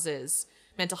that causes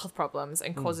mental health problems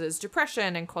and causes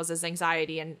depression and causes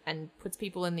anxiety and puts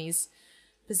people in these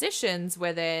positions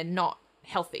where they're not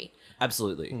healthy.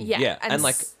 Absolutely. Yeah. And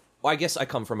like, I guess I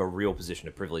come from a real position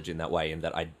of privilege in that way, in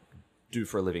that I do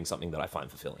for a living something that I find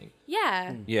fulfilling.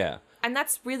 Yeah. Yeah. And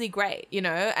that's really great,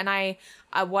 and I,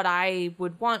 what I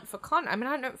would want for I mean,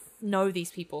 I don't know these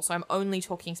people, so I'm only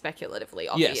talking speculatively,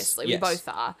 obviously. Yes. We both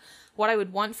are. What I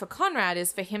would want for Conrad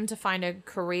is for him to find a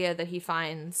career that he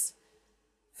finds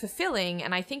fulfilling,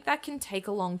 and I think that can take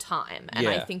a long time. And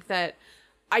I think that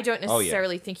I don't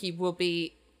necessarily think he will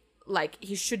be, like,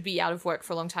 he should be out of work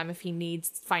for a long time if he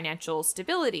needs financial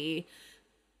stability.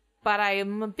 But I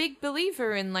am a big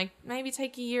believer in, like, maybe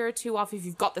take a year or two off if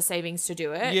you've got the savings to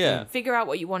do it. Yeah. Figure out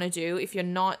what you want to do if you're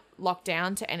not locked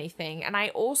down to anything. And I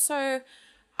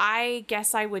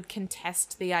guess I would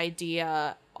contest the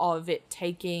idea of it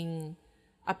taking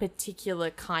a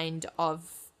particular kind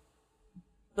of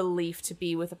belief to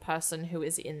be with a person who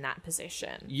is in that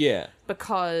position. Yeah.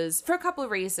 Because, for a couple of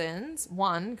reasons.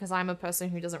 One, because I'm a person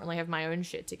who doesn't really have my own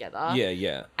shit together.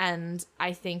 Yeah. And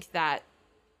I think that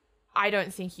I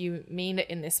don't think you mean it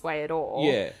in this way at all.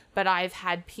 Yeah. But I've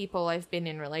had people I've been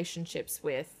in relationships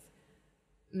with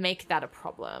make that a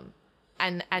problem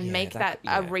and make that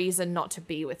a reason not to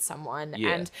be with someone.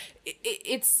 Yeah. And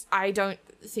it's, I don't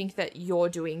think that you're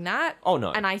doing that. Oh,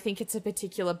 no. And I think it's a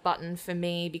particular button for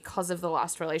me because of the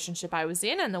last relationship I was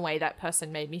in and the way that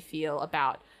person made me feel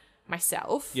about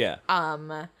myself. Yeah.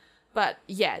 But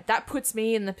yeah, that puts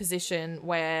me in the position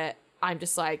where I'm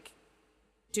just like,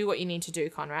 do what you need to do,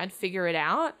 Conrad. Figure it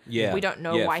out. Yeah. We don't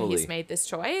know Yeah, why fully. he's made this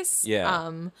choice.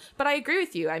 Yeah. But I agree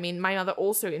with you. I mean, my mother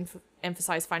also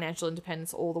emphasized financial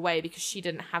independence all the way because she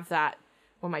didn't have that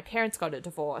when my parents got a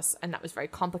divorce, and that was very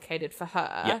complicated for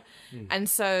her. Yeah. And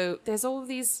so there's all of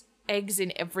these eggs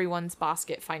in everyone's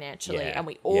basket financially, Yeah. and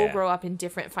we all Yeah. grow up in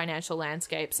different financial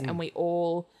landscapes, and we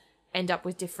all end up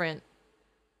with different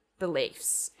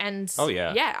beliefs. And Oh,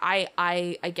 yeah. yeah,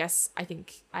 I guess I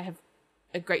think I have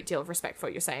a great deal of respect for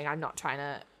what you're saying. I'm not trying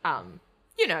to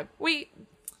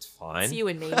It's fine. it's you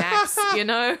and me, Max.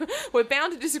 We're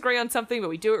bound to disagree on something, but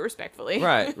we do it respectfully.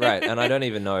 Right. And I don't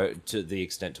even know to the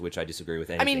extent to which I disagree with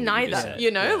anything. I mean, that you just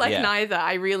neither. said. Neither.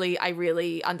 I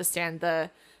really understand the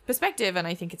perspective, and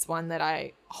I think it's one that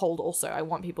I hold. Also, I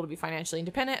want people to be financially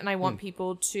independent, and I want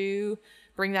people to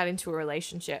bring that into a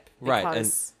relationship. Right, and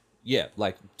Because yeah,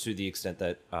 like to the extent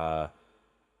that I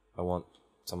want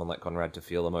someone like Conrad to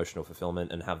feel emotional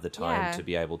fulfillment and have the time Yeah. to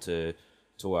be able to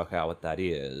work out what that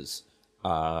is.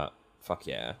 Fuck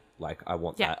yeah. Like I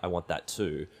want Yeah. that. I want that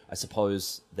too. I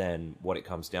suppose then what it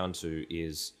comes down to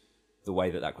is the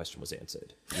way that question was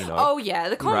answered. oh yeah,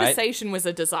 the conversation was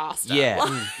a disaster.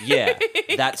 Yeah, yeah.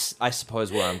 That's I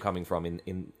suppose where I'm coming from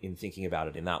in thinking about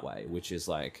it in that way, which is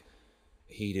like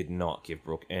he did not give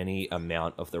Brooke any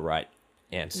amount of the right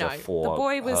answer No, for the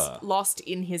boy was her. lost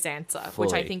in his answer, which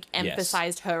I Fully, think yes.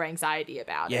 emphasized her anxiety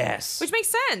about Yes. it. Which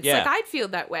makes sense. Yeah. Like, I'd feel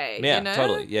that way, Yeah,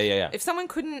 totally. Yeah. If someone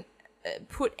couldn't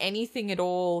put anything at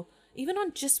all, even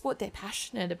on just what they're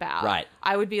passionate about, Right.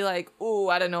 I would be like, oh,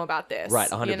 I don't know about this. Right,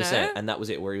 100%. You know? And that was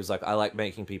it, where he was like, I like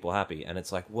making people happy. And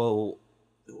it's like, well,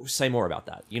 say more about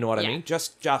that. You know what I Yeah. mean?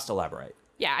 Just elaborate.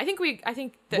 Yeah, I think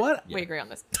that What- we agree on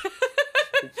this.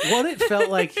 What it felt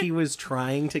like he was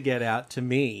trying to get out to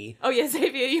me. Oh, yeah,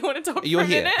 Xavier, you want to talk You're for a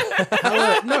here.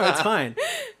 minute? No, it's fine.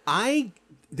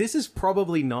 This is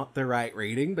probably not the right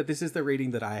reading, but this is the reading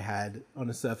that I had on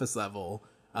a surface level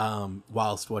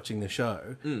whilst watching the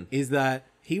show, is that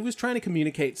he was trying to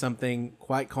communicate something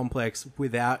quite complex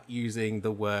without using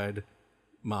the word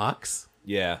marks.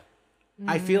 Yeah.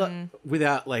 I feel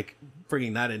without like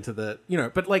bringing that into the,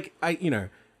 but like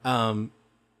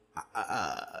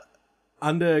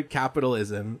under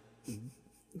capitalism,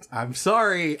 I'm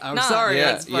sorry. No. Yeah,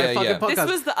 Yeah, it's my yeah, fucking yeah. podcast.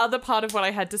 This was the other part of what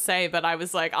I had to say, but I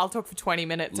was like, I'll talk for 20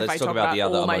 minutes if Let's I talk talk about the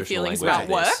other all my emotional feelings language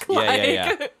about of this. work.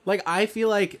 Yeah. Like, I feel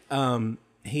like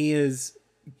he is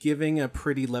giving a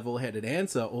pretty level-headed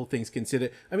answer, all things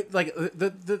considered. I mean, like,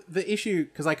 the issue,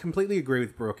 because I completely agree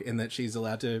with Brooke in that she's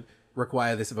allowed to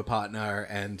require this of a partner,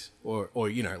 and or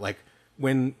like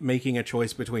when making a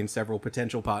choice between several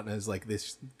potential partners, like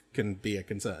this can be a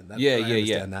concern. I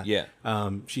understand that. Yeah.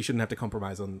 She shouldn't have to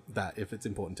compromise on that if it's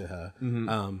important to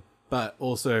her. But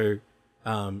also,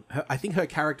 I think her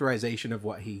characterization of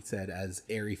what he said as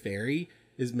airy-fairy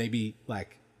is maybe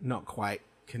like not quite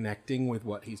connecting with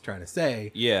what he's trying to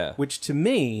say. Yeah. Which to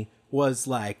me was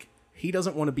like, he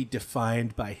doesn't want to be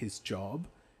defined by his job.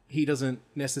 He doesn't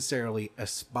necessarily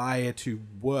aspire to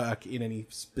work in any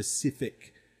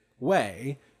specific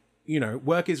way.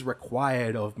 Work is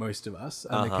required of most of us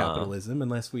under capitalism,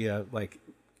 unless we are like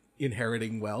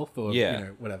inheriting wealth or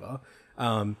whatever.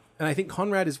 And I think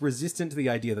Conrad is resistant to the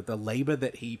idea that the labor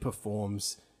that he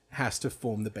performs has to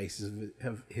form the basis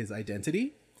of his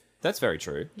identity. That's very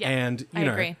true. Yeah, And, I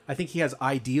agree. I think he has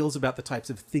ideals about the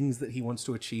types of things that he wants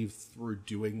to achieve through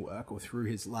doing work or through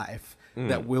his life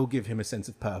that will give him a sense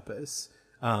of purpose,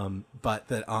 but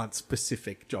that aren't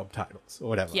specific job titles or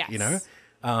whatever, Yes.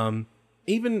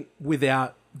 Even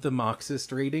without the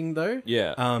Marxist reading, though,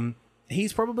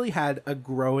 he's probably had a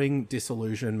growing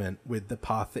disillusionment with the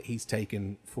path that he's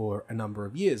taken for a number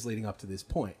of years leading up to this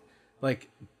point. Like,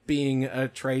 being a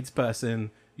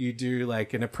tradesperson, you do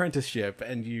like an apprenticeship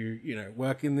and you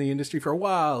work in the industry for a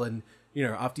while, and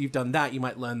after you've done that, you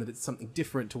might learn that it's something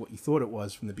different to what you thought it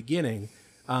was from the beginning.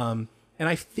 And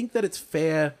I think that it's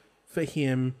fair for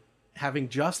him, having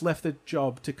just left the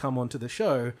job to come onto the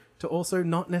show, to also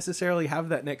not necessarily have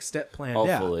that next step planned out.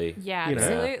 Hopefully. Yeah, You know?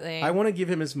 absolutely. I want to give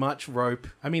him as much rope.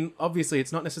 I mean, obviously,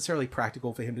 it's not necessarily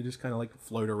practical for him to just kind of like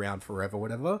float around forever,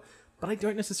 whatever. But I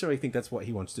don't necessarily think that's what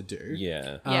he wants to do.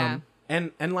 Yeah. Yeah.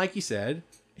 And like you said,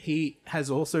 he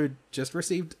has also just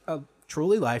received a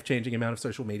truly life-changing amount of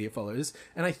social media followers,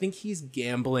 and I think he's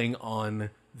gambling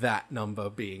on that number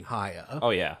being higher.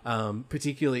 Oh, yeah.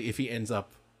 Particularly if he ends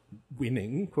up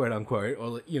winning, quote unquote,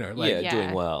 or Yeah,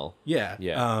 doing well. yeah.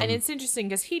 Yeah. And it's interesting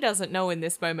because he doesn't know in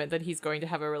this moment that he's going to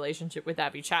have a relationship with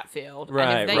Abby Chatfield.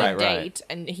 Right, and if they right. date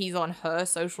and he's on her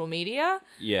social media,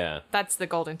 Yeah. that's the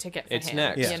golden ticket for It's him.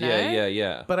 next. You know?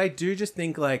 Yeah. But I do just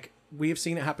think, like, we have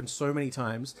seen it happen so many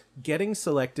times. Getting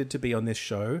selected to be on this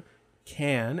show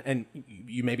can, and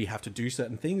you maybe have to do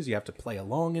certain things, you have to play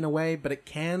along in a way, but it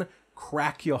can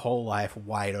crack your whole life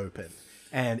wide open.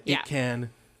 And Yeah. it can,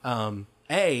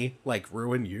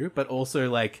 ruin you, but also,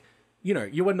 like,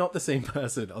 you are not the same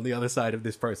person on the other side of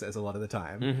this process a lot of the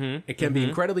time. Mm-hmm. It can be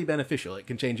incredibly beneficial. It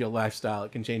can change your lifestyle.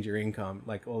 It can change your income,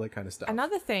 like all that kind of stuff.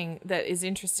 Another thing that is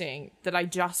interesting that I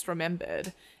just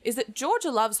remembered is that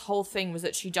Georgia Love's whole thing was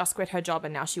that she just quit her job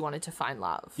and now she wanted to find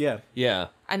love. Yeah. Yeah.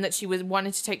 And that she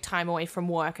wanted to take time away from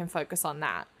work and focus on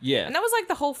that. Yeah. And that was like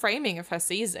the whole framing of her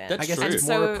season. That's I guess true. it's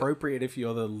And more so- appropriate if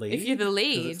you're the lead. If you're the 'cause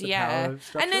lead, it's the yeah. power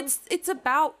structure. And it's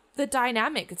about the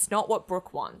dynamic. It's not what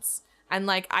Brooke wants. And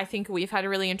like I think we've had a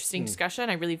really interesting discussion.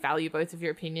 I really value both of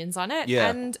your opinions on it. Yeah.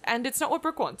 And it's not what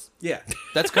Brooke wants. Yeah.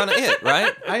 That's kind of it,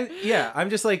 right? I'm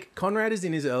just like, Conrad is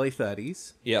in his early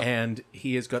 30s. Yep. And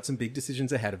he has got some big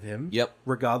decisions ahead of him. Yep.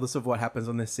 Regardless of what happens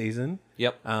on this season.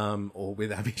 Yep. Or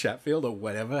with Abby Chatfield or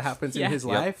whatever happens Yeah. in his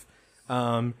Yep. life.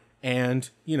 And,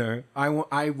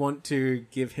 I want to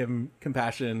give him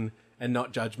compassion and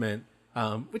not judgment.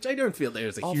 Which I don't feel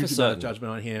there's a Oh, huge for amount of certain.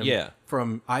 judgment on him. Yeah.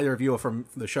 From either of you or from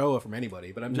the show or from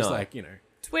anybody. But I'm just No. like,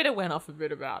 Twitter went off a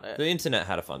bit about it. The internet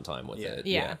had a fun time with Yeah. it.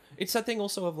 Yeah. It's that thing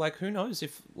also of like, who knows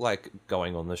if like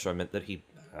going on the show meant that he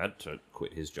had to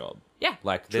quit his job. Yeah.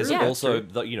 Like there's True. Yeah. also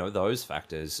those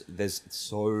factors. There's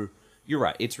so you're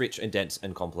right. It's rich and dense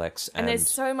and complex. And there's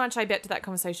so much, I bet, to that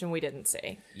conversation we didn't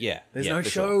see. yeah. there's yeah, no for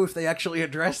show sure. if they actually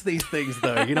address these things,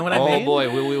 though. You know what I Oh mean? boy,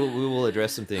 we will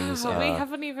address some things. We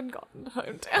haven't even gotten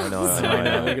hometown. I know. I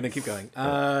know, we're going to keep going.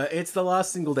 It's the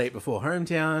last single date before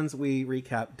hometowns. We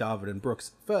recap David and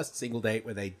Brooke's first single date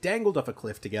where they dangled off a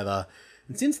cliff together.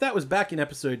 And since that was back in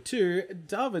episode 2,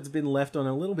 David's been left on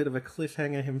a little bit of a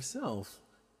cliffhanger himself.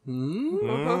 So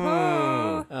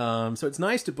it's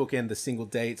nice to bookend the single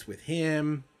dates with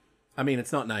him. I mean,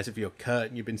 it's not nice if you're Kurt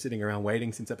and you've been sitting around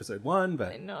waiting since episode 1,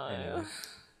 but... I know.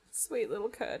 Sweet little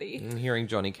Curdy. I'm hearing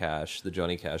Johnny Cash, the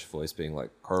Johnny Cash voice being like,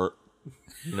 Kurt,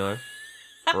 Kurt,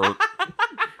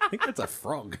 I think that's a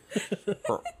frog.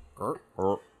 Kurt.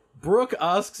 Brooke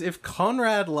asks if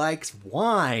Conrad likes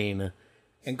wine.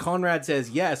 And Conrad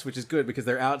says yes, which is good because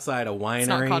they're outside a winery. It's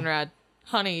not Conrad.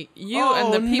 Honey, you Oh,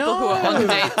 and the people who are on no.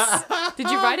 dates. Did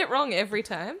you write it wrong every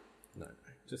time? No,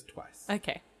 just twice.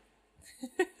 Okay.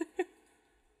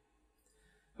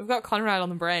 We've got Conrad on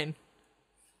the brain.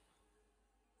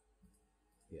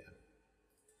 Yeah.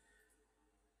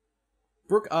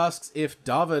 Brooke asks if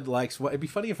David likes wine. It'd be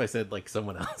funny if I said like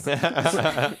someone else.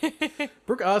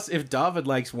 Brooke asks if David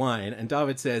likes wine, and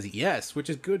David says yes, which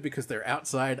is good because they're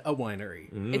outside a winery.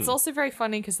 It's also very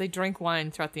funny because they drink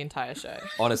wine throughout the entire show.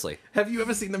 Honestly, Have you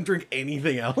ever seen them drink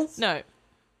anything else? No.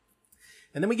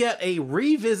 And then we get a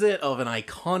revisit of an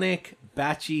iconic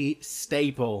Batchy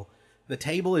staple. The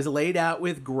table is laid out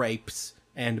with grapes,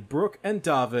 and Brooke and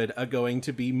David are going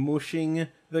to be mushing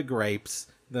the grapes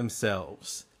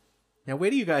themselves. Now, where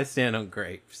do you guys stand on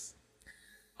grapes?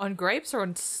 On grapes or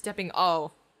on stepping...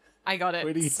 Oh, I got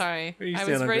Where do it. you- Sorry. where do you I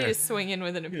stand was on ready to grapes? swing in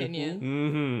with an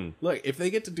opinion. Look, if they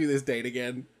get to do this date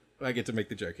again, I get to make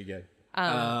the joke again.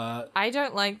 I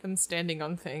don't like them standing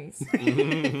on things.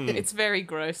 It's very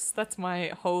gross. That's my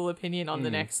whole opinion on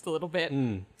the next little bit.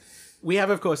 We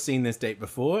have, of course, seen this date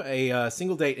before. A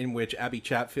single date in which Abby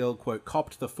Chatfield, quote,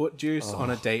 copped the foot juice on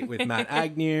a date with Matt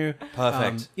Agnew.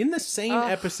 Perfect. In the same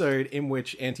episode in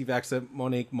which anti-vaxxer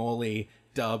Monique Morley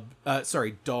dobbed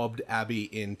Abby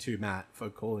into Matt for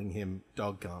calling him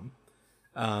dog cum.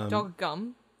 Dog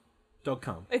gum. Dog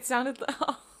cum. It sounded...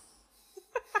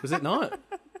 Was it not?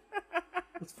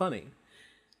 It's funny.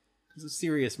 It was a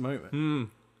serious moment.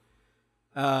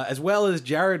 As well as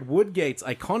Jared Woodgate's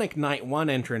iconic Night 1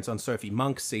 entrance on Sophie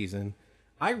Monk's season.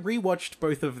 I rewatched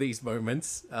both of these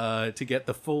moments to get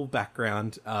the full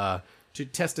background, to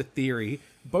test a theory.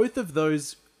 Both of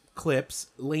those clips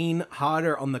lean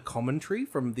harder on the commentary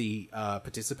from the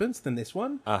participants than this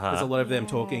one. There's a lot of them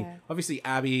talking. Obviously,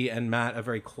 Abby and Matt are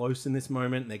very close in this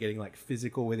moment. They're getting like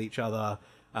physical with each other.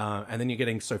 And then you're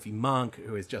getting Sophie Monk,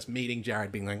 who is just meeting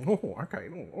Jared, being like, "Oh, okay,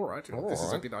 all right, this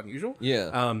is a bit unusual."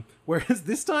 Yeah. Whereas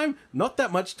this time, not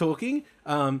that much talking.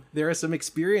 There are some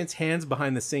experienced hands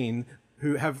behind the scene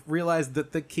who have realized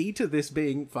that the key to this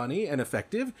being funny and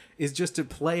effective is just to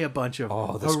play a bunch of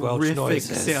the squelch horrific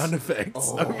noises. sound effects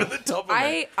over the top of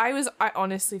it. I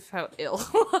honestly felt ill.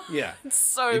 Yeah. It's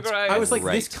so gross. I was like,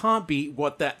 Great. this can't be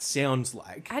what that sounds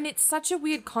like. and it's such a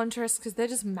weird contrast because they're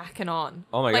just macking on.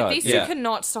 Oh my like, God, these yeah. two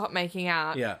cannot stop making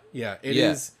out. Yeah, it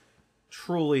Yeah. is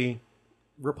truly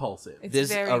repulsive. It's There's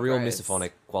very a real gross.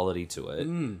 misophonic quality to it.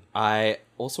 I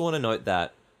also want to note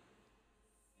that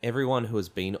everyone who has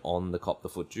been on the Cop the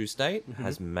Foot Juice date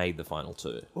has made the final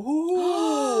two.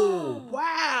 Ooh,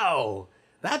 wow.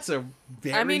 That's a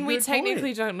very I mean, we good technically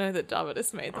point. don't know that David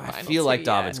has made the final. I feel like two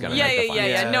David's yet. gonna yeah, make the yeah, final.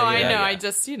 yeah, Yeah, No, I yeah, know. yeah. I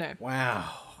just, Wow.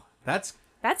 That's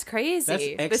that's crazy.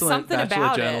 excellent There's something Bachelor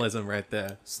about journalism right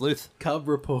there. Sleuth. Cub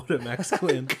reporter Max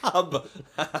Quinn. Cub.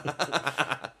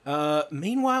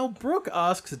 Meanwhile, Brooke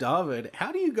asks David,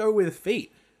 how do you go with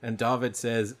feet? And David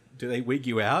says, do they wig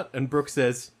you out? And Brooke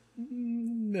says,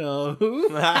 no.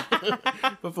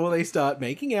 Before they start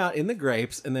making out in the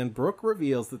grapes, and then Brooke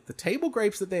reveals that the table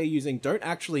grapes that they're using don't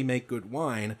actually make good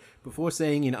wine, before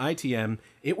saying in ITM,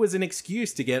 it was an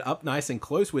excuse to get up nice and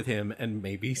close with him and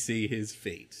maybe see his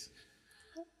feet.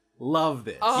 Love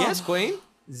this. Yes, Queen.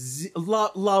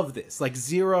 Love this. Like,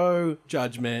 zero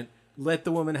judgment. Let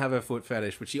the woman have her foot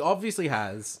fetish, which she obviously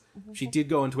has. She did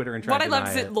go on Twitter and try What to I love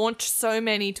deny is it launched so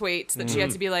many tweets that she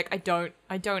had to be like, I don't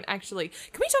actually.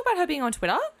 Can we talk about her being on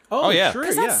Twitter? Oh, yeah. true,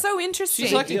 Because yeah. that's so interesting.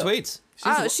 She's liking Yeah. tweets.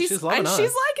 She's loving us.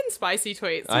 she's liking spicy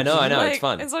tweets. I know, it's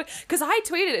fun. Because I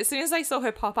tweeted as soon as I saw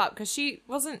her pop up, because she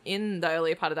wasn't in the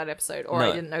earlier part of that episode, or I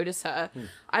No. didn't notice her.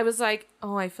 I was like,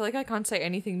 oh, I feel like I can't say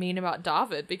anything mean about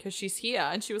David because she's here,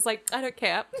 and she was like, I don't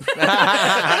care. And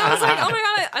I was like, oh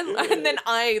my god, and then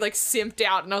I like simped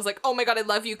out, and I was like, oh my god, I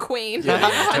love you, Queen. Yeah,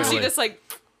 and she totally. just like.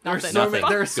 There are Nothing. so many, Nothing.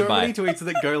 there are so Goodbye. many tweets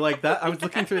that go like that. I was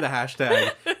looking through the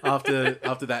hashtag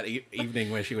after that evening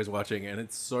where she was watching, and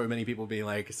it's so many people being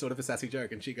like, sort of a sassy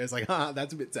joke, and she goes like,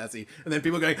 that's a bit sassy. And then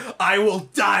people going, I will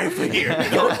die for you.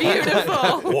 You're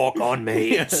beautiful. Walk on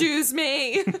me. Choose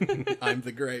me. I'm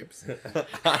the grapes.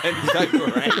 I'm the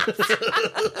great.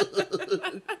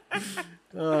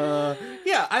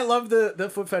 Yeah, I love the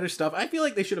foot fetish stuff. I feel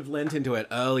like they should have lent into it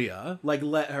earlier. Like,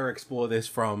 let her explore this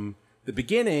from the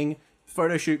beginning.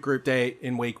 Photo shoot group date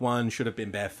in week 1 should have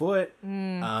been barefoot.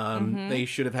 They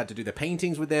should have had to do the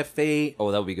paintings with their feet.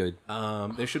 Oh, that would be good.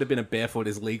 There should have been a barefoot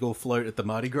is legal float at the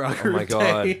Mardi Gras Oh group my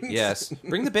god. date. Yes.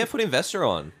 Bring the barefoot investor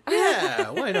on. Yeah,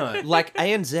 why not? Like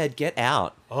ANZ, get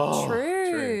out. Oh,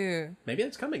 True. Maybe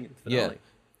that's coming in the Yeah. finale.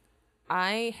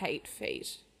 I hate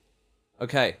feet.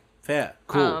 Okay. Fair.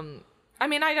 Cool. I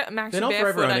mean, I'm actually They're not for barefoot.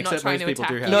 everyone, I'm not except trying most to people attack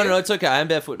do you. have No, it's okay. I'm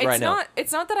barefoot It's right now. not.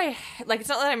 It's not that it's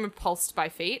not that I'm repulsed by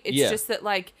feet. It's Yeah. just that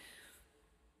like,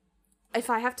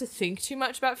 if I have to think too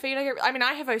much about feet, I mean,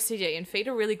 I have OCD, and feet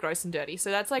are really gross and dirty.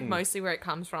 So that's like mostly where it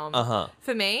comes from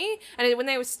for me. And when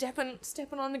they were stepping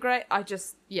on the grate,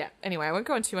 Anyway, I won't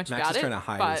go on too much Max about is it. trying to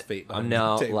hide but- his feet. I'm behind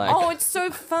now, the table. like- Oh, it's so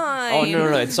fine. Oh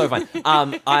no, it's so fine.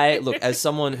 I look as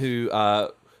someone who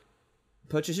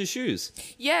purchases shoes.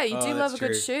 Yeah, you do Oh, love that's a good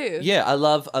true. shoe. Yeah, I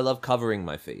love covering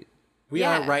my feet. We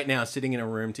Yeah. are right now sitting in a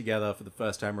room together for the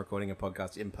first time recording a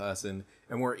podcast in person,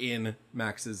 and we're in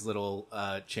Max's little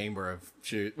chamber of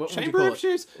shoes. What would you Chamber call of it?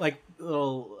 shoes? Like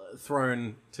little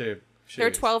throne to shoes. There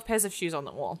are 12 pairs of shoes on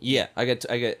the wall. Yeah, I get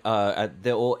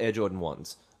they're all Air Jordan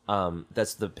 1s.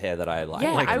 That's the pair that I like.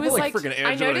 Yeah, Like- I was like like, friggin' Air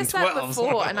I Jordan noticed that 12s.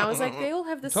 before, and I was like, they all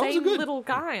have the 12s are same good. little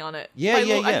guy on it. Yeah, By yeah,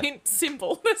 little- yeah. I mean,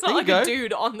 symbol. There's There not you like a go.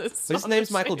 dude on this. His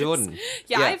name's Michael Jordan.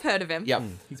 Yeah, Yeah. I've heard of him. Yep.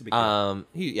 He's a big guy.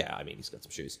 I mean, he's got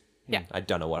some shoes. Yeah. I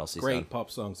don't know what else he's Great done.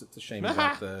 pop songs. It's a shame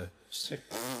about the.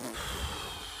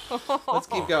 Let's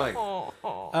keep going.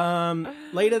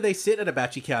 Later, they sit at a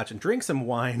batchy couch and drink some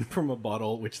wine from a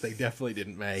bottle, which they definitely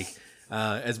didn't make.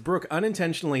 As Brooke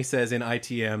unintentionally says in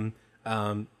ITM,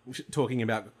 talking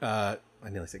about, I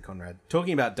nearly said Conrad,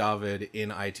 talking about David in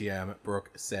ITM,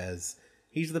 Brooke says,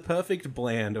 he's the perfect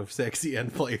blend of sexy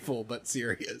and playful, but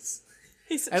serious.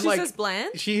 She And, like, says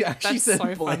bland. She actually That's said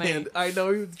so bland. funny. I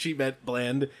know she meant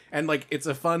bland, and like it's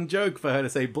a fun joke for her to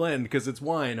say blend because it's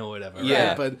wine or whatever. right?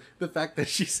 Yeah. But the fact that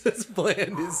she says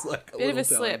bland is like a Bit of little a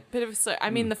slip. Bit of a slip. I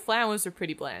mean, the flowers are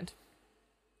pretty bland.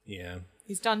 Yeah.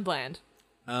 He's done bland.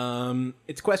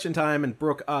 It's question time, and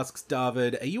Brooke asks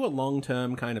David, "Are you a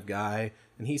long-term kind of guy?"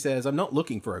 And he says, "I'm not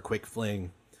looking for a quick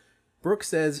fling." Brooke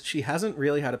says she hasn't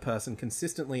really had a person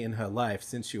consistently in her life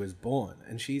since she was born,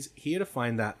 and she's here to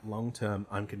find that long-term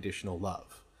unconditional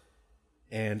love.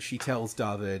 And she tells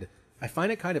David, "I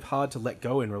find it kind of hard to let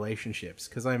go in relationships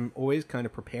because I'm always kind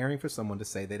of preparing for someone to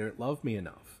say they don't love me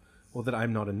enough or that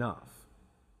I'm not enough."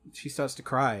 She starts to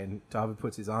cry, and David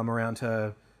puts his arm around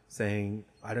her, saying,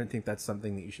 "I don't think that's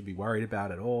something that you should be worried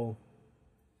about at all."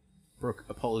 Brooke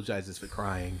apologizes for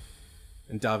crying.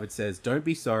 And David says, "Don't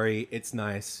be sorry. It's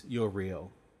nice. You're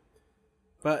real."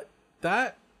 But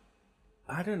that...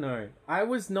 I don't know. I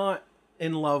was not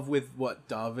in love with what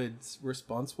David's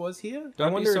response was here. Don't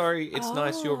be wonder if- sorry, it's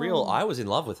nice, you're real. I was in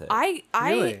love with it.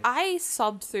 Really? I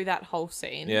sobbed through that whole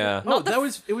scene. Yeah. Not it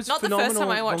was not the first time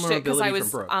I watched it because I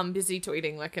was vulnerability from Brooke. busy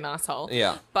tweeting like an asshole.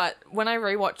 Yeah. But when I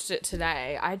rewatched it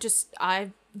today,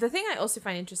 the thing I also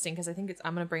find interesting, because I think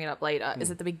I'm going to bring it up later,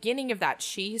 is at the beginning of that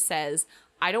she says,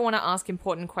 "I don't want to ask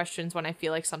important questions when I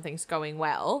feel like something's going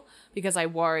well because I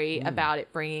worry about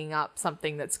it bringing up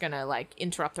something that's going to like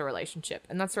interrupt the relationship."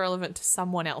 And that's relevant to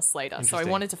someone else later. So I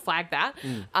wanted to flag that.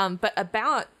 But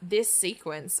about this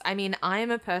sequence, I mean, I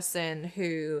am a person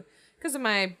who, because of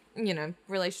my,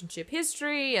 relationship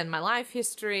history and my life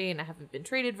history, and I haven't been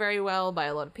treated very well by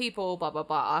a lot of people, blah, blah,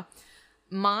 blah.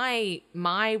 My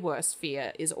worst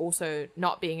fear is also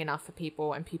not being enough for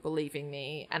people and people leaving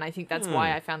me. And I think that's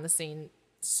why I found the scene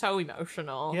so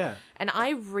emotional. Yeah. And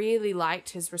I really liked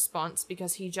his response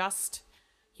because he just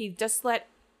let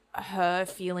her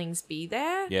feelings be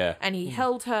there. Yeah. And he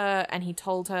held her and he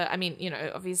told her, I mean,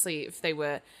 obviously if they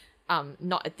were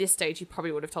not at this stage, he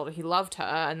probably would have told her he loved her,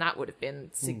 and that would have been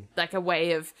like a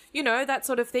way of, that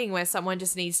sort of thing where someone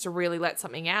just needs to really let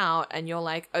something out and you're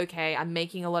like, okay, I'm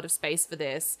making a lot of space for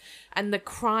this. And the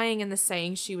crying and the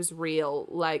saying she was real,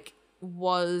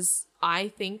 was, I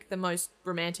think, the most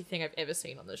romantic thing I've ever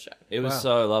seen on the show. It was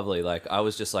so lovely. Like, I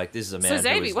was just like, this is a man So who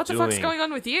Xavier, was what the doing fuck's going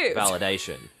on with you?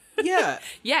 validation. Yeah.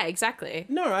 Yeah, exactly.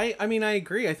 No, I mean, I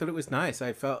agree. I thought it was nice.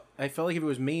 I felt like if it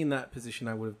was me in that position,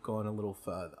 I would have gone a little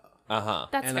further. Uh-huh.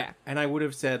 That's fair. And I would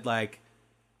have said,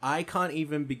 I can't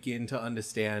even begin to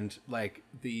understand,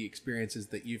 the experiences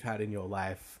that you've had in your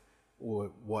life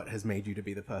or what has made you to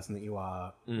be the person that you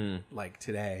are,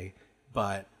 today.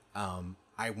 But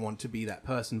I want to be that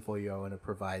person for you and to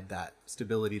provide that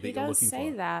stability that He you're does looking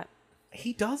say for. that.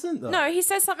 He doesn't, though. No, he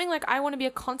says something like, "I want to be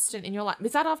a constant in your life."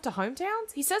 Is that after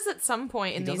Hometowns? He says at some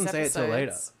point in He these doesn't say it till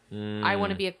episodes, later. "I want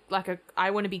to be I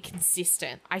want to be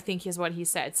consistent." I think is what he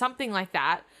said. Something like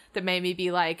that made me be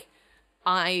like,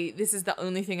 this is the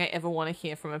only thing I ever want to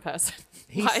hear from a person.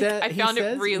 I found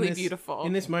it really beautiful.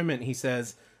 In this moment, he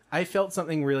says, "I felt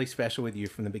something really special with you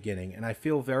from the beginning, and I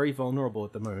feel very vulnerable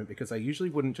at the moment because I usually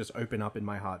wouldn't just open up in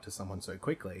my heart to someone so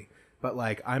quickly. But,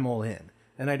 I'm all in.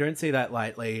 And I don't say that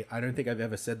lightly. I don't think I've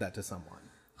ever said that to someone."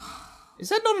 Is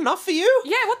that not enough for you?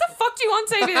 Yeah, what the fuck do you want,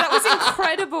 Xavier? That was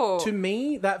incredible. To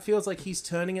me, that feels like he's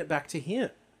turning it back to him.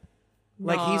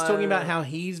 He's talking about how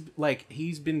he's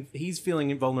feeling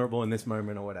invulnerable in this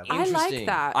moment or whatever. I like Interesting.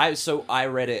 that. I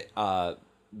read it,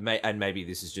 and maybe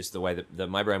this is just the way that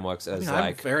my brain works, as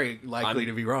I'm very likely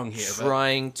to be wrong here.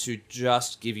 trying to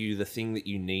just give you the thing that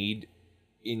you need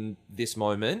in this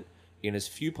moment in as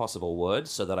few possible words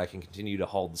so that I can continue to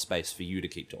hold the space for you to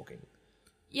keep talking.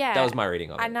 Yeah. That was my reading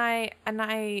of it. And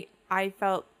I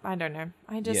felt, I don't know.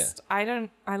 I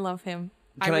love him.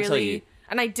 Can I tell you?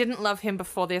 And I didn't love him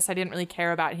before this. I didn't really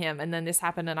care about him. And then this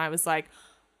happened and I was like,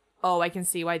 oh, I can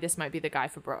see why this might be the guy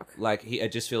for Brooke.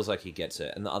 It just feels like he gets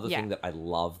it. And the other Yeah. thing that I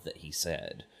love that he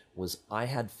said was, I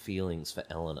had feelings for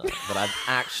Eleanor that I've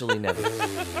actually never.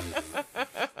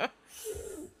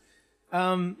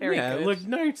 Very yeah, good.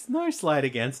 look, no slight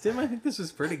against him. I think this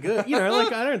was pretty good.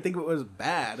 I don't think it was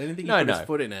bad. I didn't think he put his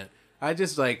foot in it. I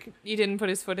just You didn't put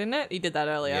his foot in it? He did that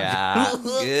earlier. Yeah,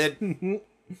 good.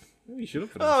 you should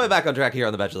have put Oh, we're back on track here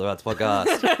on the Bachelor Rats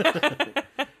podcast.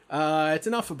 It's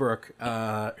enough for Brooke,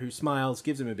 who smiles,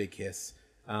 gives him a big kiss,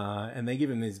 and they give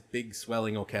him these big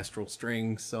swelling orchestral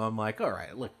strings. So I'm like, all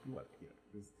right, look, what?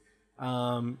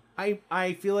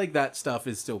 I feel like that stuff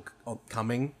is still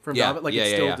coming from Yeah, David. yeah,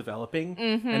 It's yeah, still yeah. developing,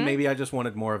 and maybe I just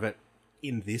wanted more of it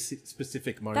in this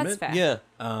specific moment. That's fair. Yeah.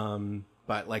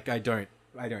 But I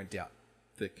don't doubt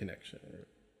the connection.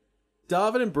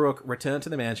 David and Brooke return to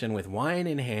the mansion with wine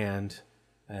in hand,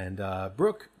 and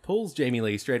Brooke pulls Jamie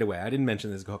Lee straight away. I didn't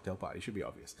mention there's a cocktail party; should be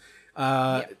obvious.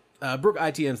 Brooke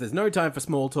ITMs, there's no time for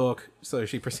small talk, so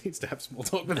she proceeds to have small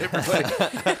talk with everybody.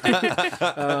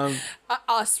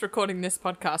 Us recording this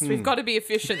podcast, we've got to be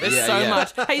efficient. There's Yeah, so yeah.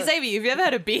 much. Hey, Xavier, have you ever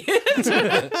had a beard?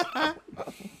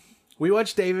 We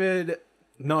watch David,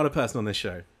 not a person on this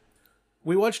show.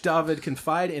 We watch David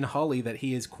confide in Holly that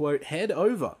he is, quote, head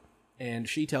over, and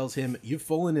she tells him, "You've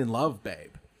fallen in love,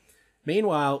 babe."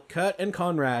 Meanwhile, Kurt and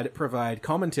Conrad provide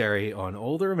commentary on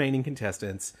all the remaining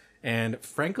contestants, and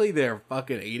frankly, they're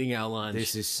fucking eating our lunch.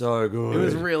 This is so good. It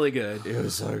was really good. It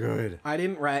was so good. I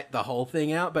didn't write the whole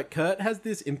thing out, but Kurt has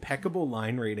this impeccable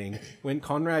line reading when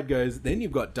Conrad goes, "Then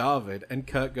you've got David," and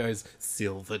Kurt goes,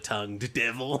 "Silver-tongued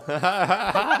devil."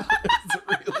 It's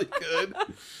really good.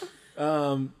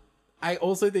 I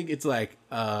also think it's like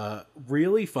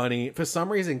really funny. For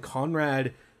some reason,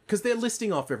 Conrad, because they're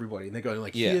listing off everybody and they're going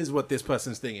like, Yeah. here's what this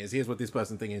person's thing is, here's what this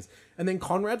person's thing is. And then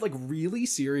Conrad like really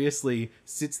seriously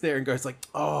sits there and goes like,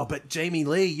 oh, but Jamie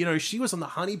Lee, you know, she was on the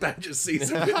Honey Badger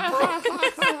season with Brooke.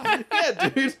 Yeah,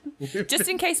 dude. Just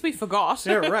in case we forgot.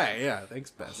 Yeah, right. Yeah,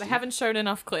 thanks, Bessie. They haven't shown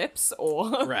enough clips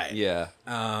or... Right. Yeah.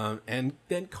 And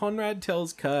then Conrad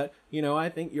tells Kurt, you know, I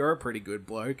think you're a pretty good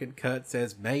bloke. And Kurt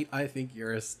says, mate, I think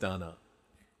you're a stunner.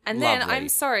 And then, Lovely. I'm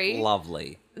sorry,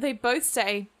 Lovely. they both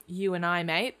say, you and I,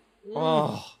 mate.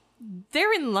 Oh,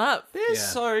 They're in love. they're Yeah.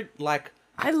 so like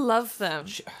I love them.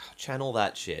 channel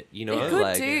that shit. You know, They're good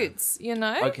like dudes, you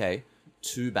know? okay,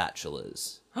 2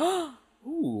 bachelors.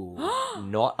 Ooh.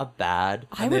 Not a bad.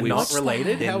 I They're would not watch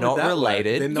related? They're How would not that work?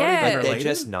 related. They're not Yeah. even But They're related?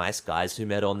 just nice guys who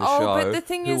met on the Oh, show but the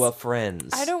thing who is, are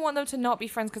friends. I don't want them to not be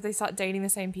friends because they start dating the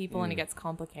same people and it gets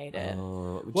complicated.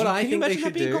 What I Can you think they imagine should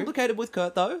that being do- complicated with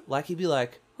Kurt though? Like he'd be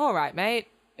like, All right, mate.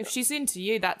 If she's into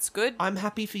you, that's good. "I'm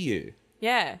happy for you."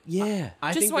 Yeah. Yeah, I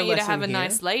Just think want the you to lesson have a here-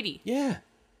 nice lady. yeah.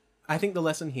 I think the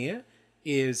lesson here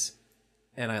is,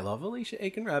 and I love Alicia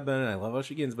Aiken-Radburn and I love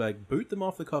Osher Ginsburg, boot them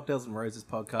off the Cocktails and Roses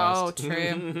podcast. Oh,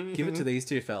 true. Give it to these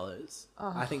 2 fellas.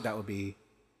 I think that would be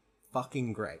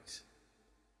fucking great.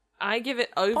 I give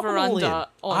it Pop 'em over all in. under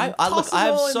on. I Toss I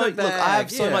them have all in so the look. I have bag,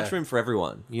 so yeah. much room for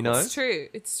everyone. You know, It's true.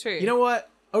 It's true. You know what?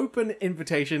 Open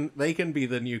invitation. They can be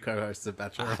the new co-hosts of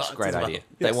Bachelor That's a Hearts great as well. idea.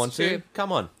 They Yes. want to. true.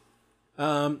 Come on.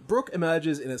 Brooke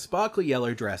emerges in a sparkly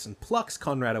yellow dress and plucks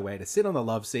Conrad away to sit on the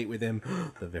love seat with him.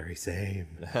 The very same.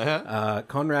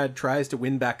 Conrad tries to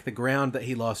win back the ground that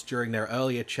he lost during their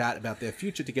earlier chat about their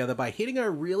future together by hitting her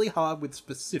really hard with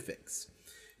specifics.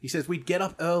 He says, we'd get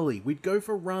up early, we'd go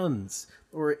for runs,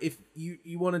 or if you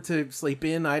wanted to sleep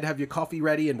in, I'd have your coffee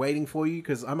ready and waiting for you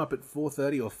because I'm up at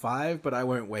 4:30 or 5, but I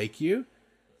won't wake you.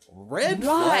 Red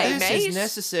Why, flag. This mate? is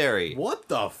necessary. What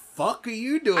the fuck are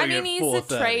you doing I mean, at he's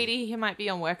 4:30? a tradie. He might be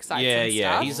on work sites Yeah, and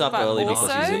yeah, stuff. he's up but early because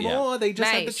also, he's a- yeah. More, they just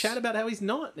had to Mate. chat about how he's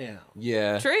not now.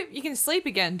 Yeah. True. You can sleep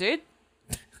again, dude.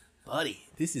 Buddy,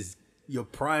 this is your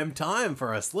prime time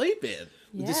for a sleep in.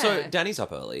 Yeah. So Danny's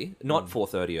up early, not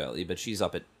 4:30 early, but she's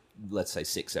up at let's say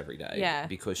 6 every day. Yeah.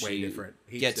 because Way she different.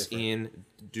 Heaps gets different. in,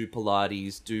 do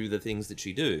Pilates, do the things that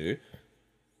she do.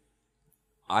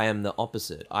 I am the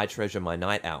opposite. I treasure my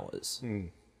night hours.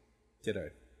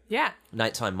 Ditto. Yeah.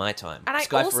 Nighttime, my time. And I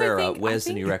Sky also Ferreira, think- I where's the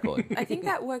think- new record? I think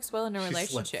that works well in a She slept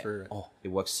relationship. through it. Oh, it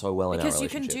works so well in our Because you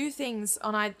relationship. can do things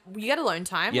on you get alone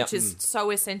time, Yep. which is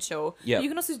so essential. Yep. But you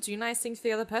can also do nice things for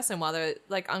the other person while they're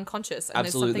like unconscious, and there's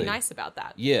Absolutely. something nice about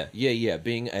that. Yeah.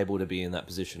 Being able to be in that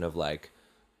position of like,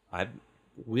 I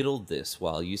whittled this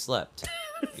while you slept.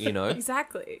 You know?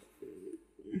 Exactly.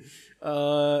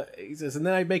 He says, and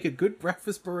then I'd make a good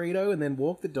breakfast burrito and then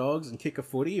walk the dogs and kick a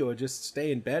footy or just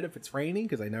stay in bed if it's raining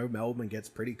because I know Melbourne gets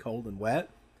pretty cold and wet.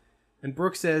 And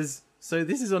Brooke says, so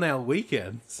this is on our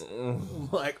weekends. I'm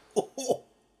like, oh.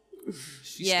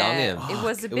 She Yeah, stung him. it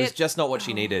was a It was bit- just not what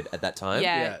she needed at that time.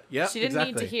 Yeah. Yeah, She didn't need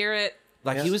exactly. to hear it.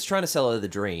 Like Yeah. he was trying to sell her the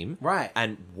dream. Right.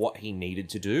 And what he needed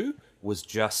to do was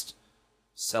just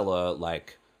sell her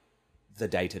like the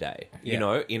day to day. You Yeah.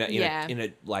 know, in a Yeah.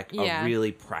 a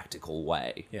really practical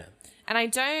way. Yeah. And I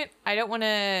don't want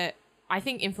to. I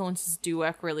think influencers do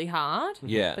work really hard.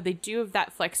 Yeah. But they do have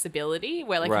that flexibility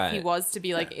where, like, if he Right. was to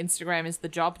be like, Instagram is the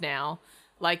job now,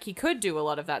 like, he could do a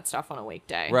lot of that stuff on a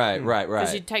weekday. Right.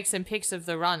 Because you'd take some pics of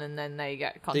the run and then they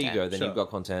get There content. you go. Then Sure. you've got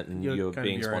content and You're you're kind of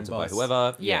being your own sponsored by boss.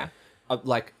 whoever. Yeah.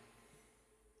 Like,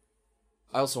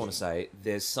 I also want to say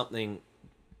there's something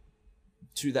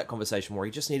to that conversation where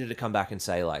he just needed to come back and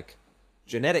say, like,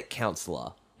 genetic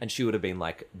counselor. And she would have been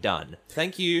like, done.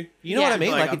 Thank you. You know Yeah. what I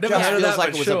mean? Like, Like, I've it never just heard of feels that, like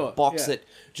but it was sure. a box Yeah. that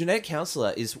genetic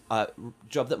counselor is a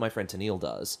job that my friend Tennille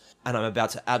does. And I'm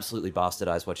about to absolutely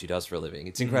bastardize what she does for a living.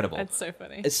 It's incredible. That's so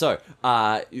funny. So,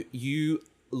 you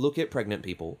look at pregnant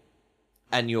people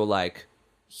and you're like,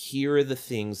 here are the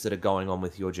things that are going on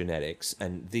with your genetics,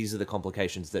 and these are the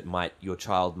complications that your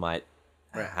child might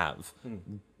have.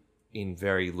 In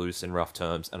very loose and rough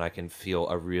terms, and I can feel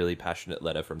a really passionate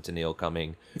letter from Tennille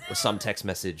coming, or some text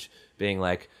message being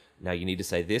like, now you need to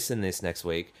say this and this next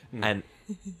week. And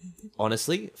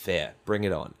honestly, fair. Bring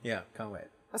it on. Yeah. Can't wait.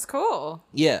 That's cool.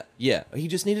 Yeah. He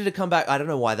just needed to come back. I don't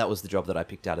know why that was the job that I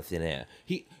picked out of thin air.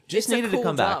 He just It's a needed to cool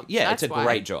come back. job. Yeah, That's it's a why.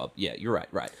 great job. Yeah, you're right.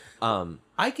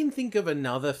 I can think of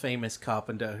another famous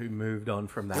carpenter who moved on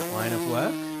from that line of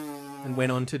work and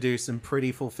went on to do some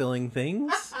pretty fulfilling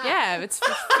things. Yeah, it's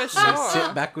for Sit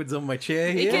sure. backwards on my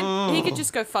chair He here. could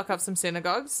just go fuck up some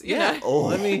synagogues. You Yeah. know?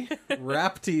 Let me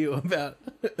rap to you about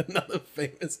another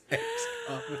famous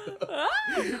ex-carpenter.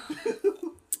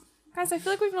 Guys, I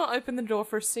feel like we've not opened the door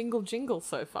for a single jingle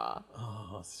so far.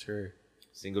 Oh, that's true.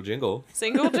 Single jingle.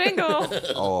 Single jingle.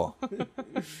 Oh.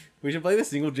 We should play the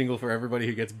single jingle for everybody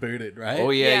who gets booted, right?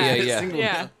 Oh, yeah. Single-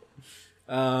 Yeah.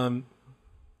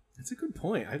 That's a good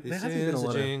point. There This hasn't been a is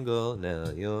lot a of... jingle,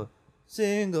 now you're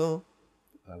single.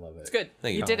 I love it. It's good.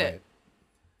 Thank you you. did it.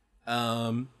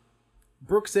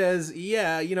 Brooke says,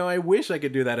 yeah, I wish I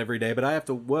could do that every day, but I have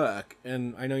to work,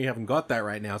 and I know you haven't got that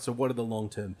right now, so what are the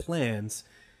long-term plans?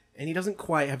 And he doesn't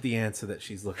quite have the answer that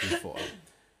she's looking for.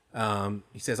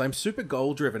 He says, I'm super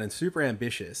goal-driven and super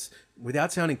ambitious.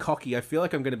 Without sounding cocky, I feel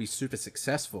like I'm going to be super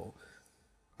successful.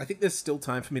 I think there's still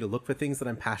time for me to look for things that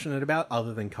I'm passionate about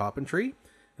other than carpentry.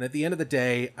 And at the end of the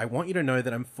day, I want you to know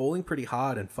that I'm falling pretty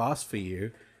hard and fast for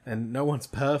you, and no one's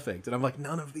perfect. And I'm like,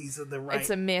 none of these are the right... It's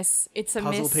a miss. It's a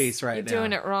puzzle miss. piece right You're now.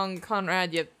 doing it wrong,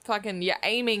 Conrad. You're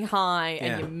aiming high Yeah.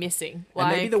 and you're missing. And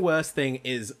maybe the worst thing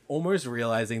is almost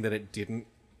realizing that it didn't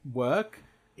work.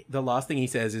 The last thing he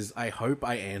says is, I hope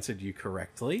I answered you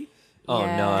correctly. Oh,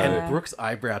 Yeah. no. And Brooke's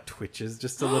eyebrow twitches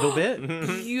just a little bit.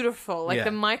 beautiful. Like Yeah.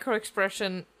 the micro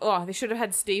expression. Oh, they should have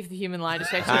had Steve the human lie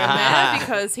detector in there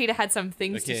because he'd have had some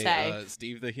things to say.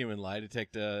 Steve the human lie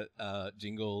detector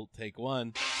jingle, take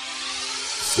one.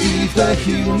 Steve the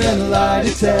human lie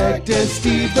detector.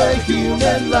 Steve the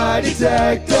human lie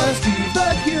detector. Steve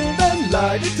the human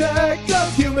lie detector.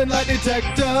 Human lie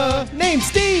detector. Name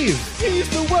Steve! He's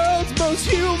the world's most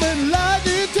human lie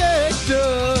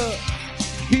detector.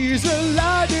 He's a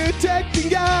lie detecting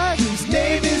guy whose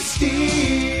name is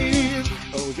Steve.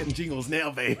 Oh, we're getting jingles now,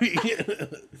 baby.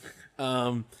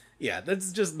 Yeah,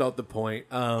 that's just not the point.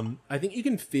 I think you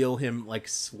can feel him like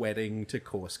sweating to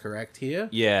course correct here.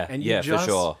 Yeah, and yeah, for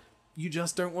sure. You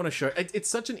just don't want to show. It's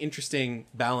such an interesting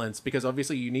balance because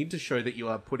obviously you need to show that you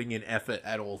are putting in effort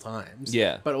at all times.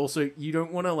 Yeah. but also you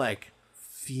don't want to like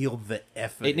feel the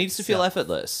effort. It needs to feel itself.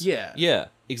 effortless. Yeah. Yeah,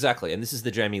 exactly. And this is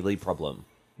the Jamie Lee problem.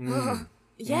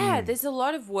 Yeah, there's a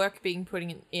lot of work being put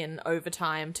in over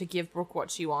time to give Brooke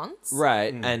what she wants.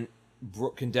 Right. And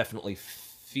Brooke can definitely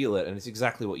feel it. And it's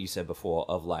exactly what you said before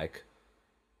of like,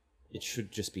 it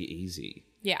should just be easy.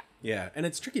 Yeah. Yeah, and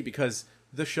it's tricky because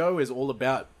the show is all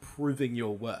about proving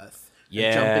your worth. Yeah,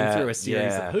 and jumping through a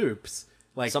series yeah. of hoops.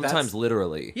 Like Sometimes that's-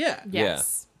 literally. yeah,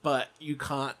 Yes. but you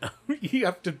can't. You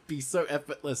have to be so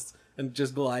effortless and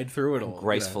just glide through it all.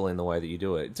 Graceful in the way that you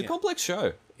do it. It's a complex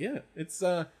show. Yeah, it's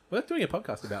worth doing a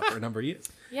podcast about for a number of years.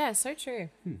 Yeah, so true.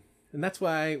 And that's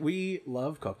why we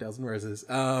love Cocktails and Roses.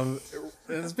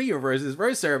 Speaking of roses,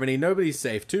 rose ceremony, nobody's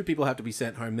safe. 2 people have to be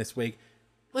sent home this week.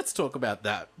 Let's talk about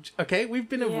that. Okay, we've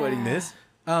been avoiding Yeah. this.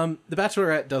 The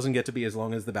Bachelorette doesn't get to be as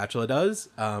long as The Bachelor does,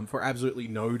 for absolutely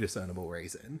no discernible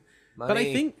reason. But I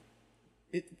Money. think...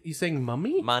 you're saying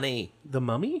mummy? Money. The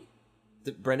Mummy?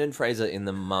 Brendan Fraser in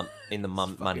the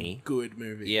Money. Good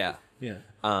movie. Yeah. Yeah.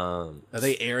 Um, Are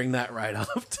they airing that right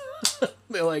after?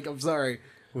 They're like, I'm sorry.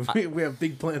 We have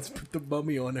big plans to put the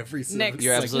Mummy on every season. Next,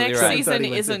 You're absolutely next right. season 7:30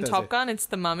 Wednesday, isn't Top Thursday. Gun, it's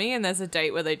The Mummy, and there's a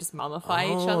date where they just mummify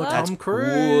each Oh, other. Tom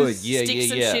Cruise. Good. Yeah, Stick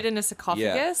some yeah. shit in a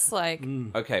sarcophagus. Like,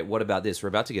 Okay, what about this? We're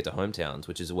about to get to Hometowns,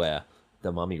 which is where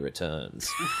the Mummy returns.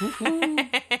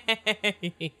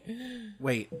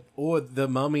 Wait, or the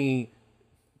Mummy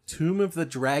Tomb of the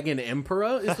Dragon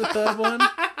Emperor is the third one?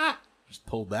 Just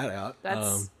pulled that out.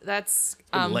 that's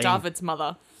lame. David's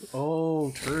mother.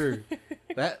 Oh, true.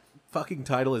 That fucking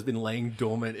title has been laying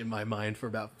dormant in my mind for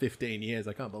about 15 years.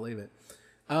 I can't believe it.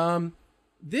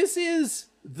 This is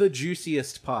the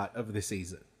juiciest part of the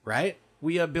season, right?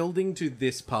 We are building to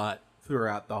this part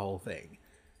throughout the whole thing.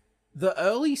 The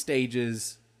early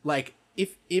stages, like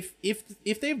if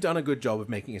they've done a good job of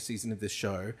making a season of this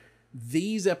show,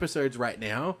 these episodes right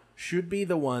now should be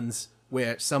the ones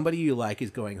where somebody you like is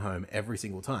going home every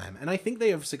single time. And I think they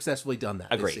have successfully done that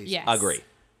Agree. this season. Yes. Agree.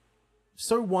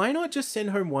 So why not just send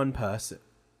home one person?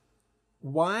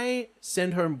 Why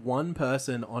send home one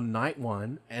person on night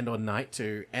 1 and on night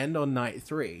 2 and on night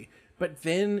 3, but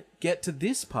then get to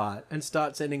this part and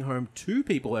start sending home 2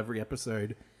 people every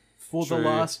episode for the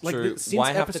last True. since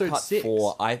Why have to episode cut 6?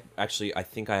 4? I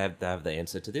think I have to have the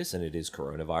answer to this, and it is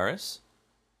coronavirus.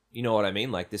 You know what I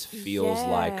mean? Like this feels Yeah.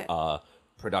 like a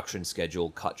production schedule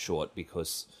cut short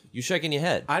because you're shaking your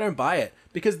head. I don't buy it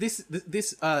because this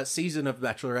season of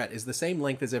Bachelorette is the same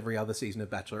length as every other season of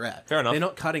Bachelorette. Fair enough. They're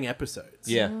not cutting episodes.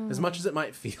 Yeah. As much as it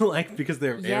might feel like because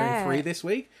they're airing Yeah. 3 this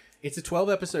week, it's a 12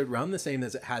 episode run, the same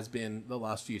as it has been the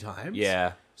last few times.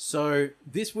 Yeah. So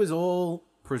this was all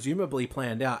presumably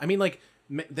planned out. I mean, like,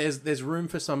 there's room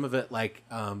for some of it, like,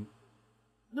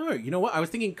 no, you know what? I was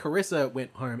thinking Carissa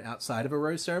went home outside of a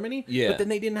rose ceremony. Yeah. But then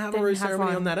they didn't have a Didn't rose have ceremony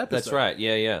one. on that episode. That's right.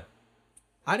 Yeah, yeah.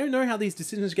 I don't know how these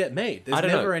decisions get made. There's I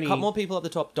don't never know. any. Cut more people at the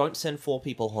top. Don't send 4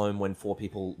 people home when 4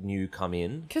 people new come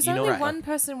in. Because You know only what? one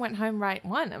person went home right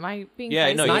one. Am I being Yeah,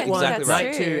 crazy? no, I you're Night think one, exactly that's night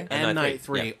right. true. two, and night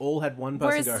 3 yeah. all had one person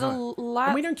Whereas go the home. la-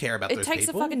 And we don't care about it those takes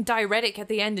people. a fucking diuretic at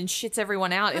the end and shits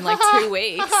everyone out in like 2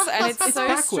 weeks, and it's so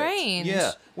backwards. strange.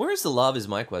 Yeah. Where is the love is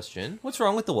my question. What's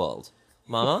wrong with the world?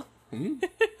 Mama?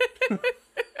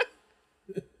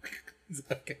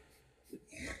 Okay.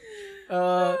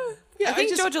 I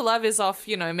think Georgia Love is off,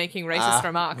 making racist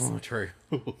remarks. Oh, true.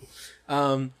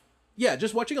 Yeah,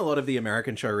 just watching a lot of the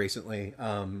American show recently,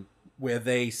 where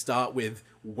they start with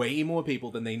way more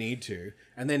people than they need to,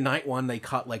 and then night 1 they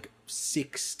cut like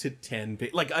 6 to 10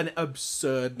 people, like an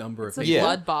absurd number It's of a people.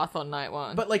 Yeah. bloodbath on night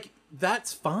 1. But like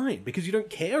that's fine because you don't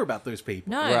care about those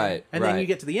people. no. Right. And right. then you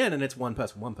get to the end and it's one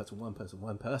person, And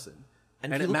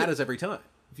and if it you look matters at- every time.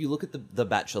 If you look at the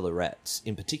Bachelorettes,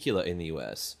 in particular in the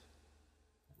US,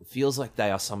 it feels like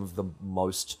they are some of the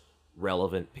most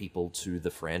relevant people to the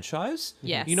franchise.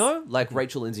 Yes. You know? Like,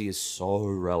 Rachel Lindsay is so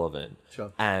relevant.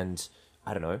 Sure. And,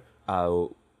 I don't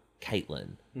know,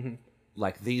 Caitlyn.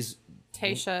 Like, these...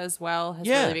 Tasha as well has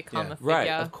Yeah. really become Yeah. a figure. Right,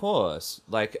 of course.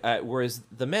 Like, whereas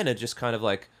the men are just kind of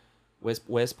like,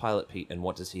 where's Pilot Pete and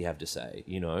what does he have to say?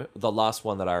 You know? The last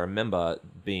one that I remember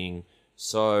being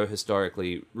so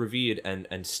historically revered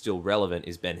and still relevant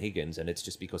is Ben Higgins, and it's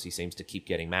just because he seems to keep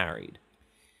getting married.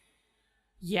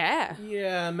 Yeah.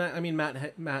 Yeah, Matt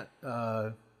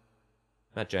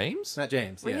Matt James?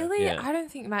 James. Yeah. Really? Yeah. I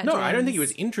don't think Matt No, James... I don't think he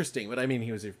was interesting, but I mean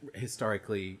he was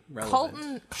historically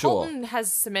relevant. Colton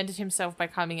has cemented himself by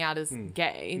coming out as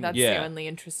gay. That's Yeah. the only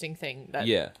interesting thing. That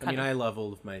Yeah. I mean, I love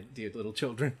all of my dear little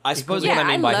children. I suppose Yeah, what I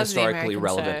mean I by love the historically American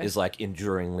relevant show. is like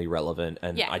enduringly relevant,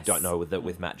 and I Yes. don't know that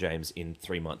with Matt James in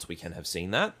 3 months we can have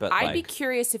seen that, but I'd like, be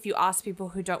curious if you ask people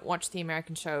who don't watch the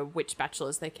American show which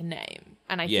bachelors they can name.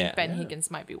 And I Yeah. think Ben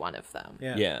Higgins might be one of them.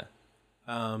 Yeah. yeah.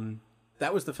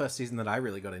 That was the first season that I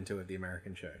really got into of the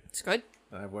American show. It's good.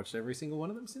 I've watched every single one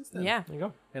of them since then. Yeah. There you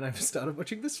go. And I've started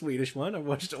watching the Swedish one. I've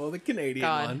watched all the Canadian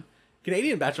God. one.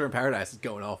 Canadian Bachelor in Paradise is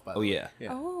going off, by the Oh, way. yeah.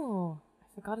 Oh,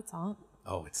 I forgot it's on.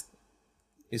 Oh, it's...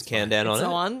 Is Candan on It's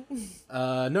it?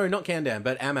 on. no, not Candan,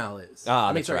 but Amal is. Ah, I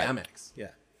mean, that's sorry, right. Amex. Yeah.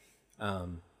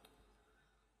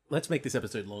 Let's make this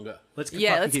episode longer. Let's Yeah,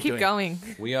 fucking let's keep doing it. going.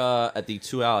 We are at the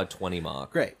 2-hour 20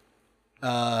 mark. Great. We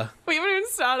haven't even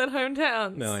started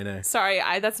hometowns. No, I know. Sorry,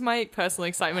 that's my personal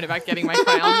excitement about getting my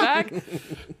crown back.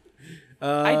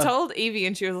 I told Evie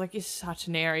and she was like, "You're such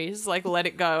an Aries, like let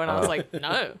it go." And I was like,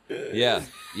 "No, Yeah.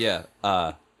 Yeah.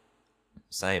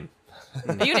 Same.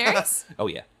 are you an Aries?" Oh,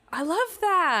 yeah. I love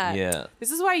that. Yeah. This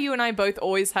is why you and I both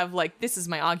always have this is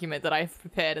my argument that I've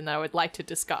prepared and that I would like to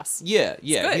discuss. Yeah,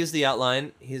 yeah. good. Here's the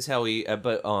outline. Here's how we.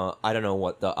 But I don't know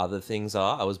what the other things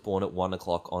are. I was born at 1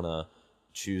 o'clock on a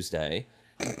Tuesday.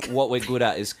 What we're good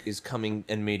at is coming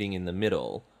and meeting in the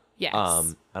middle. Yes.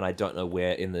 And I don't know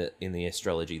where in the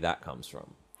astrology that comes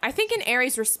from. I think an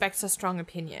Aries respects a strong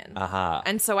opinion. Aha.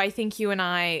 And so I think you and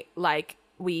I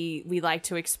we like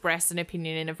to express an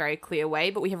opinion in a very clear way,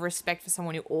 but we have respect for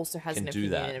someone who also has Can an do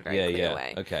opinion that. in a very Yeah, clear yeah.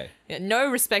 way. Okay. Yeah, no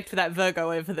respect for that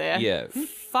Virgo over there. Yeah.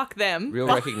 Fuck them. Real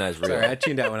recognize real. Sorry, I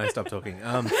tuned out when I stopped talking.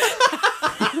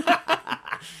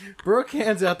 Brooke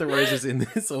hands out the roses in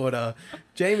this order.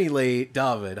 Jamie Lee,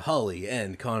 David, Holly,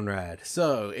 and Conrad.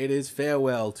 So it is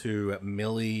farewell to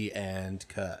Millie and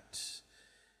Kurt.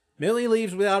 Millie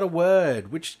leaves without a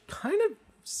word, which kind of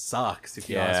sucks, if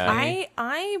you Yeah. ask me.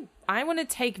 I want to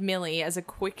take Millie as a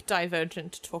quick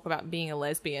divergent to talk about being a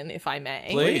lesbian, if I may.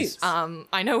 Please.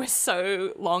 I know we're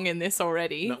so long in this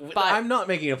already, but I'm not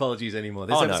making apologies anymore.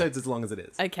 This Oh, no. episode's as long as it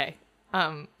is. okay.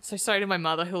 So sorry to my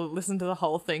mother who'll listen to the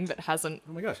whole thing but hasn't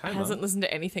Oh my gosh, hi, hasn't Mum. listened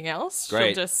to anything else.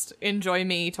 Great. She'll just enjoy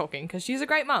me talking because she's a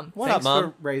great mum. What Thanks up,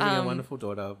 Mum? for raising a wonderful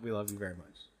daughter. We love you very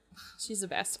much. She's the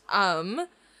best.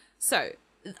 So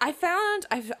I found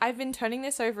I've been turning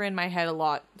this over in my head a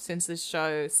lot since this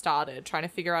show started, trying to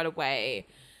figure out a way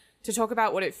to talk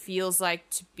about what it feels like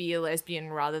to be a lesbian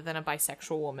rather than a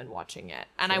bisexual woman watching it.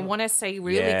 And I want to say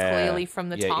really Yeah. clearly from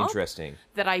the top Interesting.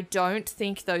 that I don't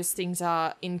think those things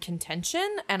are in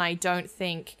contention, and I don't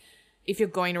think if you're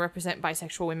going to represent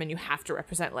bisexual women, you have to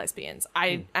represent lesbians.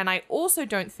 And I also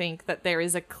don't think that there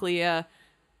is a clear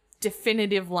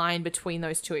definitive line between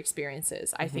those two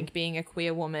experiences. I think being a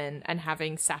queer woman and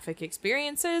having sapphic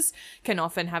experiences can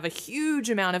often have a huge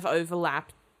amount of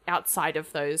overlap outside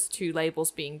of those two labels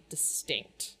being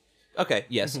distinct. Okay.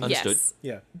 Yes. Understood. Yes.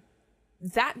 Yeah.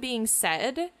 That being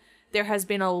said, there has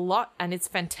been a lot, and it's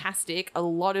fantastic, a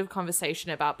lot of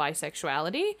conversation about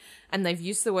bisexuality, and they've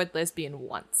used the word lesbian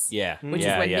once. Yeah. Which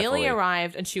yeah, is when yeah, Millie fully.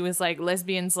 arrived and she was like,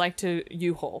 lesbians like to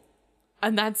U-Haul.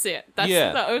 And that's it. That's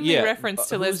yeah, the only yeah. reference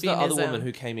to Who's lesbianism. the other woman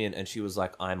who came in and she was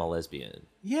like, I'm a lesbian?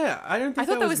 Yeah, I don't think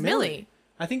I thought that was Millie.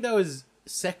 I think that was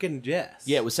second Jess.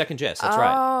 Yeah, it was second Jess. That's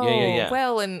right. Yeah.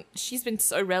 Well, and she's been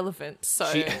so relevant. So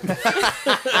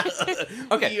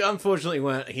Okay. You unfortunately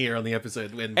weren't here on the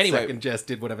episode when Anyway. second Jess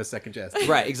did whatever second Jess did.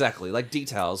 Right, exactly. Like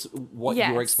details. What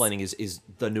Yes. you're explaining is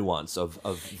the nuance of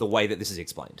the way that this is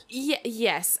explained.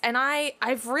 yes, and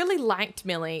I've really liked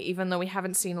Millie, even though we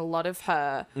haven't seen a lot of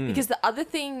her, because the other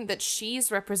thing that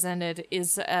she's represented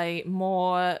is a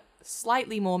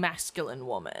slightly more masculine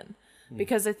woman.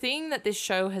 Because the thing that this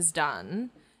show has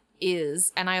done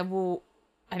is, and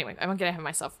anyway, I'm gonna have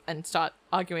myself and start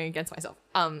arguing against myself.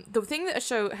 The thing that a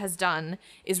show has done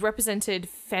is represented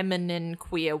feminine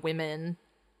queer women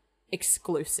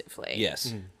exclusively.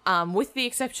 Yes. With the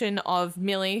exception of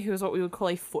Millie, who is what we would call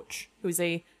a futch, who is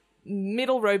a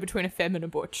middle road between a femme and a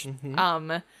butch.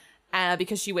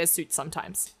 Because she wears suits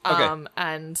sometimes. Okay.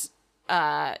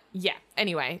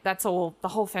 Anyway, that's all. The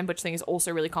whole femme butch thing is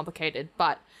also really complicated,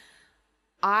 but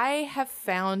I have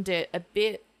found it a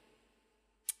bit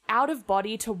out of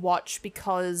body to watch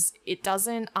because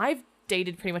I've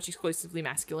dated pretty much exclusively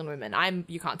masculine women.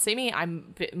 You can't see me, I'm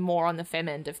a bit more on the femme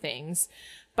end of things.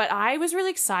 But I was really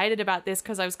excited about this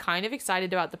because I was kind of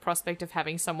excited about the prospect of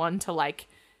having someone to like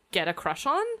get a crush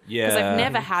on. Because Yeah. I've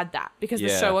never had that because the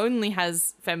Yeah. show only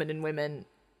has feminine women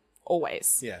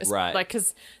always. Yeah. Right. Like,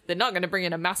 because they're not going to bring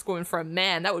in a masculine woman for a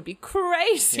man. That would be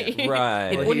crazy. Yeah, right.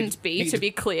 It Well, wouldn't be, to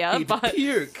be clear, He'd but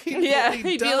puke. yeah, bloody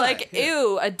he'd be die. like,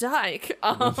 ew, a dyke.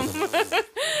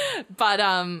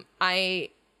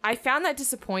 I found that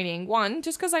disappointing. One,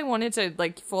 just because I wanted to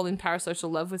like fall in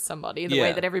parasocial love with somebody the way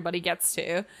Yeah. that everybody gets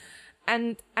to.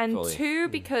 And Fully. two,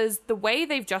 because the way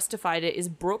they've justified it is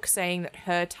Brooke saying that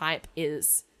her type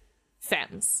is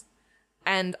femmes.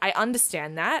 And I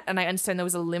understand that, and I understand there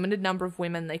was a limited number of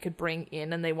women they could bring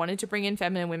in, and they wanted to bring in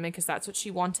feminine women because that's what she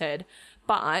wanted.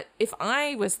 But if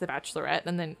I was the Bachelorette,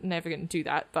 and they're never going to do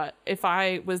that, but if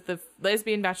I was the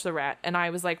lesbian Bachelorette and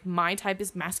I was like, my type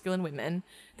is masculine women,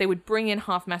 they would bring in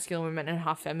half masculine women and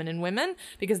half feminine women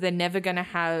because they're never going to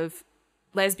have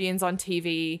lesbians on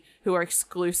TV who are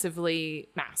exclusively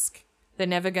masc. They're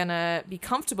never going to be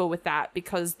comfortable with that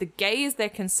because the gays they're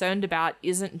concerned about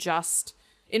isn't just...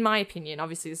 In my opinion,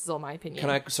 obviously this is all my opinion. Can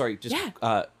I, sorry, just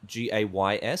Yeah.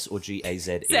 G-A-Y-S or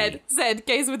G-A-Z-E? Z,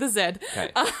 gays with a Z.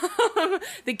 Okay.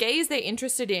 The gays they're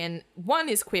interested in, one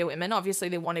is queer women. Obviously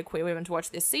they wanted queer women to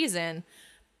watch this season.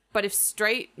 But if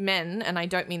straight men, and I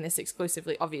don't mean this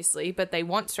exclusively, obviously, but they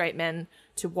want straight men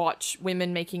to watch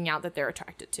women making out that they're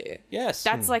attracted to. Yes.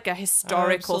 That's like a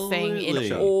historical thing in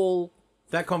Absolutely. all...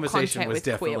 That conversation content was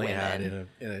with queer definitely had women.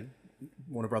 in a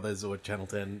Warner Brothers or Channel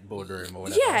 10 boardroom or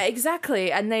whatever. Yeah,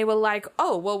 exactly. And they were like,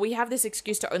 oh, well, we have this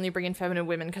excuse to only bring in feminine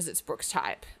women because it's Brooke's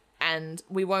type. And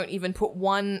we won't even put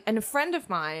one... And a friend of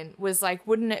mine was like,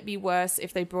 wouldn't it be worse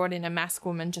if they brought in a masc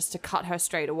woman just to cut her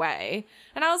straight away?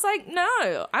 And I was like,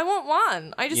 no, I want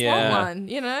one. I just Yeah. want one,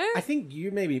 you know? I think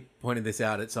you maybe pointed this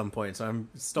out at some point, so I'm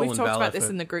stolen We've talked valor about this for-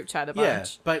 in the group chat a Yeah,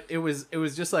 bunch. but it was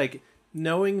just like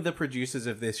knowing the producers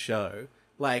of this show.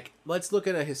 Like, let's look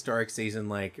at a historic season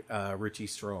like Richie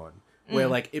Strawn, where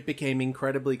like it became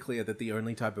incredibly clear that the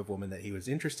only type of woman that he was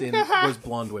interested in was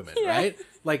blonde women, right?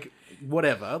 Like,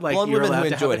 whatever. Like, Blonde you're women allowed who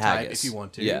to have enjoyed a type haggis. if you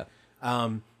want to. Yeah.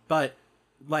 But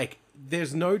like,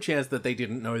 there's no chance that they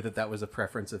didn't know that that was a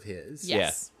preference of his.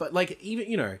 Yes. But like, even,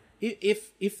 you know,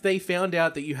 if they found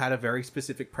out that you had a very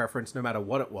specific preference, no matter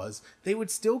what it was, they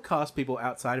would still cast people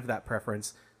outside of that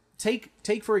preference.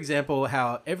 Take for example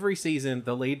how every season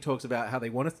the lead talks about how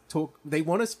they want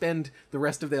to spend the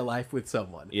rest of their life with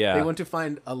someone. Yeah. They want to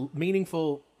find a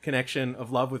meaningful connection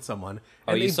of love with someone,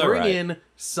 Oh, and you're they so bring right. in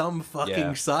some fucking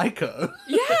Yeah. psycho.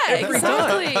 Yeah,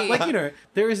 exactly. Like, you know,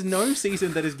 there is no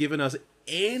season that has given us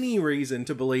any reason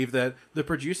to believe that the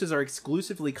producers are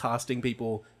exclusively casting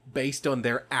people based on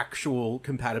their actual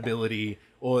compatibility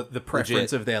or the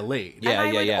preference Legit. of their lead. Yeah, and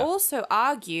I would yeah. also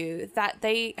argue that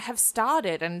they have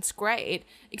started, and it's great,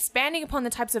 expanding upon the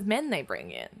types of men they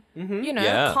bring in. You know,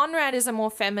 Yeah. Conrad is a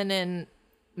more feminine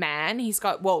man. He's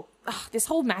got, this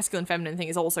whole masculine feminine thing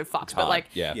is also fucked, but hard, like,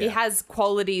 yeah. he has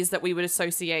qualities that we would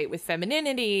associate with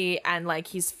femininity, and like,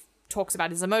 he's talks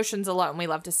about his emotions a lot, and we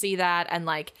love to see that. And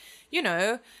like, you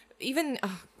know, even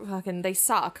fucking they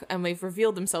suck, and they've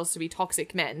revealed themselves to be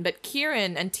toxic men. But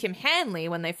Kieran and Tim Hanley,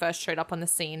 when they first showed up on the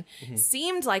scene,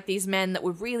 seemed like these men that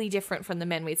were really different from the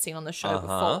men we'd seen on the show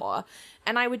before.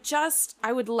 And I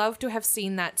would love to have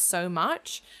seen that so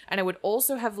much. And I would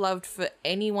also have loved for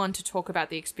anyone to talk about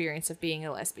the experience of being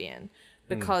a lesbian.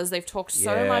 Because they've talked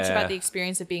so much Yeah. about the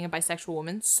experience of being a bisexual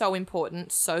woman. So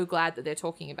important. So glad that they're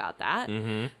talking about that.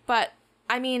 But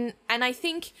I mean, and I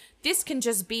think this can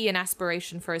just be an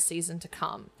aspiration for a season to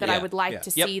come, that I Yeah, would like yeah.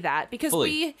 to Yep. see that, because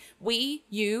Fully.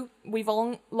 we've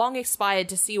long aspired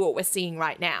to see what we're seeing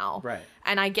right now. Right.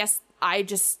 And I guess I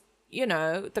just,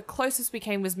 the closest we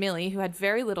came was Millie, who had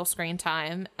very little screen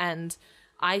time, and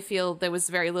I feel there was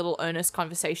very little earnest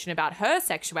conversation about her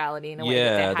sexuality in a way that Yeah,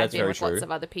 there had that's been very with lots true.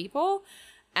 of other people.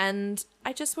 And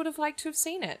I just would have liked to have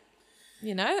seen it.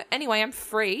 Anyway, I'm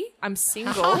free. I'm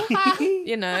single.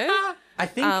 I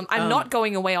think I'm not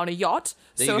going away on a yacht.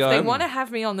 There So you if they go. want to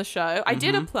have me on the show, I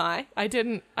did apply. I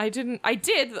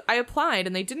applied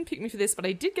and they didn't pick me for this, but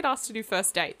I did get asked to do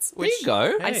first dates, There which you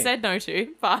go. I Hey. said no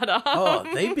to. But Oh,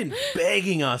 they've been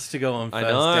begging us to go on first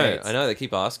dates. I know. They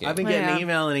keep asking. I've been Yeah. getting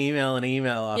email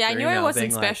after yeah, I knew I email wasn't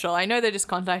being like, special. I know they're just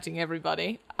contacting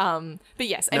everybody. But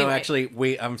yes, No, anyway.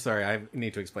 actually, I'm sorry, I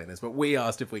need to explain this, but we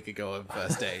asked if we could go on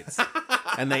first dates.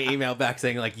 And they emailed back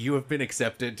saying, like, you have been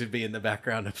accepted to be in the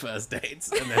background of first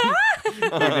dates. And then we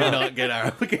did not get our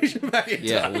application back in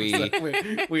Yeah, time. So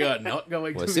we are not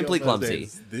going We're to simply be on first clumsy.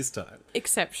 dates this time.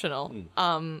 Exceptional.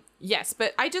 Yes,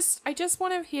 but I just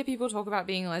want to hear people talk about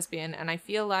being lesbian, and I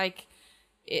feel like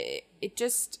it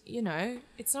just,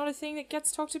 it's not a thing that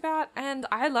gets talked about, and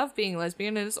I love being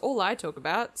lesbian, and it's all I talk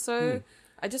about, so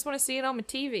I just want to see it on my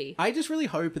TV. I just really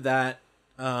hope that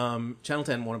Channel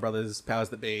 10, Warner Brothers, Powers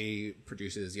That Be,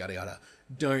 producers, yada yada,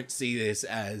 don't see this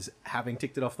as having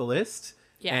ticked it off the list.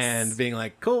 Yes. And being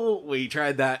like, cool, we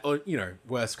tried that. Or,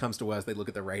 worst comes to worst, they look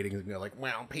at the ratings and go like,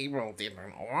 well, people didn't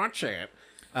watch it.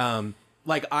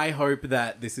 I hope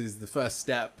that this is the first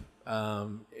step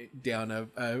down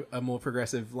a more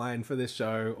progressive line for this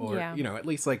show. Or, Yeah. at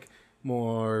least like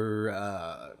more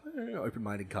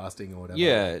open-minded casting or whatever.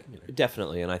 Yeah,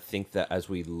 definitely. And I think that as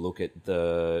we look at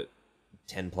the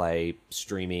 10-play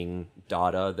streaming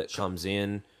data that comes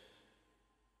in,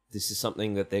 this is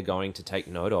something that they're going to take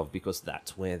note of, because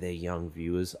that's where their young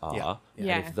viewers are. Yeah.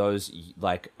 Yeah. And if those,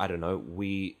 I don't know,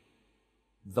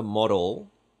 the model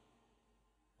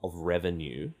of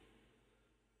revenue,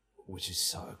 which is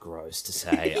so gross to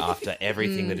say after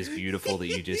everything that is beautiful that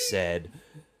you just said,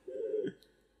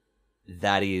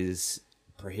 that is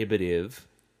prohibitive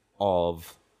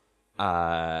of,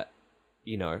 a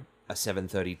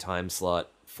 7:30 time slot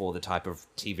for the type of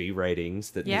TV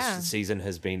ratings that Yeah. this season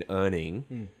has been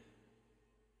earning,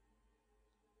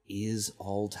 is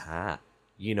old hat.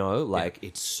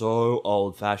 It's so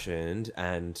old-fashioned,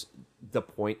 and the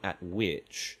point at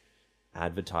which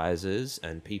advertisers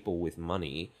and people with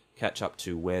money catch up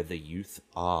to where the youth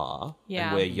are Yeah.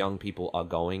 and where young people are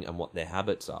going and what their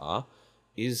habits are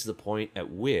is the point at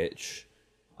which,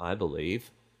 I believe,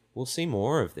 we'll see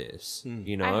more of this. I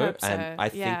hope so, And I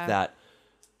think yeah. that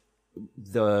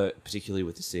particularly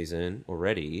with the season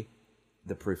already,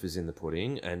 the proof is in the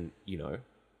pudding, and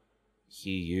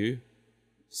hear you,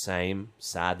 same,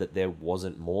 sad that there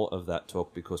wasn't more of that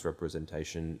talk, because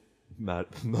representation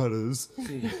matters.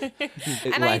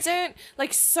 And I don't,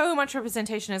 so much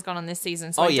representation has gone on this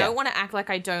season, so Oh, I yeah. don't want to act like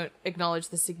I don't acknowledge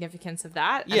the significance of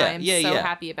that, and Yeah, I am yeah, so yeah.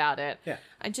 happy about it. Yeah.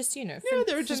 I just, Yeah,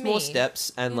 there are just more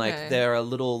steps, and know. there are a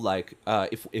little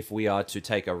if we are to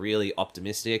take a really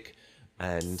optimistic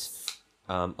and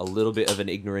a little bit of an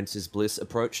ignorance is bliss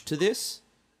approach to this,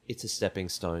 it's a stepping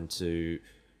stone to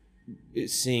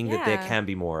seeing that there Yeah. can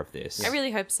be more of this. I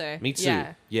really hope so. Me too.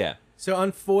 Yeah. Yeah. So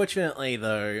unfortunately,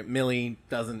 though, Millie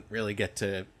doesn't really get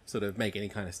to sort of make any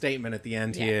kind of statement at the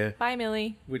end Yeah. here, Bye,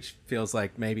 Millie. which feels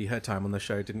like maybe her time on the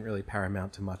show didn't really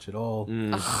paramount to much at all.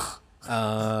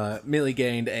 Millie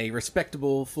gained a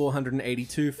respectable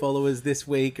 482 followers this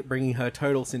week, bringing her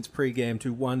total since pre-game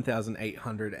to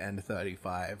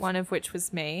 1,835. One of which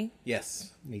was me.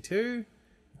 Yes, me too.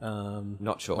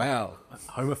 Not sure. Wow,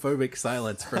 homophobic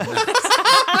silence from Max.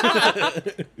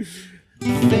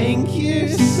 Thank you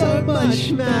so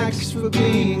much, Max, for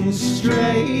being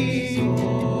straight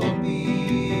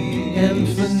and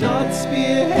for not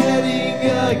spearheading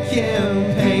a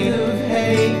campaign of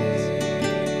hate.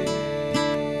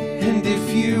 And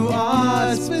if you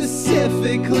are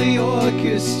specifically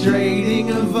orchestrating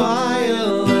a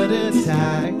violent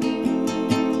attack,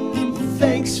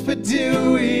 thanks for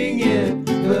doing it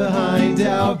behind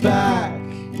our back.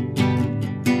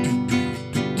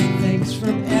 Thanks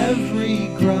from every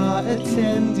GRA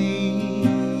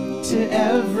attendee to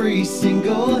every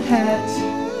single het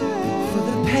for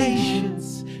the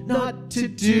patience not to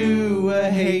do a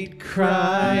hate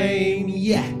crime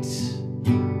yet.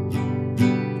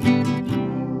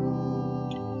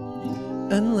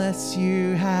 Unless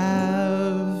you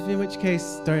have, in which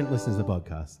case, don't listen to the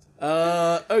podcast.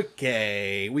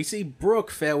 Okay. We see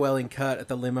Brooke farewelling Kurt at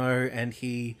the limo, and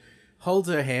he holds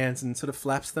her hands and sort of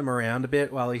flaps them around a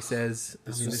bit while he says,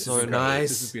 was is so great. nice.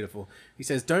 This is beautiful. He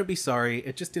says, don't be sorry.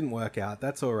 It just didn't work out.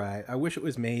 That's all right. I wish it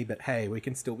was me, but hey, we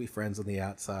can still be friends on the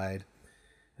outside.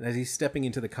 And as he's stepping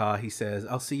into the car, he says,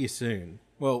 I'll see you soon.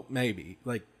 Well, maybe.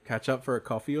 Like, catch up for a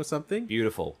coffee or something?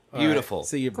 Beautiful. All right, Beautiful.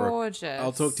 see you, Brooke. Gorgeous.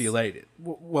 I'll talk to you later.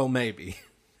 Well, maybe.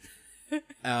 In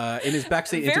his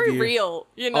backseat Very interview... real,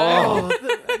 you know.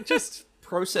 Oh, just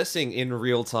processing in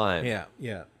real time. Yeah.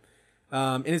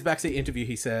 In his backseat interview,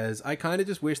 he says, I kind of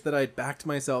just wish that I'd backed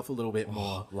myself a little bit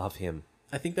more. Love him.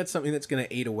 I think that's something that's going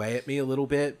to eat away at me a little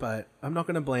bit, but I'm not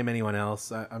going to blame anyone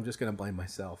else. I'm just going to blame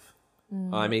myself.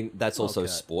 I mean, that's also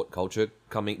Okay. sport culture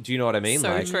coming. Do you know what I mean? So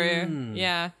Like, true.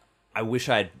 Yeah. I wish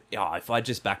if I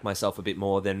just backed myself a bit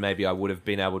more, then maybe I would have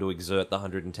been able to exert the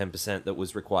 110% that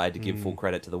was required to give full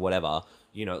credit to the whatever.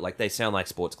 You know, like they sound like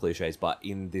sports cliches, but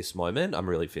in this moment, I'm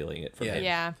really feeling it from Yeah. him.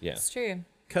 Yeah. Yeah. It's true.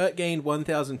 Kurt gained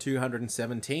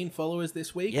 1,217 followers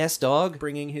this week, Yes, dog.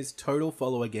 bringing his total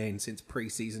follower gain since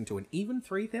pre-season to an even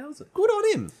 3,000. Good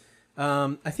on him.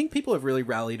 I think people have really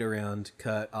rallied around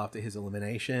Kurt after his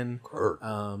elimination. Kurt.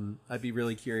 I'd be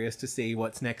really curious to see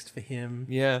what's next for him.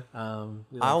 Yeah.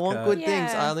 We I love want Kurt. good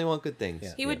things. Yeah. I only want good things.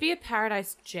 Yeah. He would be a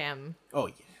paradise gem. Oh,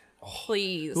 yeah.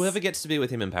 Please. Whoever gets to be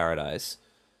with him in paradise,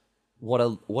 what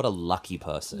a lucky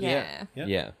person. Yeah.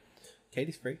 Yeah.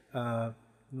 Katie's free.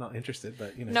 Not interested,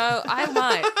 but you know. No, I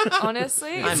might.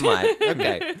 Honestly. I might.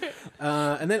 Okay.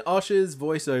 And then Osh's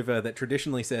voiceover that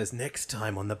traditionally says "next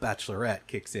time on The Bachelorette"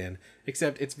 kicks in,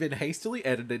 except it's been hastily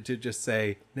edited to just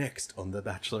say "next on The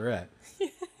Bachelorette,"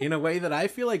 in a way that I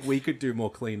feel like we could do more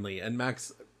cleanly. And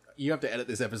Max, you have to edit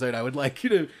this episode. I would like you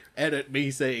to edit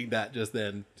me saying that just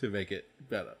then to make it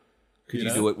better. Could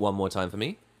you do it one more time for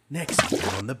me? Next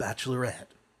on The Bachelorette.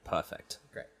 Perfect.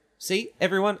 Great. See,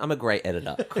 everyone, I'm a great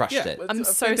editor. Crushed Yeah, it. but- I'm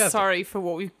It's so fantastic. sorry for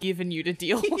what we've given you to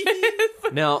deal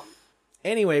with. Now,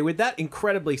 Anyway, with that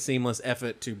incredibly seamless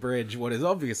effort to bridge what is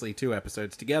obviously 2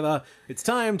 episodes together, it's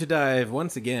time to dive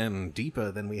once again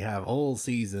deeper than we have all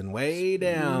season, way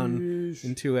down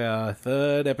into our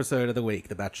 3rd episode of the week,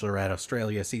 The Bachelorette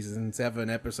Australia Season 7,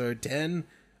 Episode 10.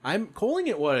 I'm calling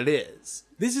it what it is.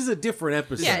 This is a different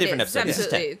episode. Yeah, a different it is. episode. This is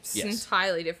Absolutely. 10. It's Yes. an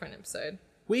entirely different episode.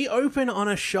 We open on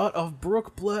a shot of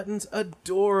Brooke Blurton's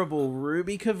adorable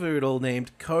Ruby Cavoodle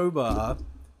named Kobar,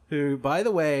 who, by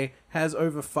the way, has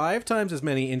over 5 times as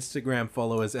many Instagram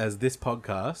followers as this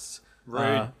podcast.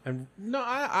 Rude. And no,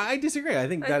 I disagree. I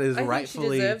think that is I think she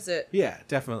rightfully... deserves it. Yeah,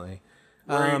 definitely.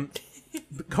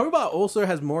 Kobar also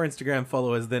has more Instagram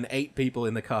followers than 8 people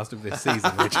in the cast of this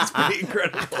season, which is pretty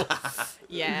incredible.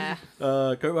 Yeah.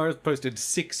 Kobar has posted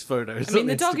 6 photos I mean, on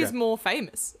the dog Instagram. is more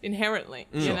famous inherently,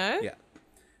 you know?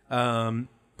 Yeah.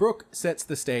 Brooke sets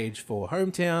the stage for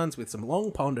hometowns with some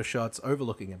long ponder shots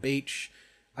overlooking a beach.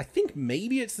 I think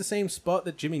maybe it's the same spot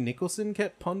that Jimmy Nicholson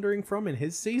kept pondering from in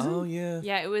his season. oh yeah.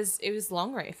 Yeah, it was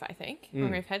Longreef, I think.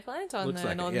 Longreef Headland on Looks the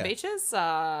like it, Northern yeah. Beaches.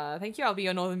 Thank you. I'll be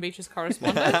your Northern Beaches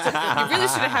correspondent. You really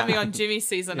should have had me on Jimmy's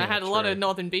season. I Yeah, had a lot true. of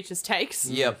Northern Beaches takes.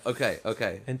 Yep.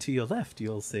 Okay. And to your left,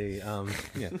 you'll see.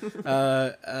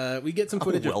 We get some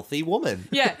footage of Wealthy woman.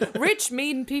 Yeah, rich,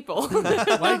 mean people.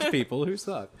 white people who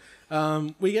suck.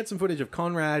 We get some footage of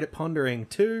Conrad pondering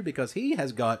too, because he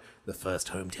has got the first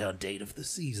hometown date of the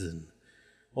season.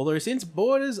 Although since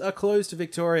borders are closed to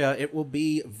Victoria, it will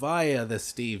be via the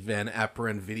Steve Van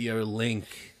Apperen video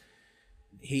link.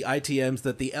 He ITMs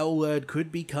that the L word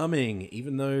could be coming,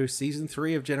 even though season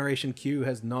 3 of Generation Q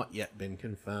has not yet been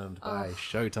confirmed by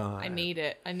Showtime. I need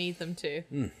it. I need them to.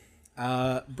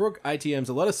 Brooke ITMs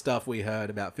a lot of stuff we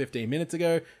heard about 15 minutes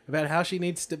ago about how she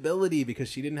needs stability because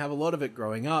she didn't have a lot of it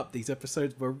growing up. These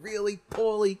episodes were really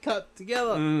poorly cut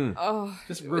together. Oh,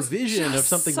 Just revision of just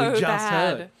something so we just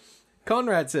bad. heard.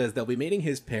 Conrad says they'll be meeting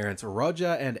his parents,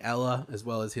 Roger and Ella, as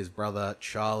well as his brother,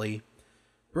 Charlie.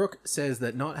 Brooke says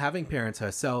that not having parents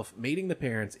herself, meeting the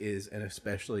parents is an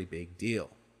especially big deal.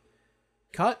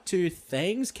 Cut to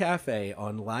Thang's Cafe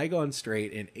on Lygon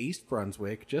Street in East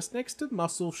Brunswick, just next to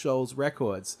Muscle Shoals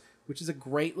Records, which is a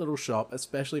great little shop,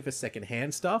 especially for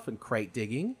secondhand stuff and crate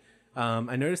digging.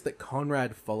 I noticed that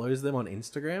Conrad follows them on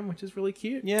Instagram, which is really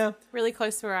cute. Yeah. really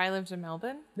close to where I lived in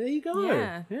Melbourne. There you go.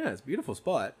 Yeah. Yeah, it's a beautiful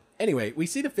spot. Anyway, we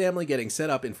see the family getting set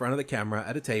up in front of the camera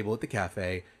at a table at the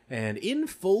cafe, and in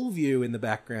full view in the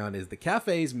background is the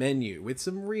cafe's menu with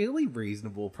some really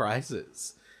reasonable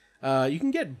prices. You can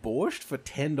get borscht for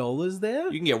 $10 there.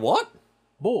 You can get what?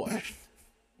 Borscht.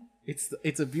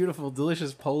 It's a beautiful,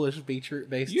 delicious Polish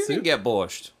beetroot-based You soup. can get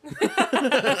borscht.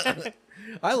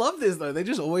 I love this though. They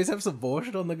just always have some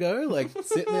borscht on the go, like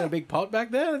sitting in a big pot back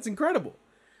there. It's incredible.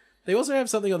 They also have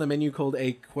something on the menu called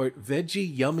a, quote,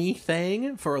 veggie yummy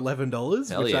thang for $11,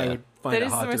 Hell which yeah. I would find That it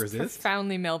is the hard to most resist.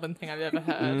 profoundly Melbourne thing I've ever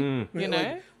heard. You know?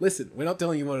 Like, listen, we're not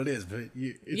telling you what it is, but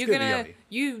it's gonna be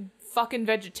you fucking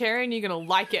vegetarian, you're gonna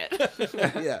like it.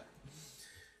 yummy.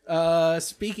 Yeah.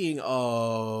 Speaking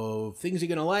of things you're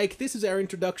gonna like, this is our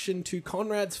introduction to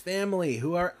Conrad's family,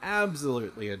 who are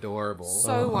absolutely adorable.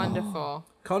 So wonderful.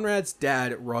 Conrad's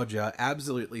dad, Roger,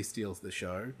 absolutely steals the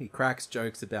show. He cracks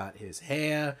jokes about his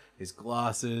hair, his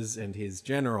glasses, and his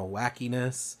general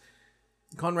wackiness.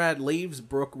 Conrad leaves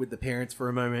Brooke with the parents for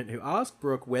a moment, who ask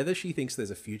Brooke whether she thinks there's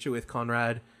a future with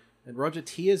Conrad, and Roger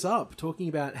tears up, talking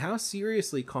about how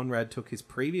seriously Conrad took his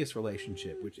previous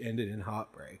relationship, which ended in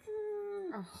heartbreak.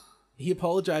 He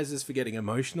apologizes for getting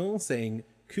emotional, saying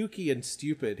kooky and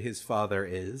stupid his father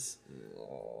is,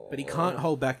 but he can't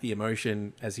hold back the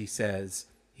emotion as he says,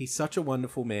 he's such a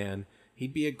wonderful man.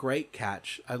 He'd be a great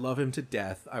catch. I love him to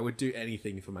death. I would do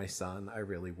anything for my son. I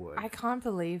really would. I can't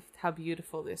believe how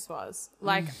beautiful this was.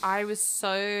 Like, I was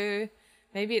so...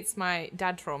 Maybe it's my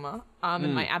dad trauma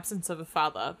and my absence of a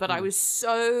father, but I was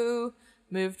so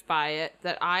moved by it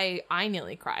that I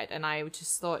nearly cried, and I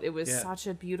just thought it was such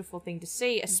a beautiful thing to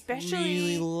see, especially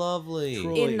Really lovely.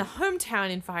 Truly. in the hometown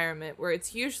environment where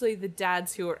it's usually the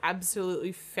dads who are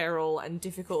absolutely feral and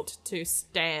difficult to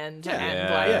stand and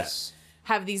like Yes.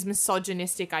 have these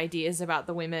misogynistic ideas about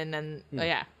the women and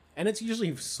yeah. And it's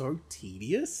usually so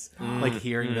tedious, like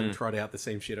hearing them trot out the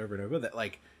same shit over and over, that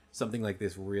like something like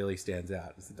this really stands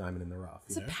out as the diamond in the rough.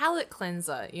 It's You a know? palate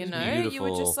cleanser, you know? You were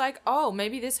beautiful. just like, oh,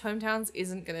 maybe this hometowns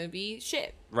isn't going to be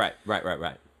shit. Right.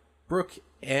 Brooke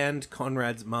and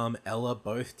Conrad's mum, Ella,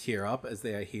 both tear up as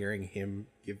they are hearing him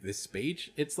give this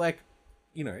speech. It's like,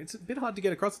 you know, it's a bit hard to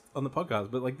get across on the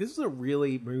podcast, but like this is a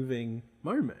really moving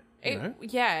moment. You know?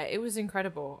 Yeah, it was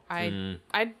incredible.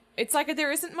 It's like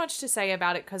there isn't much to say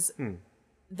about it because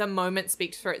the moment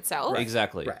speaks for itself.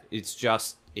 Exactly. Right.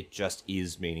 It just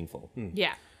is meaningful.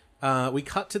 Yeah. We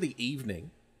cut to the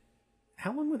evening.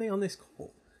 How long were they on this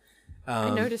call? I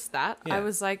noticed that. yeah. I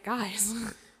was like, guys.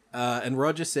 And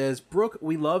Roger says, Brooke,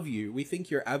 we love you. We think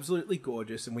you're absolutely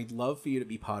gorgeous, and we'd love for you to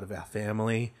be part of our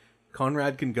family.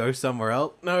 Conrad can go somewhere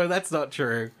else. No, that's not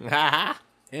true.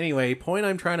 Anyway, point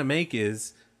I'm trying to make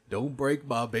is, don't break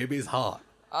my baby's heart.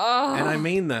 And I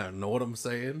mean that. Know what I'm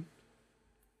saying?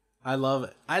 I love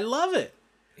it. I love it.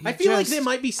 I feel like there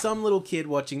might be some little kid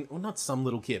watching, well, not some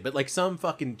little kid, but like some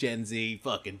fucking Gen Z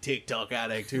fucking TikTok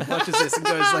addict who watches this and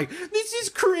goes like, this is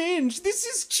cringe, this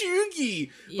is chuggy.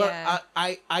 Yeah.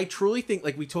 But I truly think,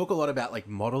 like, we talk a lot about like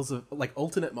models of, like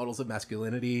alternate models of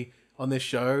masculinity on this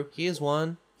show. Here's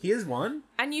one. Here's one.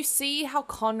 And you see how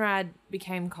Conrad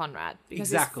became Conrad because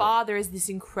his Exactly. father is this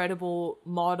incredible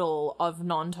model of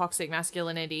non-toxic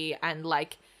masculinity and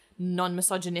like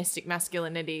non-misogynistic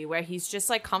masculinity where he's just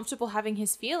like comfortable having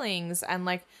his feelings and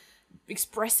like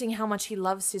expressing how much he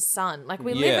loves his son. Like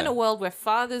we live Yeah. in a world where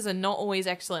fathers are not always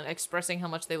excellent at expressing how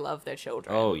much they love their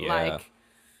children. Oh, yeah. Like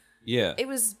Yeah. it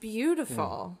was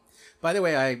beautiful. By the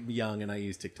way, I'm young and I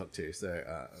use TikTok too, so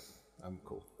I'm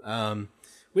cool.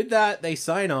 With that, they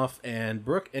sign off, and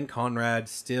Brooke and Conrad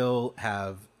still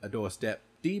have a doorstep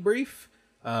debrief,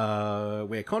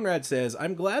 where Conrad says,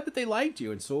 I'm glad that they liked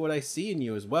you and saw what I see in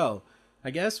you as well.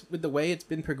 I guess with the way it's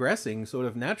been progressing, sort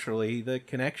of naturally, the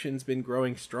connection's been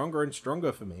growing stronger and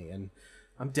stronger for me, and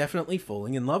I'm definitely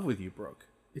falling in love with you, Brooke.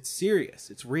 It's serious.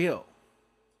 It's real.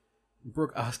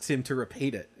 Brooke asks him to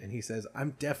repeat it, and he says,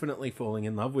 I'm definitely falling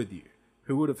in love with you.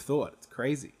 Who would have thought? It's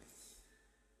crazy.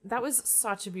 That was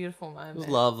such a beautiful moment. It was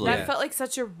lovely. That Yeah. felt like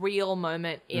such a real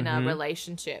moment in a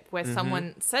relationship where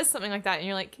someone says something like that and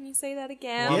you're like, can you say that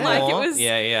again? Yeah. Like it was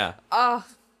Yeah.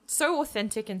 so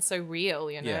authentic and so real,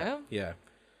 you know? Yeah.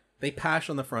 They pash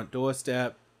on the front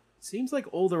doorstep. Seems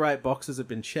like all the right boxes have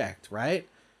been checked, right?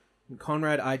 And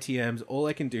Conrad ITMs, all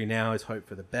I can do now is hope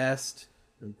for the best.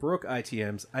 And Brooke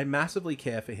ITMs, I massively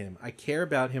care for him. I care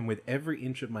about him with every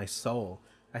inch of my soul.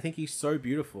 I think he's so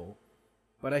beautiful.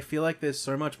 But I feel like there's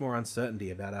so much more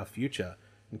uncertainty about our future.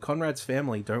 And Conrad's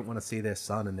family don't want to see their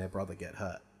son and their brother get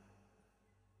hurt.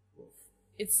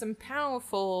 It's some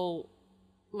powerful,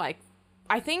 like,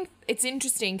 I think it's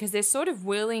interesting because they're sort of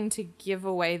willing to give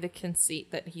away the conceit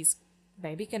that he's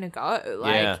maybe going to go.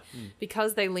 Like, Yeah.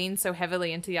 because they lean so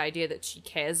heavily into the idea that she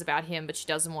cares about him, but she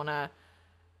doesn't want to,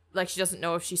 like, she doesn't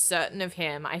know if she's certain of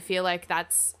him. I feel like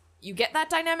that's, you get that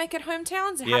dynamic at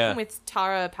hometowns. It Yeah. happened with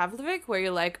Tara Pavlovic, where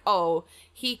you're like, oh,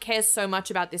 he cares so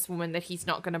much about this woman that he's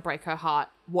not going to break her heart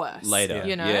worse. Later.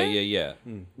 You know? Yeah.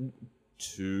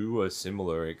 To a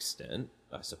similar extent,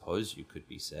 I suppose it could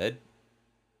be said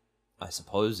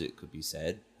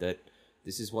that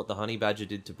this is what the honey badger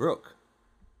did to Brooke.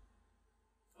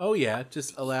 Oh yeah,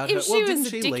 just allowed her. If she well, was didn't a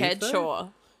she leave, dickhead, though?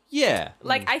 sure. Yeah.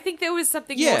 Like, I think there was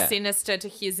something Yeah. more sinister to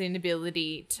his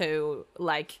inability to,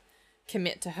 like,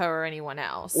 commit to her or anyone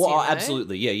else. Well, you know?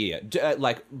 absolutely. Yeah.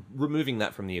 Like, removing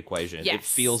that from the equation, it Yes.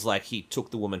 feels like he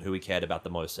took the woman who he cared about the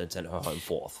most and sent her home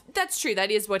fourth. That's true. That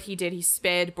is what he did. He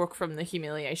spared Brooke from the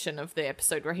humiliation of the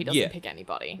episode where he doesn't Yeah. pick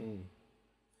anybody.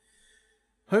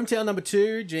 Hometown number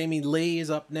 2, Jamie Lee is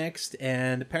up next,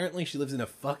 and apparently she lives in a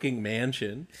fucking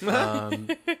mansion.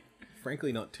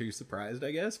 Frankly, not too surprised, I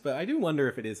guess, but I do wonder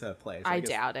if it is her place. I guess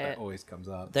doubt that it. always comes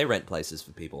up. They rent places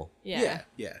for people. Yeah.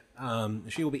 Yeah.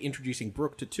 She will be introducing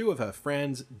Brooke to two of her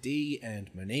friends, Dee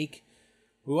and Monique.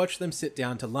 We watch them sit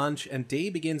down to lunch, and Dee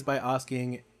begins by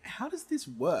asking, how does this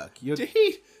work? You're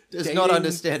He does dating not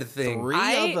understand a thing. Three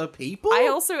I- other people? I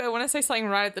want to say something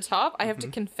right at the top. I have to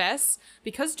confess,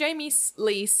 because Jamie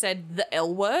Lee said the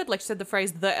L word, like she said the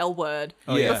phrase the L word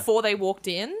yeah. before they walked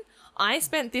in, I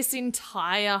spent this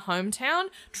entire hometown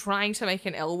trying to make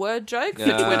an L word joke for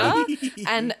Twitter,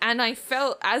 and I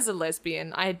felt as a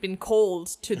lesbian I had been called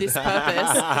to this purpose,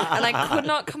 and I could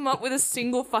not come up with a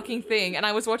single fucking thing. And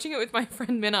I was watching it with my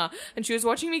friend Minna, and she was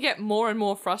watching me get more and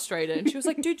more frustrated. And she was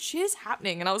like, "Dude, shit's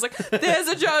happening," and I was like, "There's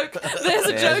a joke, there's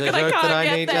a joke, and I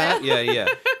can't get there." Yeah.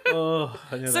 Oh,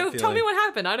 I know So that tell me feeling. what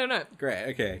happened. I don't know.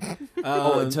 Great, okay.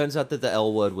 Oh, it turns out that the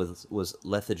L word was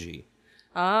lethargy.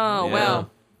 Oh Yeah.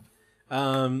 well.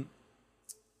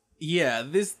 Yeah,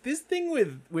 this thing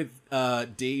with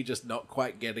Dee just not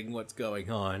quite getting what's going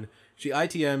on. She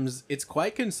ITMs, it's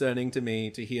quite concerning to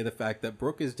me to hear the fact that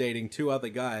Brooke is dating two other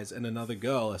guys and another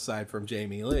girl aside from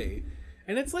Jamie Lee.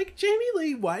 And it's like, Jamie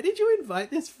Lee, why did you invite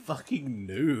this fucking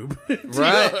noob?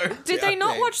 Right. Did they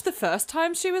not watch the first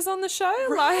time she was on the show?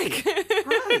 Like,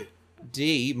 Right.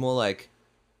 D, more like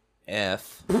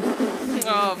F.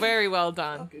 oh, very well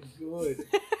done. Good.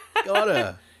 Got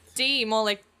her. D, more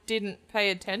like didn't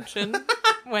pay attention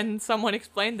when someone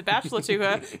explained The Bachelor to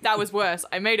her. That was worse.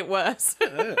 I made it worse.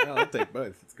 I'll take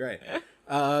both. It's great.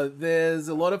 There's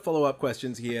a lot of follow-up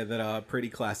questions here that are pretty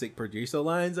classic producer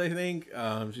lines, I think.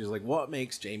 She's like, what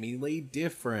makes Jamie Lee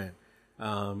different?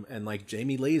 And like,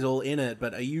 Jamie Lee's all in it,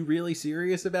 but are you really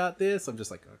serious about this? I'm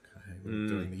just like, okay. We're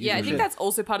doing the Yeah, I usual think shit. that's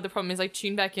also part of the problem is I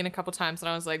tuned back in a couple times and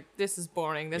I was like, this is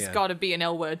boring. There's Yeah. got to be an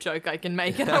L word joke I can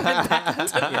make. And I went back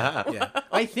to Yeah.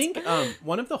 I think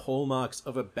one of the hallmarks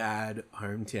of a bad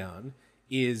hometown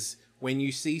is when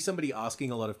you see somebody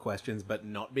asking a lot of questions but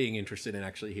not being interested in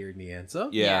actually hearing the answer.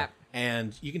 Yeah.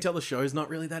 And you can tell the show's not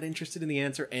really that interested in the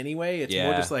answer anyway. It's more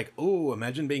Yeah. just like, oh,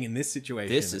 imagine being in this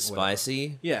situation. This is or whatever.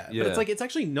 spicy. Yeah, but it's like it's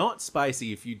actually not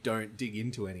spicy if you don't dig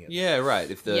into any of it. Yeah,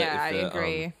 right. If the yeah, if I the,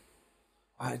 agree.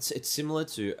 it's similar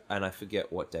to, and I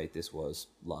forget what date this was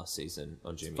last season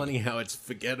on Jimmy. Funny how it's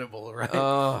forgettable,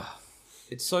 right?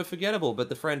 It's so forgettable. But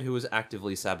the friend who was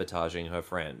actively sabotaging her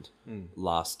friend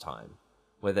last time,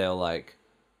 where they're like,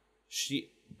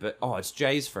 it's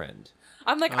Jay's friend.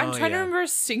 I'm like, I'm Oh, trying to yeah. remember a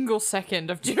single second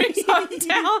of Jimmy's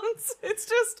hometowns.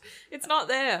 It's not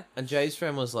there. And Jay's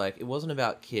friend was like, it wasn't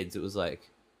about kids. It was like,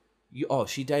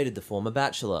 she dated the former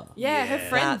bachelor. Yeah, her Yeah.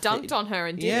 friend That- dunked on her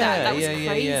and did Yeah, that. That was yeah,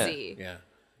 crazy. yeah.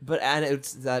 And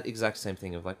it's that exact same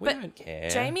thing of like, we But don't care.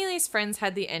 Jamie Lee's friends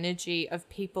had the energy of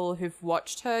people who've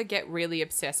watched her get really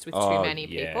obsessed with too Oh, many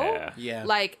yeah. people. Yeah.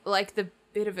 Like the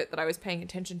bit of it that I was paying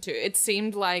attention to, it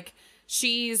seemed like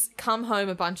she's come home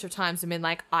a bunch of times and been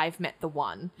like, I've met the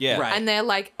one. Yeah. Right. And they're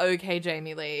like, okay,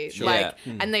 Jamie Lee. Sure. Like,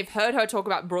 Yeah. and they've heard her talk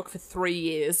about Brooke for 3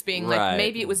 years, being Right. like,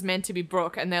 maybe it was meant to be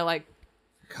Brooke. And they're like,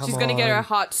 she's going to get her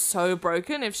heart so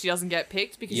broken if she doesn't get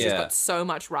picked because she's Yeah. got so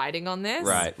much riding on this.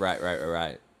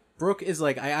 Right. Brooke is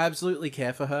like, I absolutely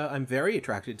care for her. I'm very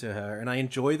attracted to her, and I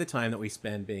enjoy the time that we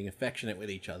spend being affectionate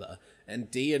with each other. And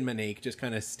Dee and Monique just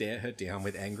kind of stare her down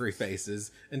with angry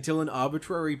faces until an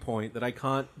arbitrary point that I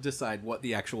can't decide what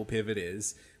the actual pivot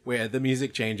is, where the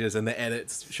music changes and the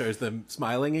edits shows them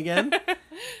smiling again.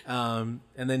 And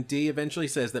then Dee eventually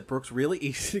says that Brooke's really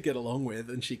easy to get along with,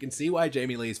 and she can see why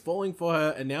Jamie Lee's falling for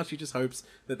her, and now she just hopes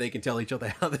that they can tell each other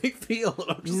how they feel.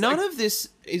 And I'm just None like, of this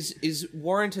is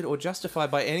warranted or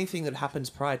justified by anything that happens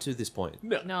prior to this point.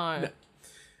 No.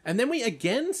 And then we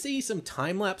again see some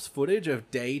time-lapse footage of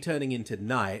day turning into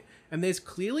night, and there's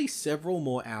clearly several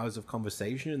more hours of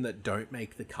conversation that don't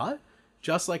make the cut,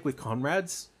 just like with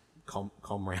Conrad's...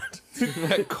 Comrade.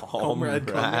 Comrade.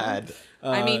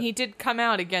 I mean, he did come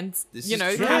out against, This you is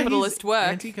know, true. capitalist He's work.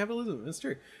 Anti-capitalism, that's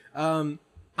true.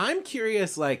 I'm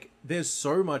curious, like, there's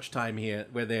so much time here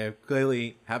where they're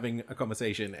clearly having a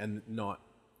conversation and not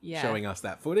Yeah. showing us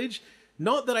that footage.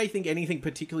 Not that I think anything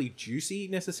particularly juicy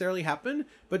necessarily happened,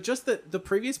 but just that the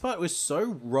previous part was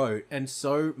so rote and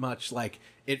so much like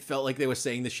it felt like they were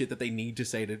saying the shit that they need to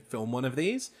say to film one of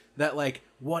these, that like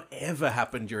whatever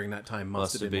happened during that time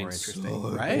must have been more interesting,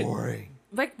 right? Boring.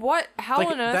 Like what? How Like,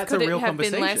 on earth that's a could it real have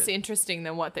been less conversation. interesting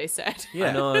than what they said? Yeah.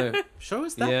 I know. Show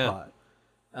us that Yeah.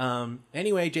 part.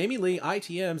 Anyway, Jamie Lee,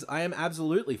 ITMs, I am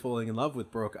absolutely falling in love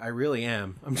with Brooke. I really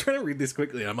am. I'm trying to read this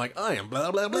quickly. I'm like, I am blah,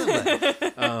 blah, blah,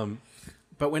 blah.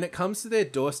 But when it comes to their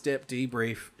doorstep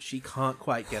debrief, she can't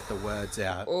quite get the words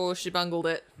out. Oh, she bungled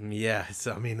it. Yeah,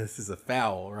 so I mean, this is a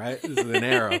foul, right? This is an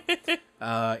error.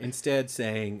 Instead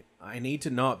saying, I need to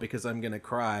not because I'm going to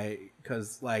cry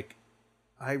because, like,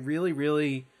 I really,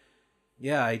 really,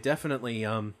 yeah, I definitely,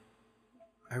 I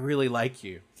really like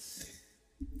you.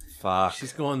 Fuck.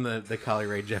 She's gone the Carly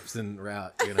Rae Jepsen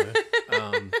route, you know.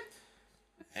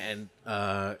 And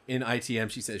in ITM,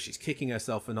 she says she's kicking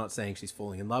herself for not saying she's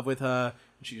falling in love with her.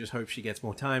 And she just hopes she gets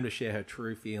more time to share her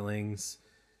true feelings.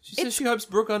 She says she hopes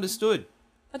Brooke understood.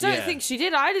 I don't Yeah. think she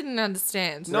did. I didn't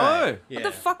understand. No. Right, What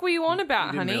the fuck were you on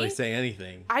about, Didn't honey? really say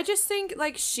anything. I just think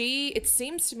like it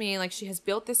seems to me like she has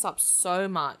built this up so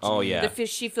much. Oh, yeah.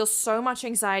 She feels so much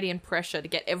anxiety and pressure to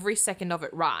get every second of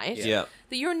it right. Yeah.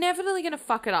 That you're inevitably going to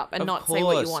fuck it up and Of not course, say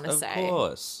what you want to Of say.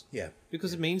 course. Yeah.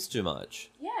 Because it means too much.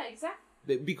 Yeah,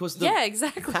 exactly. Because the Yeah,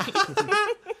 exactly.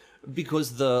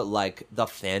 because the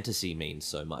fantasy means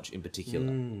so much in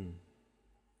particular.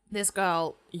 This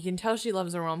girl, you can tell she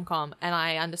loves a rom-com, and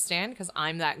I understand because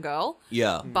I'm that girl.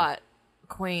 Yeah. But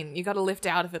Queen, you got to lift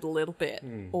out of it a little bit,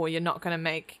 or you're not going to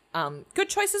make good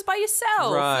choices by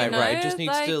yourself. Right, you know? right. It just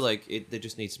needs to there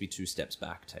just needs to be 2 steps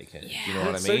back taken. You know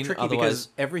what It's I mean? so tricky because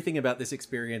everything about this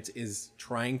experience is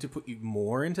trying to put you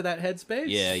more into that headspace.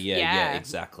 yeah, Yeah.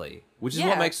 exactly. Which is Yeah.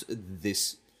 what makes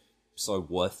this so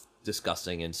worth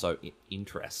discussing and so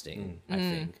interesting, I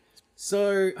think.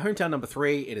 So, hometown number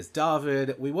 3, it is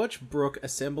David. We watch Brooke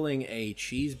assembling a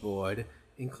cheese board,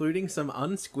 including some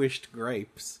unsquished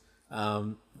grapes.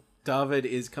 David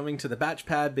is coming to the batch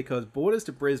pad because borders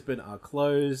to Brisbane are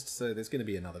closed, so there's going to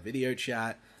be another video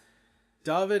chat.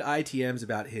 David ITMs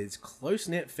about his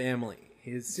close-knit family.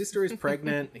 His sister is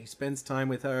pregnant, he spends time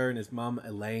with her and his mum,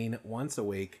 Elaine, once a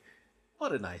week.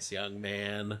 What a nice young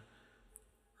man.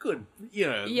 Good, you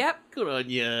know. Yep. Good on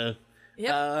you.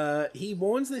 Yep. He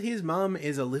warns that his mum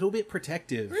is a little bit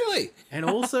protective. Really? And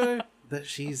also that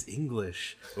she's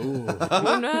English. Ooh.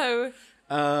 Oh no.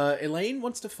 Elaine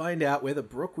wants to find out whether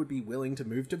Brooke would be willing to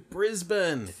move to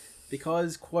Brisbane.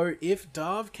 Because, quote, if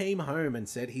Darv came home and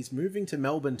said he's moving to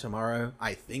Melbourne tomorrow,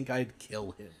 I think I'd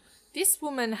kill him. This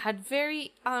woman had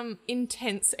very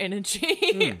intense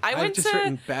energy. I've just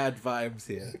written bad vibes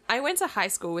here. I went to high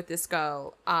school with this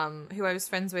girl who I was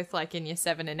friends with like in year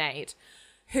 7 and 8,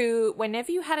 who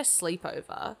whenever you had a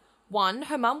sleepover, one,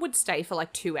 her mum would stay for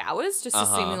like 2 hours just to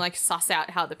seemingly like suss out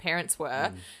how the parents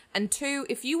were. And 2,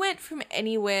 if you went from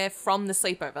anywhere from the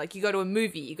sleepover, like you go to a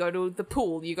movie, you go to the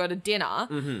pool, you go to dinner,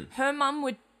 her mum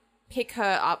would pick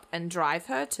her up and drive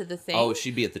her to the thing. Oh,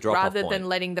 she'd be at the drop-off rather point. than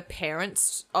letting the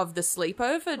parents of the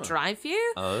sleepover drive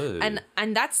you. Oh.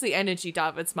 And that's the energy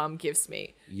David's mum gives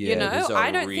me. Yeah, you there's know, a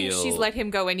I don't think she's real- let him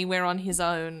go anywhere on his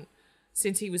own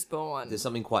since he was born. There's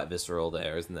something quite visceral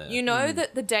there, isn't there? You know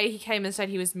that the day he came and said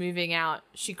he was moving out,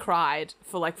 she cried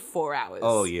for like 4 hours.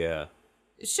 Oh, yeah.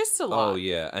 It's just a lot. Oh,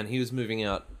 yeah. And he was moving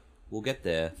out. We'll get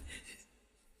there.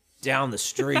 Down the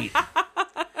street.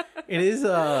 It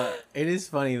is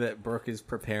funny that Brooke is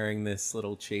preparing this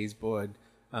little cheese board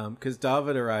because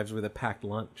David arrives with a packed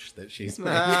lunch that she's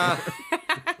making.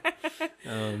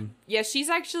 Yeah, she's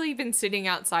actually been sitting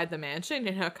outside the mansion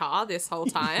in her car this whole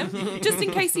time, just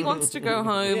in case he wants to go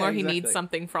home Yeah, or he exactly. needs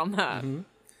something from her.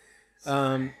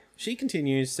 She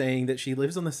continues saying that she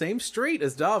lives on the same street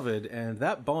as David, and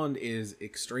that bond is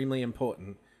extremely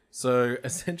important. So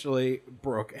essentially,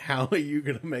 Brooke, how are you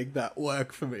going to make that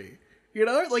work for me? You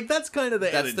know, like that's kind of the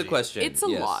That's energy. the question. It's a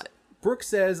yes. lot. Brooke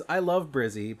says, I love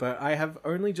Brizzy, but I have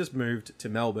only just moved to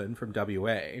Melbourne from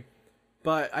WA.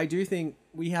 But I do think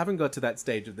we haven't got to that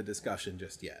stage of the discussion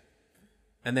just yet.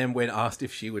 And then when asked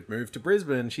if she would move to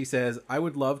Brisbane, she says, I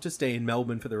would love to stay in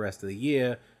Melbourne for the rest of the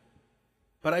year,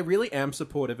 but I really am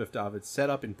supportive of David's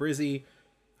setup in Brizzy.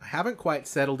 I haven't quite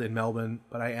settled in Melbourne,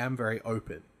 but I am very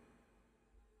open.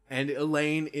 And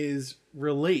Elaine is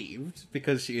relieved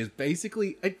because she is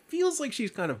basically, it feels like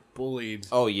she's kind of bullied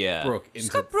Oh, yeah. Brooke into She's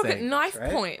got Brooke at saying knife this,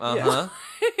 right? point.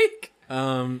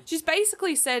 Uh-huh. She's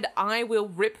basically said, I will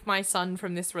rip my son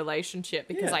from this relationship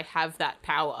because Yeah. I have that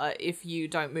power if you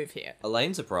don't move here.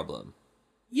 Elaine's a problem.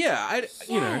 Yeah,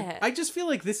 you know, Yeah. I just feel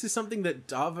like this is something that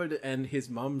David and his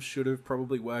mum should have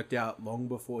probably worked out long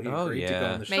before he Oh, agreed to go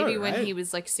yeah. on the show. Maybe when right? he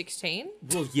was like 16,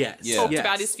 well, yes, Yeah. talked yes.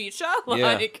 about his future. Yeah.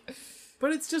 Like,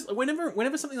 But it's just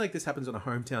whenever something like this happens on a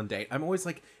hometown date, I'm always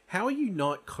like, how are you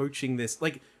not coaching this?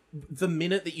 Like, the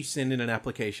minute that you send in an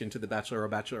application to the Bachelor or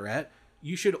Bachelorette,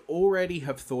 you should already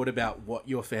have thought about what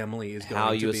your family is going How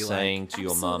to you're be saying like. to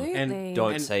your mum, Absolutely.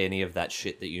 don't And- say any of that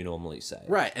shit that you normally say.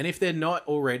 Right, and if they're not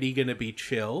already going to be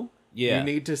chill, Yeah. you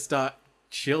need to start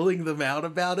chilling them out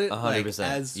about it 100%,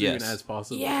 like, as soon yes. as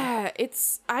possible. yeah,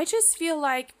 I just feel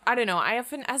like, I don't know, I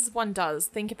often, as one does,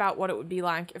 think about what it would be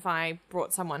like if I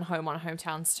brought someone home on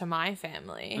hometowns to my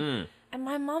family. And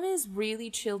my mum is really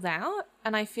chilled out,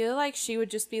 and I feel like she would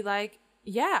just be like,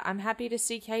 yeah, I'm happy to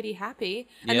see Katie happy.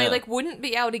 And Yeah. they like wouldn't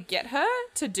be able to get her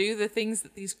to do the things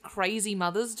that these crazy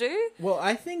mothers do. Well,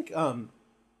 I think,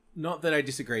 not that I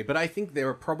disagree, but I think there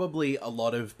are probably a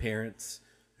lot of parents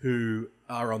who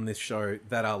are on this show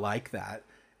that are like that.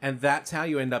 And that's how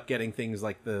you end up getting things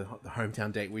like the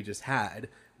hometown date we just had,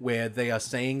 where they are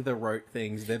saying the rote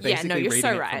things. They're Yeah, basically no, you're reading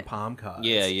so it right. from palm cards.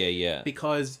 Yeah.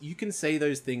 Because you can say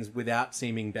those things without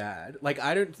seeming bad. Like,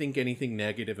 I don't think anything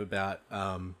negative about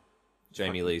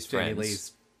Jamie Lee's friends. Jamie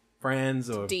Lee's friends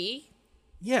or... D?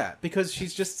 Yeah, because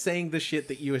she's just saying the shit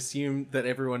that you assume that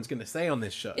everyone's going to say on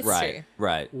this show. It's Right, true.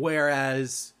 right.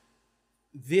 Whereas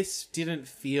this didn't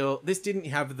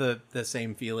have the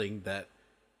same feeling that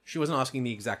she wasn't asking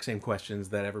the exact same questions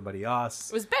that everybody asks.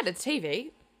 It was better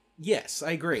TV. Yes,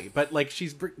 I agree, but like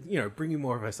she's bringing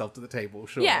more of herself to the table.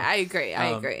 Sure. Yeah, I agree. I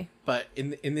agree. But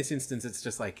in this instance, it's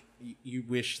just like you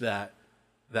wish that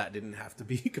didn't have to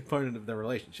be a component of the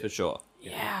relationship. For sure.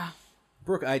 Yeah.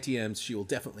 Brooke ITMs, she will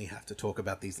definitely have to talk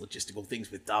about these logistical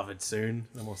things with David soon.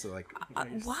 I'm also like,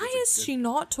 Why has she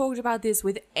not talked about this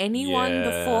with anyone Yeah.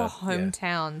 before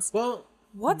hometowns? Well,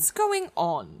 What's going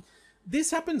on? this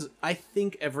happens, I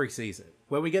think, every season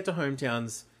where we get to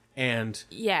hometowns and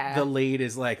Yeah. the lead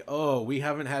is like, oh, we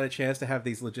haven't had a chance to have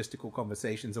these logistical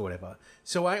conversations or whatever.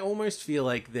 So I almost feel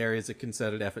like there is a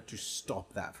concerted effort to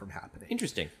stop that from happening.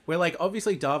 Interesting. Where, like,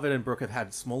 obviously David and Brooke have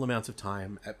had small amounts of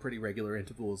time at pretty regular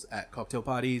intervals at cocktail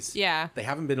parties. Yeah. They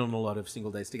haven't been on a lot of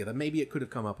single days together. Maybe it could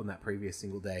have come up on that previous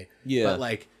single day. Yeah. But,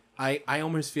 like, I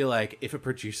almost feel like if a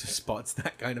producer spots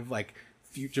that kind of, like,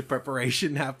 future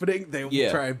preparation happening, they will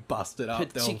Yeah. try and bust it up.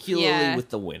 They'll- Particularly Yeah. with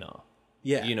the winner.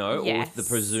 yeah. You know, or with the Yes.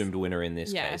 presumed winner in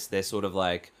this Yeah. case. They're sort of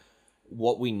like,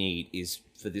 what we need is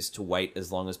for this to wait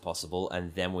as long as possible,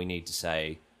 and then we need to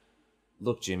say,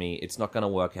 look, Jimmy, it's not going to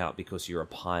work out because you're a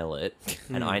pilot,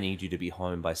 and I need you to be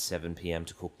home by 7 p.m.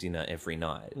 to cook dinner every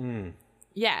night.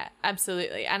 Yeah,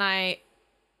 absolutely. And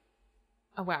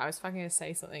oh wow, I was fucking gonna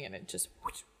say something and it just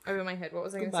over my head. What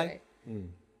was I gonna say?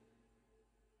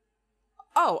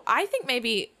 Oh, I think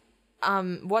maybe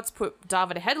what's put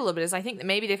David ahead a little bit is I think that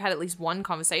maybe they've had at least one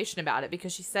conversation about it,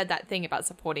 because she said that thing about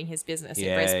supporting his business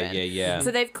in Brisbane. Yeah. So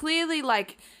they've clearly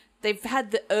they've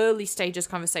had the early stages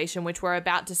conversation, which we're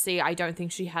about to see. I don't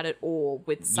think she had it all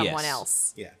with someone Yes.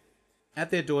 else. Yeah. At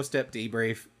their doorstep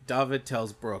debrief, David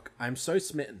tells Brooke, I'm so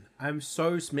smitten. I'm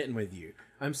so smitten with you.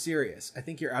 I'm serious. I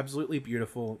think you're absolutely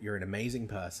beautiful. You're an amazing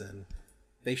person.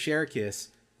 They share a kiss.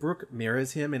 Brooke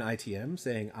mirrors him in ITM,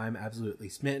 saying, I'm absolutely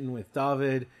smitten with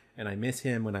David, and I miss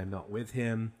him when I'm not with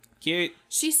him. Cute.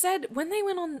 She said when they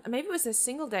went on, maybe it was a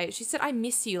single date, she said, I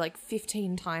miss you like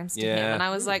 15 times to him. Yeah. And I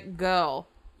was like, girl,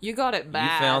 you got it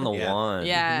bad. You found the Yeah. one.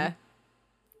 Yeah.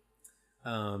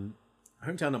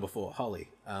 Hometown number 4, Holly.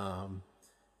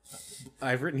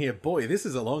 I've written here, boy, this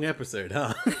is a long episode,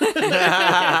 huh?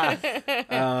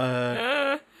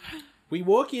 We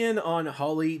walk in on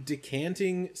Holly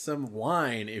decanting some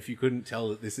wine, if you couldn't tell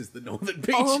that this is the Northern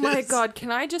Beaches. Oh my God. Can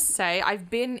I just say, I've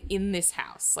been in this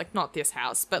house, like not this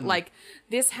house, but like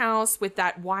this house with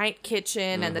that white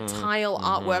kitchen and the tile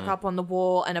artwork up on the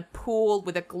wall and a pool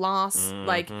with a glass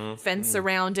fence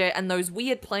around it and those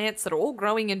weird plants that are all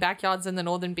growing in backyards in the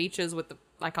Northern Beaches with the,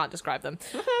 I can't describe them.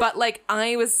 But like,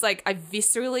 I was like, I've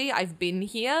been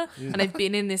here and I've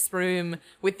been in this room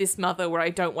with this mother where I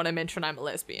don't want to mention I'm a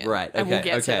lesbian. Right, And we'll okay,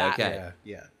 get to that. okay.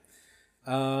 Yeah.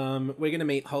 We're going to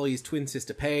meet Holly's twin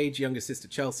sister Paige, younger sister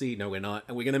Chelsea. No, we're not.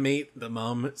 And we're going to meet the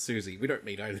mum, Susie. We don't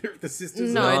meet either of the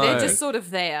sisters. No, No. they're just sort of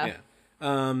there.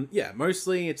 Yeah.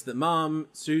 Mostly it's the mum,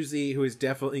 Susie, who is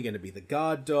definitely going to be the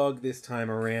guard dog this time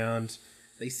around.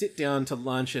 They sit down to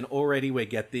lunch, and already we're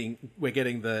getting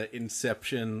the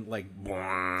Inception like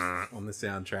on the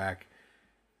soundtrack.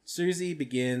 Susie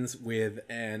begins with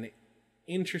an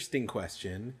interesting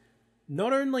question.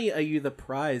 Not only are you the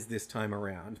prize this time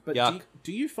around, but Yuck.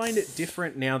 do you find it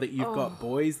different now that you've got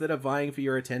boys that are vying for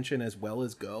your attention as well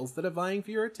as girls that are vying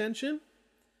for your attention?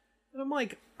 And I'm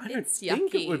like, I don't It's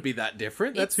think it yucky. would be that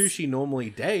different. That's who It's- she normally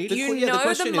dates. You the know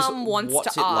question the is, mum wants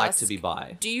what's to it like ask, to be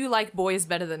bi? do you like boys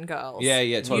better than girls? Yeah,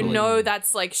 yeah, totally. You know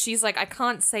that's like, she's like, I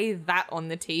can't say that on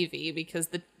the TV because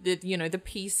the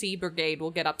PC brigade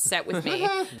will get upset with me.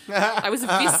 I was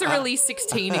viscerally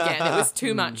 16 again. It was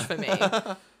too much for me.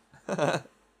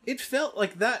 It felt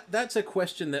like that's a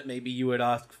question that maybe you would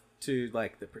ask to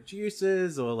like the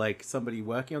producers or like somebody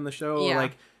working on the show or Yeah.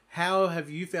 like, how have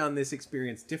you found this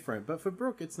experience different? But for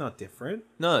Brooke, it's not different.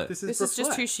 No. This is This Brooke is just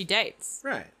Fleck. who she dates.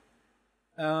 Right.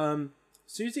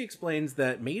 Susie explains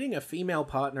that meeting a female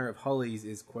partner of Holly's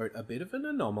is, quote, a bit of an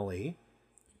anomaly.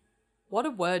 What a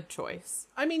word choice.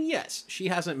 I mean, yes, she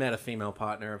hasn't met a female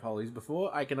partner of Holly's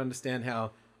before. I can understand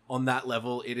how on that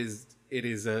level it is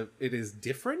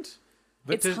different.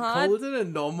 But It's to hard- call it an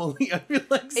anomaly, I feel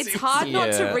like It's seriously- hard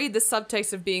not to Yeah. read the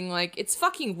subtext of being like, it's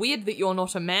fucking weird that you're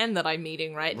not a man that I'm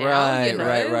meeting right now. Right, you know?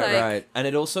 right. Like, And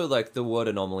it also, like, the word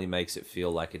anomaly makes it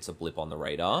feel like it's a blip on the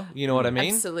radar. You know what I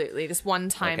mean? Absolutely. Just one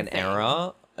time Like an thing.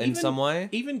 error in some way.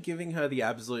 Even giving her the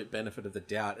absolute benefit of the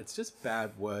doubt, it's just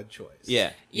bad word choice.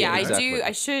 Yeah. Yeah, exactly.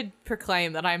 I should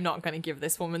proclaim that I'm not going to give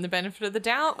this woman the benefit of the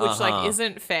doubt, which Uh-huh. like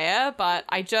isn't fair, but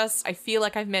I feel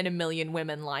like I've met a million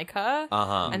women like her.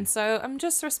 Uh-huh. And so I'm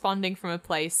just responding from a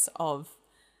place of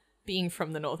being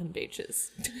from the Northern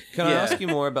Beaches. Can I Yeah. ask you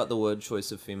more about the word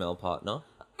choice of female partner?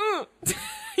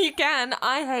 You can.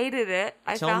 I hated it.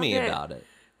 I Tell found me it about it.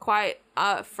 quite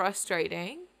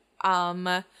frustrating.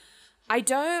 I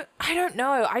don't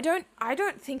know. I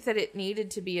don't think that it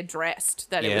needed to be addressed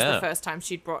that it was Yeah. the first time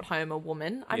she'd brought home a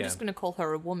woman. I'm Yeah. just going to call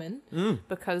her a woman Mm.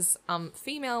 because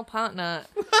female partner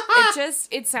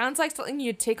it sounds like something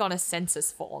you'd tick on a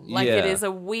census form. Like it Yeah. is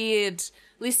a weird.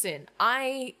 Listen,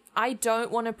 I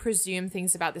don't want to presume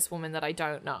things about this woman that I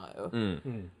don't know.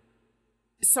 Mm.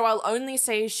 So I'll only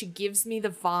say she gives me the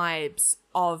vibes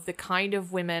of the kind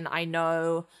of women I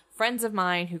know, friends of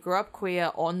mine who grew up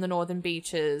queer on the Northern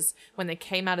Beaches. When they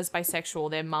came out as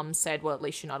bisexual, their mum said, well, at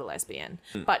least you're not a lesbian.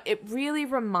 But it really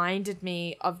reminded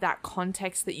me of that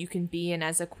context that you can be in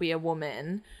as a queer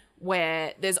woman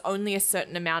where there's only a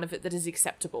certain amount of it that is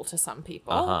acceptable to some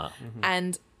people. Uh-huh.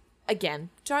 And again,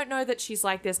 don't know that she's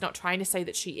like this, not trying to say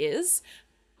that she is,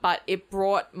 but it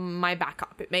brought my back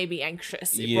up. It made me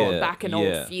anxious. It brought Yeah, back an yeah.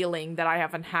 old feeling that I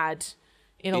haven't had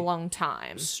in a long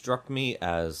time. Struck me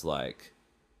as, like,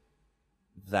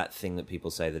 that thing that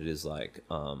people say that is like,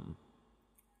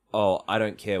 oh, I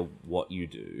don't care what you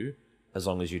do as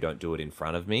long as you don't do it in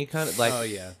front of me, kind of like. Oh,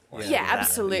 yeah. Yeah,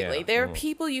 absolutely. Yeah. There are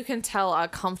people you can tell are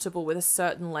comfortable with a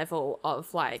certain level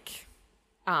of like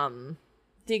the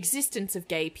existence of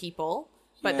gay people,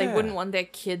 but they Yeah. wouldn't want their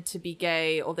kid to be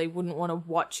gay, or they wouldn't want to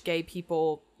watch gay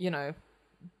people,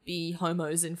 be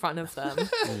homos in front of them.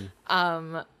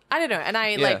 I don't know.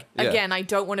 And yeah. again, I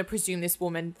don't want to presume this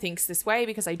woman thinks this way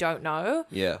because I don't know.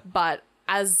 Yeah. But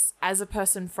as a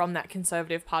person from that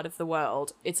conservative part of the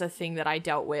world, it's a thing that I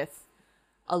dealt with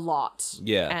a lot.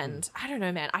 Yeah. And I don't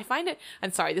know, man. I find it,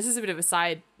 and sorry, this is a bit of a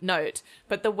side note,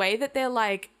 but the way that they're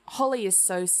like, Holly is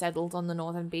so settled on the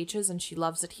Northern Beaches and she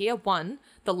loves it here. One,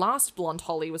 the last blonde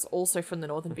Holly was also from the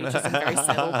Northern Beaches and very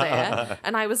settled there.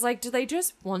 And I was like, do they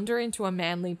just wander into a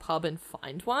manly pub and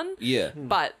find one? Yeah.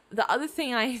 But the other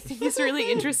thing I think is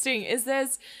really interesting is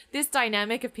there's this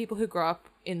dynamic of people who grow up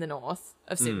in the north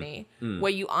of Sydney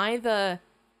where you either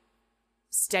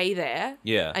stay there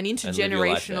Yeah, and and live your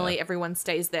life intergenerationally there. everyone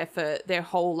stays there for their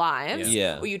whole lives,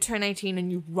 Yeah. or you turn 18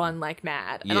 and you run like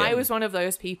mad. And Yeah. I was one of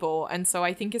those people, and so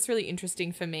I think it's really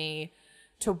interesting for me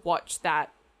to watch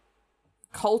that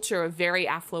culture of very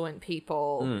affluent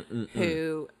people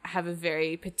who have a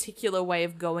very particular way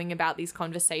of going about these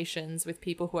conversations with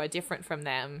people who are different from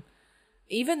them.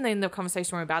 Even in the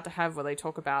conversation we're about to have where they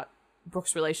talk about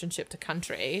Brooke's relationship to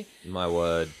country. My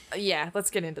word. Yeah, let's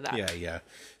get into that. Yeah.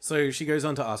 So she goes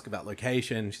on to ask about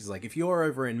location. She's like, if you're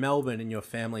over in Melbourne and your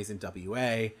family's in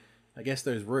WA, I guess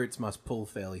those roots must pull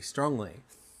fairly strongly.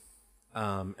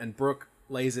 And Brooke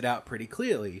lays it out pretty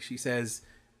clearly. She says,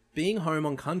 being home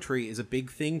on country is a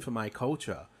big thing for my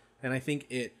culture, and I think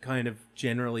it kind of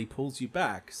generally pulls you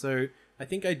back. So I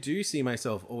think I do see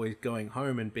myself always going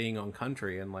home and being on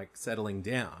country and like settling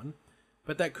down.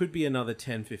 But that could be another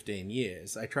 10, 15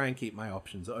 years. I try and keep my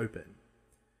options open.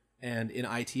 And in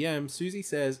ITM, Susie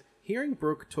says, hearing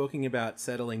Brooke talking about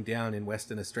settling down in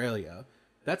Western Australia,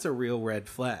 that's a real red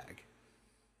flag.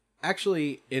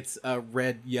 Actually, it's a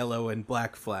red, yellow, and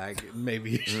black flag.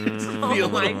 Maybe you should feel a my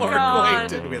little more God.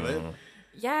 acquainted with it.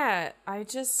 Yeah, I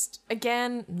just,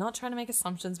 again, not trying to make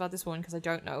assumptions about this woman because I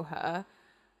don't know her,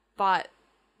 but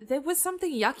there was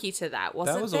something yucky to that,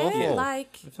 wasn't That was there? awful.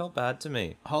 Like, It felt bad to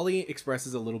me. Holly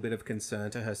expresses a little bit of concern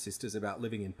to her sisters about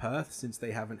living in Perth since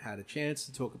they haven't had a chance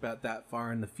to talk about that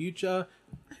far in the future.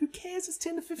 Who cares? It's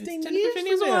 10 to 15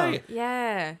 years from now.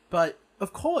 yeah. But,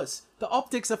 of course, the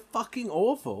optics are fucking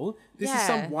awful. This is Yeah.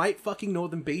 some white fucking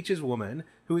Northern Beaches woman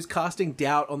who is casting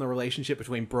doubt on the relationship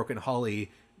between Brooke and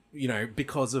Holly, you know,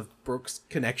 because of Brooke's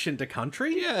connection to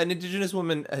country. Yeah, an Indigenous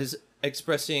woman is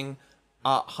expressing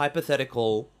a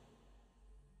hypothetical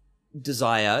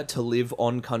desire to live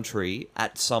on country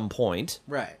at some point,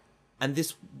 Right. and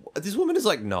this woman is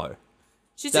like, no.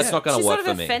 She's That's not gonna she's work sort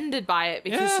of for me. offended by it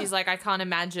because Yeah. she's like, I can't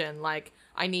imagine. Like,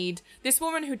 I need this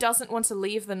woman who doesn't want to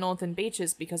leave the Northern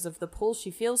Beaches because of the pull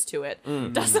she feels to it.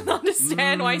 Doesn't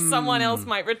understand why someone else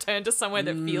might return to somewhere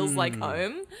that feels like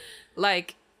home.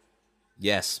 Like,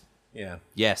 Yes. Yeah.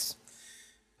 Yes.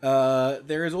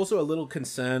 There is also a little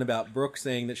concern about Brooke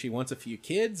saying that she wants a few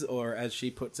kids, or as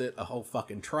she puts it, a whole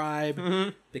fucking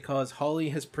tribe, because Holly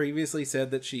has previously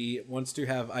said that she wants to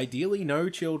have ideally no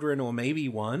children or maybe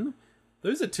one.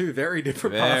 Those are two very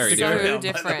different paths Very to go so down,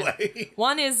 different. by the way.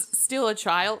 One is still a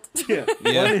child. Yeah.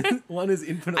 Yeah. One is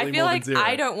infinitely I feel more like than zero.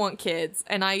 I don't want kids,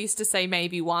 and I used to say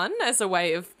maybe one as a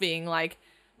way of being like,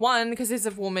 one, because as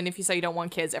a woman, if you say you don't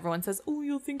want kids, everyone says, oh,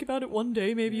 you'll think about it one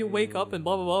day, maybe you'll wake up and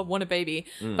blah, blah, blah, want a baby.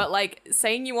 But, like,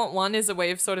 saying you want one is a way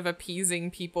of sort of appeasing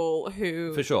people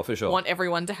who For sure. want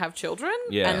everyone to have children.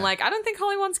 Yeah. And, like, I don't think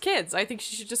Holly wants kids. I think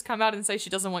she should just come out and say she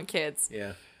doesn't want kids.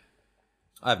 Yeah.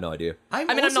 I have no idea. I'm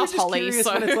I'm also not just Holly, curious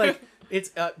so- when it's like it's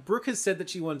Brooke has said that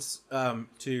she wants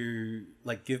to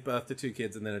like give birth to 2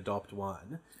 kids and then adopt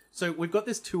one. So we've got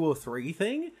this 2 or 3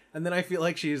 thing, and then I feel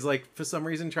like she's like for some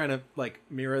reason trying to like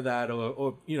mirror that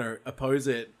or you know oppose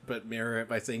it, but mirror it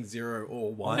by saying 0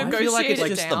 or 1. I feel like it's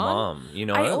Negotiate it just the down. mom, you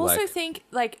know? I also like, think,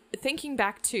 like, thinking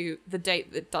back to the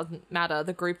date that doesn't matter,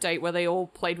 the group date where they all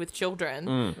played with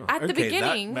children, at the Okay,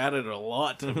 beginning, that mattered a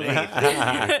lot to me.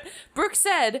 Brooke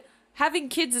said, having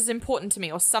kids is important to me,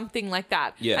 or something like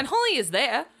that. Yeah. And Holly is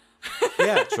there.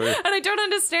 yeah, True. And I don't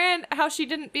understand how she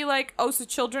didn't be like, oh, so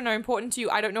children are important to you.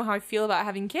 I don't know how I feel about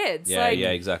having kids. Yeah, like, yeah,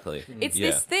 exactly. It's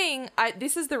yeah. this thing.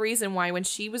 This is the reason why when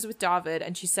she was with David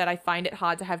and she said, I find it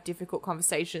hard to have difficult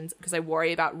conversations because I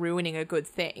worry about ruining a good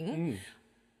thing.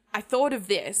 I thought of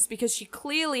this because she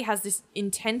clearly has this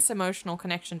intense emotional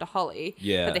connection to Holly.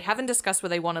 Yeah. But they haven't discussed where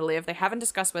they want to live. They haven't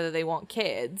discussed whether they want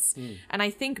kids. And I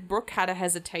think Brooke had a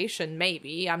hesitation,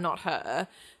 maybe, I'm not her,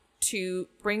 to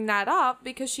bring that up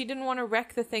because she didn't want to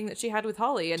wreck the thing that she had with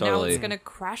Holly. And now Totally. it's going to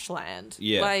crash land.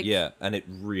 Yeah, Like, yeah, and it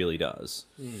really does.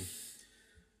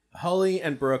 Holly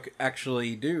and Brooke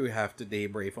actually do have to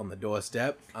debrief on the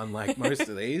doorstep, unlike most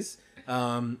of these.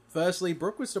 Firstly,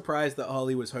 Brooke was surprised that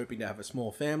Holly was hoping to have a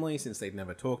small family since they'd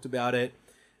never talked about it.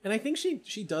 And I think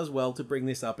she does well to bring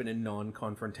this up in a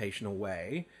non-confrontational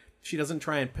way. She doesn't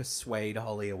try and persuade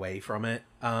Holly away from it.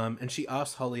 And she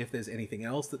asks Holly if there's anything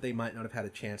else that they might not have had a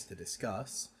chance to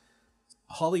discuss.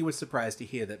 Holly was surprised to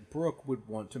hear that Brooke would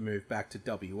want to move back to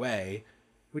WA,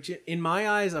 which in my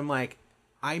eyes, I'm like,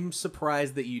 I'm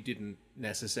surprised that you didn't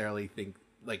necessarily think,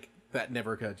 like, that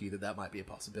never occurred to you that might be a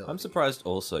possibility. I'm surprised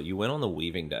also. You went on the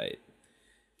weaving date.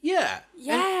 Yeah.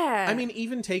 Yeah. And, I mean,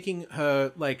 even taking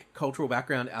her, like, cultural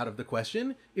background out of the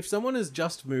question, if someone has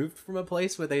just moved from a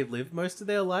place where they've lived most of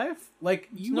their life, like,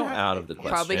 you not have- out of the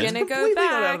question. Probably It's going to go completely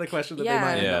back. not out of the question that they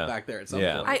might end Yeah. up back there at some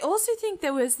Yeah. point. I also think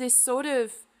there was this sort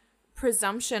of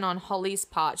presumption on Holly's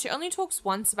part. She only talks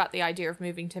once about the idea of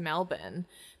moving to Melbourne,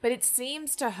 but it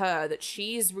seems to her that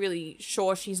she's really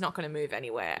sure she's not going to move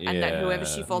anywhere and that whoever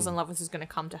she Yeah. falls in love with is going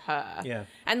to come to her. Yeah.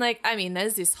 And, like, I mean,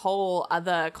 there's this whole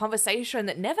other conversation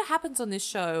that never happens on this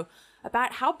show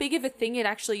about how big of a thing it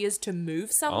actually is to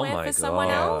move somewhere my for someone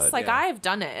God, else. Like, yeah. I've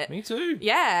done it. Me too.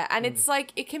 Yeah, and it's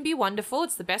like it can be wonderful.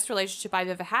 It's the best relationship I've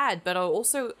ever had, but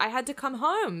I had to come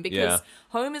home because Yeah.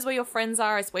 home is where your friends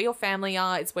are, it's where your family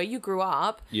are, it's where you grew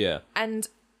up. Yeah. And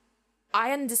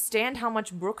I understand how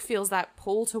much Brooke feels that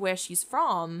pull to where she's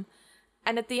from.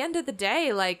 And at the end of the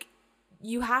day, like,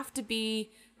 you have to be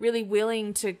really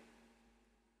willing to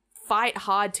fight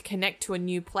hard to connect to a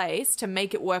new place to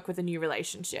make it work with a new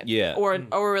relationship. Yeah. Or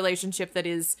a relationship that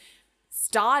is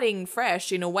starting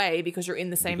fresh in a way because you're in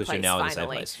the same Because place you're now in the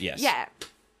finally. same place, yes. Yeah.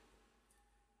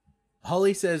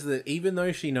 Holly says that even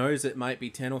though she knows it might be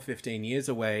 10 or 15 years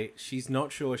away, she's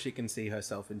not sure she can see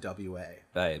herself in WA.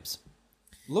 Babes,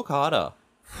 look harder.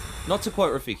 Not to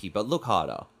quote Rafiki, but look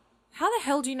harder. How the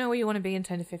hell do you know where you want to be in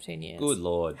 10 to 15 years? Good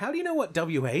lord. How do you know what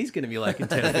WA is going to be like in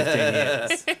 10 or 15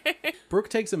 years? Brooke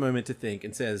takes a moment to think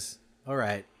and says, all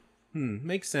right,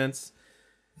 makes sense.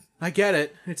 I get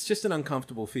it. It's just an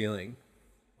uncomfortable feeling.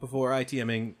 Before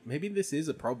ITMing, maybe this is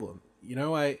a problem. you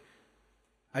know, I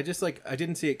just like, I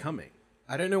didn't see it coming.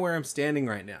 I don't know where I'm standing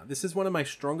right now. This is one of my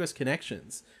strongest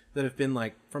connections that have been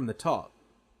like from the top.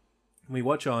 We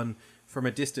watch on from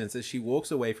a distance as she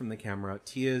walks away from the camera,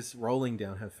 tears rolling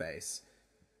down her face.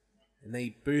 And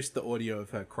they boost the audio of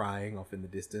her crying off in the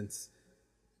distance.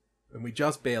 And we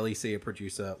just barely see a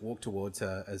producer walk towards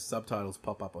her as subtitles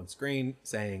pop up on screen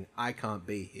saying, "I can't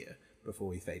be here," before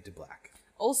we fade to black.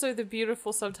 Also, the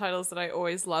beautiful subtitles that I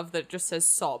always love that just says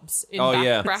sobs in Oh, back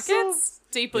yeah. brackets.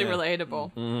 Deeply Yeah.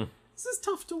 relatable. This is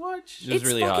tough to watch. It was It's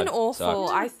really fucking hard. awful.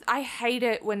 Sucked. I hate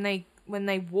it when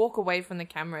they walk away from the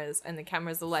cameras and the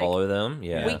cameras are like, Follow them.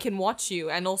 Yeah. we can watch you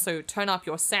and also turn up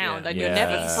your sound and Yeah. you're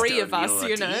never Yeah. free of us,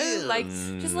 you know? Like,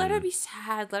 just let her be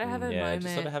sad. Let her have a Yeah, moment.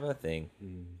 just let her have her thing.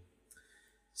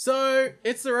 So,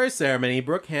 it's the rose ceremony.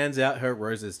 Brooke hands out her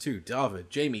roses to David,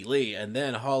 Jamie Lee, and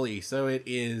then Holly. So it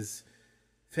is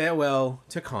farewell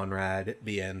to Conrad,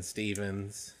 B.N.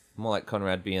 Stevens. More like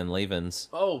Conrad B. and Levens.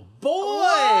 Oh, boy!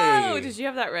 Oh, did you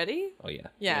have that ready? Oh, yeah.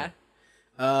 Yeah.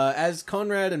 As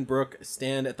Conrad and Brooke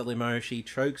stand at the limo, she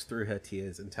chokes through her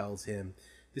tears and tells him,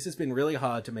 "This has been really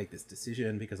hard to make this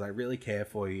decision because I really care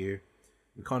for you."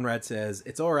 And Conrad says,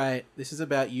 "It's all right. This is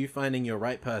about you finding your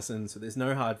right person, so there's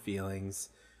no hard feelings.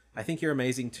 I think you're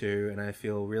amazing too, and I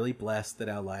feel really blessed that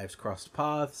our lives crossed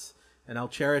paths, and I'll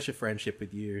cherish a friendship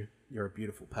with you. You're a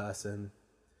beautiful person."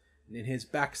 And in his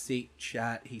backseat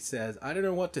chat, he says, "I don't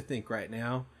know what to think right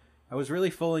now. I was really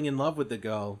falling in love with the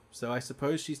girl, so I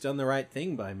suppose she's done the right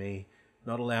thing by me,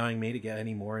 not allowing me to get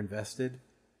any more invested.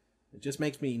 It just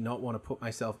makes me not want to put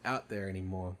myself out there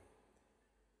anymore."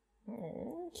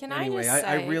 Can Anyway, I just say,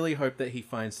 I really hope that he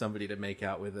finds somebody to make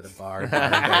out with at a bar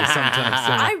sometime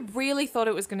soon. I really thought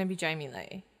it was going to be Jamie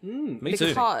Lee. Me too.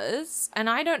 Because, and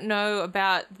I don't know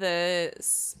about the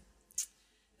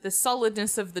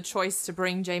solidness of the choice to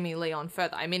bring Jamie Lee on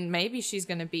further. I mean, maybe she's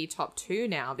going to be top 2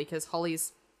 now because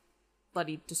Holly's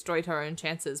bloody destroyed her own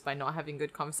chances by not having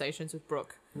good conversations with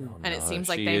Brooke. And it seems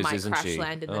like She they is, might isn't crash she?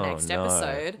 land in the Oh, next no.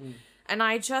 episode. And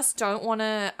I just don't want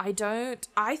to,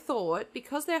 I thought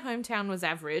because their hometown was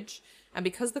average and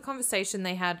because the conversation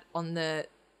they had on the,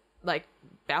 like,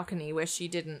 balcony where she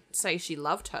didn't say she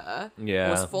loved her, Yeah.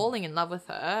 was falling in love with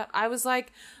her, I was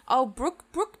like, oh, Brooke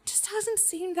just hasn't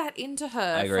seemed that into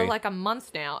her I agree. for like a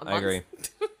month now. I agree.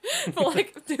 For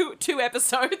like two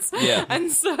episodes. Yeah.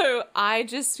 And so I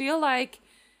just feel like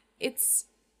it's,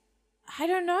 I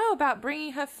don't know about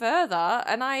bringing her further,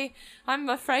 and I'm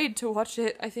afraid to watch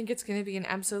it. I think it's going to be an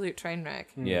absolute train wreck.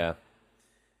 Yeah.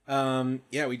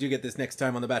 Yeah, we do get this next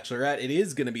time on The Bachelorette. It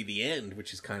is going to be the end,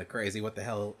 which is kind of crazy. What the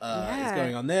hell is Yeah.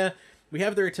 going on there? We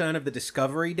have the return of the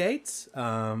Discovery dates,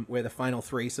 where the final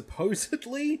 3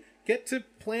 supposedly get to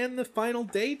plan the final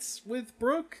dates with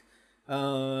Brooke,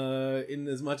 in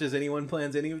as much as anyone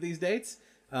plans any of these dates.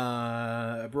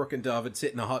 Brooke and David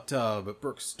sit in a hot tub.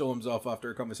 Brooke storms off after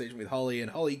a conversation with Holly,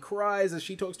 and Holly cries as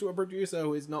she talks to a producer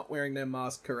who is not wearing their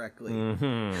mask correctly.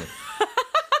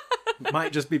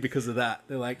 Might just be because of that.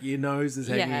 They're like, your nose is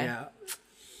hanging Yeah.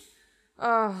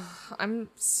 out. I'm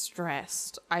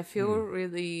stressed. I feel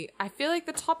I feel like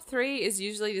the top 3 is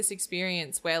usually this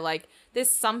experience where like there's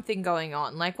something going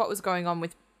on, like what was going on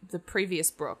with the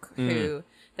previous Brooke, who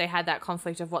they had that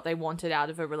conflict of what they wanted out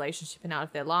of a relationship and out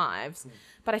of their lives.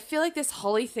 But I feel like this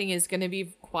Holly thing is going to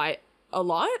be quite a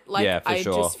lot. Like, Yeah, for I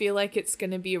sure. just feel like it's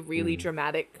going to be a really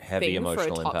dramatic Heavy thing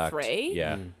emotional for a top impact. 3.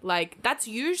 Yeah. Like, that's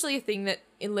usually a thing that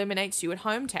eliminates you at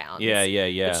hometowns.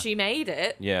 Yeah. But she made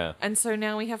it. Yeah. And so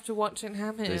now we have to watch it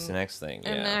happen. This the next thing.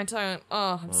 And Yeah. I don't.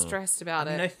 I'm stressed about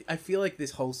I mean, it. I feel like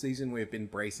this whole season we've been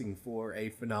bracing for a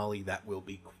finale that will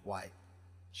be quite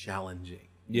challenging.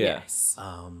 Yeah. Yes.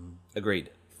 Agreed.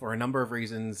 For a number of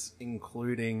reasons,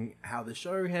 including how the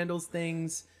show handles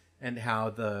things and how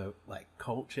the like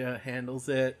culture handles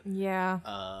it. Yeah.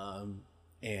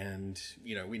 And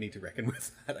you know, we need to reckon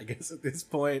with that, I guess, at this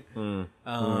point.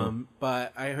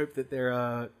 But I hope that there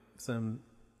are some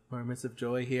moments of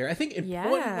joy here. I think Yeah.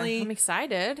 importantly, I'm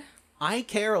excited. I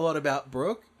care a lot about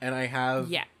Brooke, and I have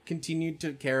Yeah. continued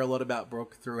to care a lot about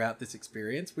Brooke throughout this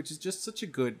experience, which is just such a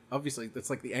good, obviously, that's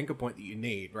like the anchor point that you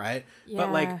need, right?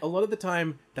 But like Yeah. a lot of the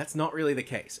time, that's not really the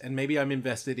case. And maybe I'm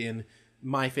invested in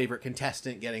my favorite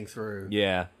contestant getting through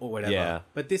Yeah. or whatever. Yeah.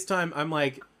 But this time, I'm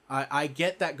like, I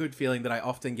get that good feeling that I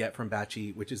often get from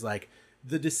Batchy, which is like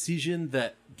the decision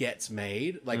that gets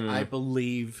made. Like, I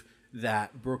believe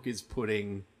that Brooke is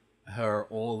putting her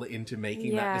all into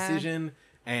making that Yeah. decision,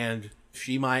 and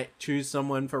she might choose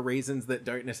someone for reasons that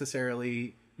don't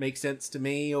necessarily make sense to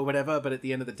me or whatever, but at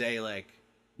the end of the day, like,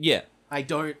 Yeah. I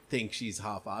don't think she's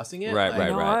half-assing it. Right, Like,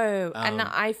 right, right. No. And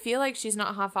I feel like she's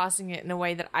not half-assing it in a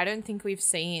way that I don't think we've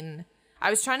seen. I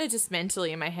was trying to just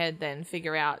mentally in my head then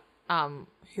figure out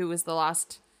who was the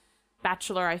last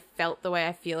Bachelor I felt the way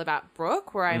I feel about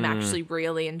Brooke, where I'm actually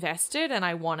really invested and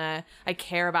I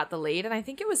care about the lead. And I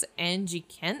think it was Angie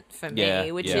Kent for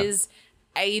me, which is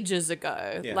ages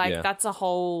ago. Yeah. That's a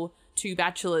whole 2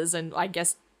 bachelors and I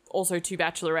guess also 2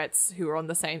 bachelorettes who were on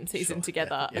the same season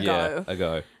together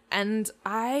ago. And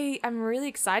I am really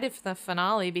excited for the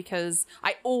finale because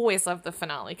I always love the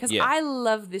finale because I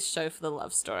love this show for the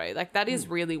love story. Like, that is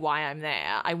really why I'm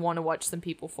there. I want to watch some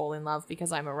people fall in love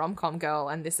because I'm a rom-com girl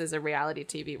and this is a reality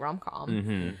TV rom-com.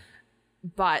 Mm-hmm.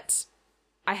 But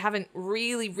I haven't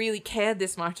really, really cared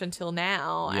this much until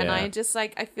now. And I just,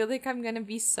 like, I feel like I'm going to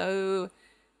be so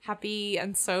happy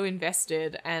and so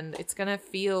invested and it's going to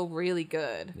feel really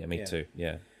good. Yeah, me too.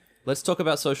 Yeah. Let's talk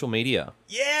about social media.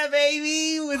 Yeah,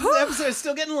 baby! This episode's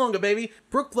still getting longer, baby.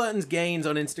 Brooke Blurton's gains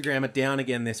on Instagram are down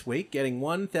again this week, getting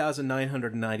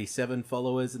 1,997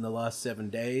 followers in the last 7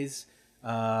 days.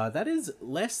 That is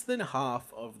less than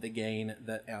half of the gain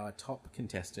that our top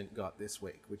contestant got this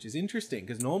week, which is interesting,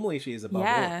 because normally she is above all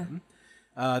of them.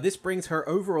 This brings her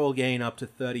overall gain up to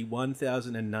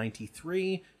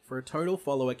 31,093 for a total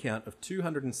follower count of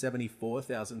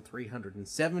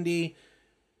 274,370.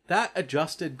 That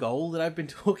adjusted goal that I've been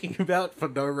talking about for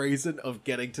no reason of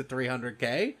getting to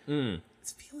 300k,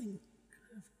 it's feeling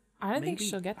I don't think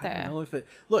she'll get I there. don't know if it...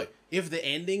 Look, if the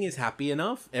ending is happy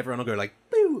enough, everyone will go like,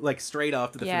 boo, like straight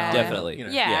after the finale. Definitely. You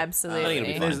know. Yeah, I absolutely. think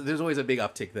it'll be fine. There's always a big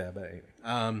uptick there, but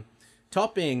anyway.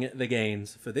 Topping the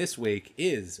gains for this week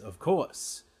is, of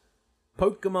course,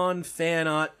 Pokemon fan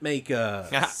art maker,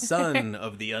 son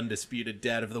of the undisputed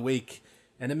dad of the week,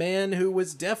 and a man who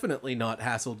was definitely not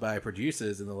hassled by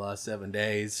producers in the last 7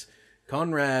 days,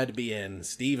 Conrad B.N.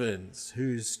 Stevens,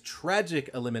 whose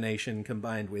tragic elimination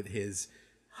combined with his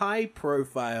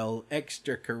high-profile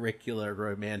extracurricular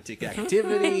romantic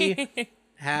activity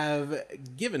have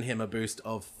given him a boost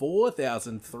of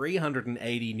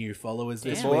 4,380 new followers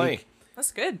this week.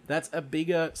 That's good. That's a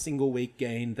bigger single-week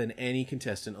gain than any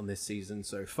contestant on this season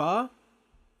so far.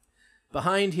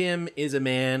 Behind him is a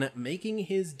man making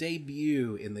his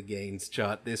debut in the gains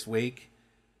chart this week.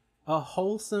 A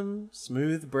wholesome,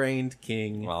 smooth-brained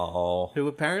king who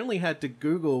apparently had to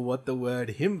Google what the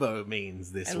word himbo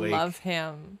means this week. I love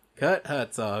him. Kurt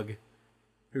Herzog,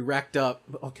 who racked up...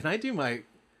 Oh, can I do my...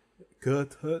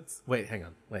 Kurt Herzog... Wait, hang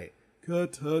on. Wait.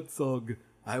 Kurt Herzog,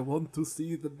 I want to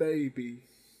see the baby.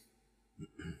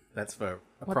 That's for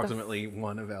approximately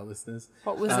one of our listeners.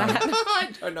 What was that? I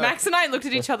don't know. Max and I looked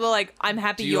at each other like, I'm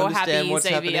happy you you're understand happy, what's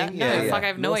Xavier. happening? No, Yeah, yeah. fuck, I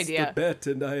have no Lost idea. a bet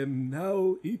and I am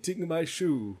now eating my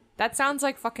shoe. That sounds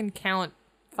like fucking Count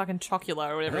fucking Chocula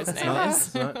or whatever his name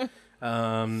is. He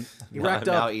I'm racked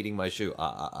now up eating my shoe.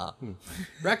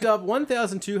 Racked up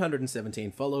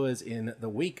 1,217 followers in the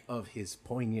week of his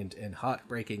poignant and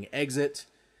heartbreaking exit.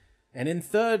 And in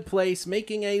third place,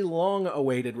 making a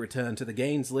long-awaited return to the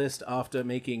gains list after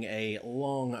making a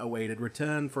long-awaited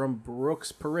return from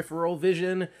Brooke's peripheral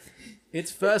vision,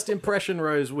 its first impression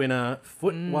rose winner,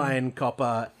 Footwine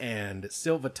Copper, and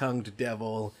Silver-Tongued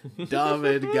Devil,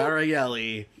 David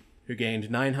Garielli, who gained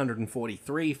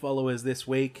 943 followers this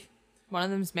week. One of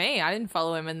them's me. I didn't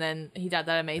follow him, and then he had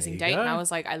that amazing There you date, and go. I was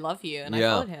like, I love you, and I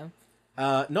Yeah. followed him.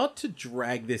 Not to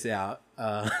drag this out.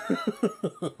 That's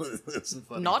a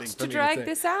funny Not thing for to me drag say.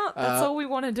 this out. That's all we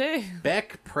want to do.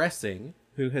 Beck Pressing,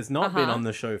 who has not been on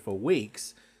the show for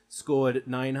weeks, scored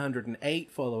 908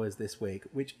 followers this week,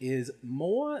 which is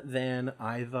more than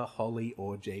either Holly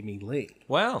or Jamie Lee.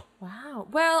 Wow. Wow.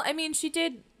 Well, I mean, she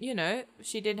did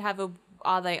have a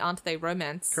aren't they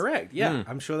romance. Correct. Yeah,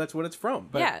 I'm sure that's what it's from.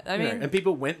 But, Yeah, I you know, mean- and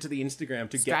people went to the Instagram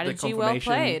to get the Strategy well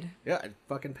confirmation. played. Yeah, it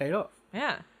fucking paid off.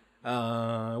 Yeah.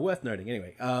 Worth noting.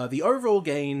 Anyway, the overall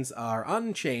gains are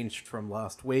unchanged from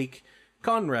last week.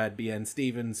 Conrad B.N.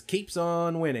 Stevens keeps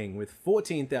on winning with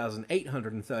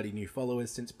 14,830 new followers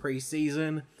since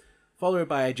pre-season, followed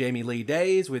by Jamie Lee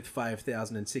Days with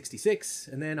 5,066,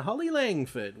 and then Holly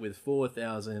Langford with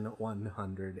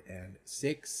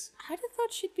 4,106. I'd have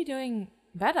thought she'd be doing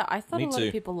better. I thought Me a lot too.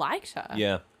 of people liked her.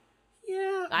 Yeah.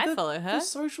 Yeah, I follow her. The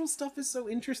social stuff is so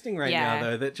interesting right Yeah. now,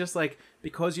 though, that just like,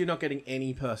 because you're not getting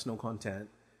any personal content,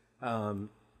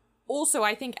 Also,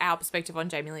 I think our perspective on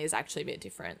Jamie Lee is actually a bit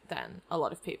different than a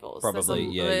lot of people's. There's Probably,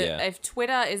 yeah. If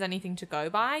Twitter is anything to go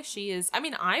by, she is. I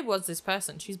mean, I was this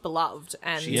person. She's beloved,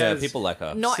 and She Yeah, has people like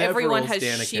her. not several everyone has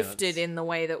Stan shifted accounts. in the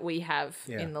way that we have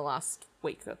Yeah. in the last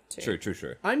week or two.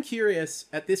 True. I'm curious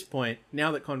at this point,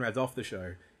 now that Conrad's off the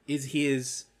show, is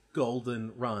his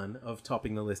golden run of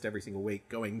topping the list every single week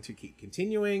going to keep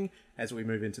continuing as we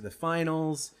move into the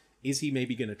finals? is he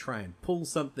maybe going to try and pull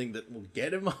something that will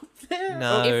get him up there?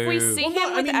 No. If we see Well, him no,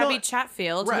 I with mean, Abby not-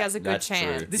 Chatfield, Right. he has a good That's true.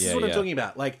 chance. This Yeah, is what I'm yeah. talking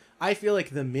about. Like, I feel like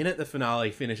the minute the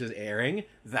finale finishes airing,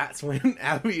 that's when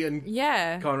Abby and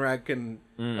Yeah. Conrad can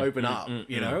open up,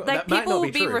 you know? Like, that might people not will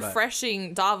be be true, but-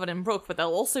 refreshing Darvin and Brooke, but they'll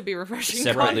also be refreshing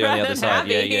Separately on Conrad the other and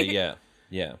side. Abby.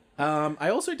 Yeah. I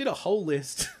also did a whole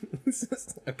list.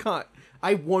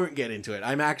 I won't get into it.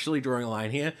 I'm actually drawing a line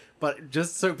here, but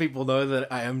just so people know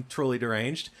that I am truly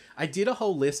deranged, I did a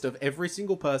whole list of every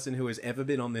single person who has ever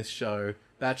been on this show,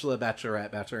 Bachelor,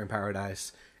 Bachelorette, Bachelor in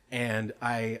Paradise, and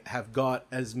I have got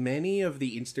as many of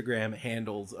the Instagram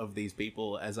handles of these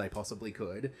people as I possibly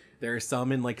could. There are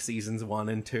some in like seasons 1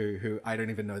 and 2 who I don't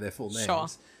even know their full names. Sure.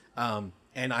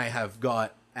 And I have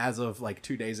got, as of like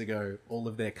 2 days ago, all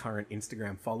of their current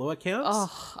Instagram follower counts.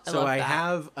 Oh, I so love I that.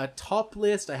 have a top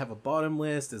list, I have a bottom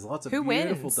list. There's lots of Who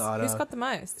beautiful wins? data. Who's got the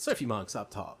most? Sophie Monks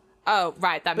up top. Oh,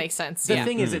 right, that makes sense. The Yeah.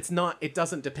 thing is, it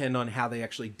doesn't depend on how they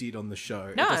actually did on the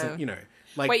show. No. It doesn't,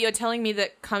 like Wait, you're telling me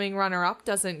that coming runner-up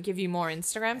doesn't give you more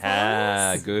Instagram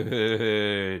Ah, followers?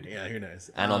 good. yeah, who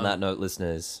knows? And on that note,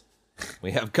 listeners,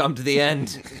 we have come to the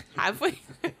end Have we?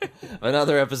 of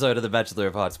another episode of the Bachelor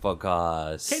of Hearts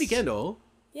podcast. Katie Kendall,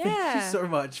 thank Yeah. you so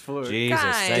much for Jesus,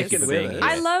 thank you for Guys. being here.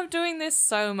 I love doing this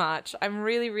so much. I'm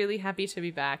really, really happy to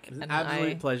be back. It's an And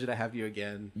absolute pleasure to have you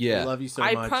again. Yeah. I love you so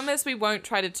I much. promise we won't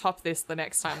try to top this the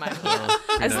next time I'm here.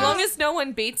 As long as no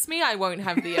one beats me, I won't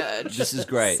have the urge. This is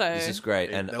great. So- This is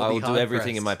great. And They'll I be will do hard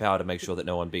everything in pressed. my power to make sure that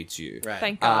no one beats you. Right.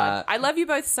 Thank God. I love you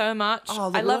both so much.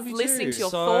 Oh, I we love love you listening too. to your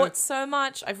So- thoughts so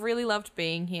much. I've really loved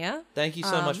being here. Thank you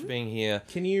so much for being here.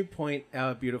 Can you point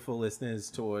our beautiful listeners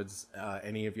towards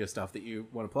any of your stuff that you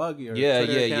want to plug? Your Yeah,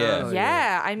 Twitter yeah, account yeah. or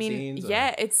Yeah, your I mean, zines or-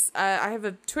 yeah, it's I have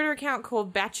a Twitter account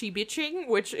called Batchy Bitching,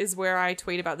 which is where I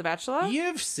tweet about The Bachelor.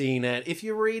 You've seen it. If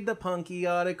you read the punky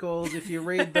articles, if you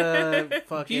read the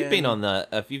fucking If you've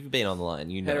been on the line,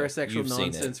 you know. heterosexual you've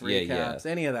seen nonsense it. recaps,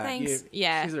 any of that, Thanks. you-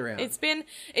 Yeah, she's around. It's been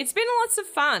lots of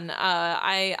fun.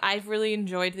 I've really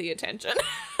enjoyed the attention.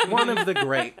 One of the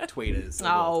great tweeters. Of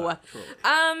all time, truly.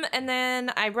 And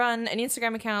then I run an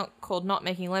Instagram account called Not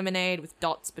Making Lemonade with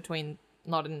dots between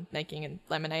not and making and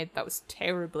lemonade. That was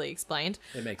terribly explained.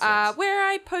 It makes sense. Where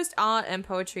I post art and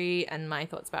poetry and my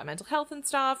thoughts about mental health and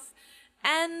stuff.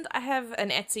 And I have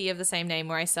an Etsy of the same name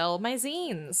where I sell my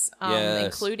zines, Yes.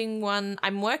 including one.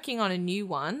 I'm working on a new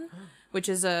one, which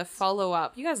is a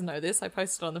follow-up. You guys know this. I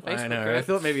posted on the Facebook I know. group. I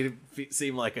thought maybe it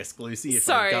seemed like exclusive. If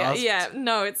Sorry, I gasped. yeah,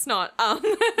 no, it's not.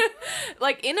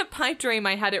 Like in a pipe dream,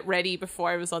 I had it ready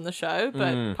before I was on the show,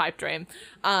 but pipe dream.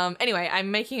 Anyway, I'm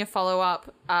making a follow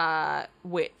up,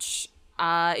 which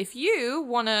if you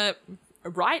want to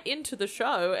write into the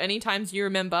show anytime you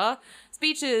remember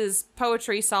speeches,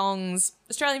 poetry, songs,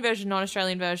 Australian version,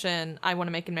 non-Australian version. I want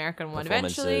to make an American one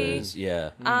eventually. Performances, yeah.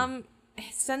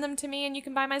 Send them to me, and you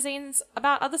can buy my zines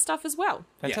about other stuff as well.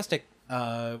 Fantastic.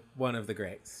 One of the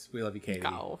greats. We love you, Katie.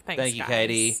 Oh, thanks, Thank you, guys.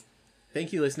 Katie.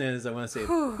 Thank you, listeners. I want to say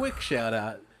a quick shout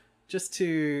out just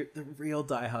to the real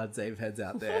diehard Zave heads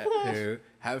out there who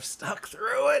have stuck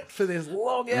through it for this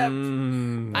long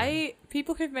ep.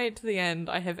 People who've made it to the end,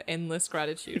 I have endless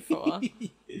gratitude for.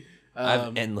 I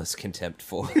have endless contempt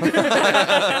for.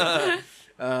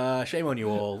 Shame on you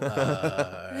all.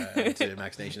 To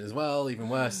Max Nation as well, even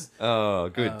worse. Oh,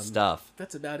 good stuff.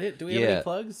 That's about it. Do we have Yeah. any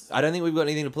plugs? I don't think we've got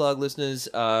anything to plug, listeners.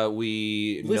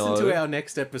 We Listen know... to our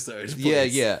next episode. Please. Yeah,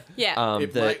 yeah. Yeah.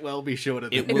 It might well be shorter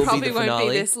than it this. will It be probably the won't finale.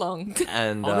 be this long.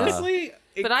 And Honestly,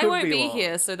 it But I could won't be long.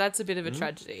 here, so that's a bit of a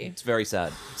tragedy. it's very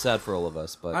sad. Sad for all of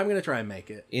us. But I'm going to try and make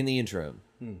it. in the interim,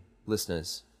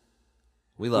 listeners,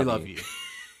 we We love, love you.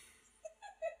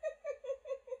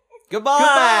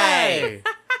 Goodbye.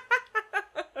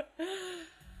 Bye!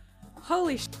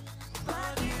 Holy sh!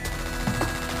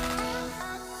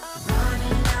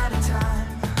 Running out of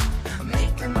time,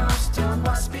 make the most of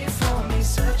what's before me,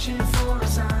 searching for a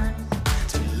sign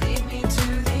to lead me to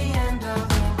the end of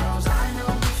the road. I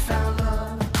know we found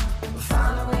love,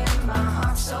 following my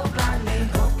heart so blindly,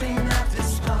 hoping that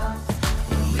this path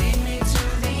will lead me to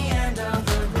the end of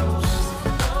the road.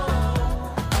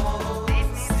 Oh, lead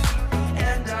me to the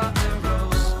end of the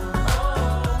road.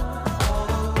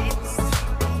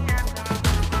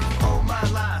 All my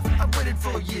life, I've waited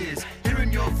for years,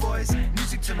 hearing your voice,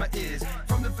 music to my ears.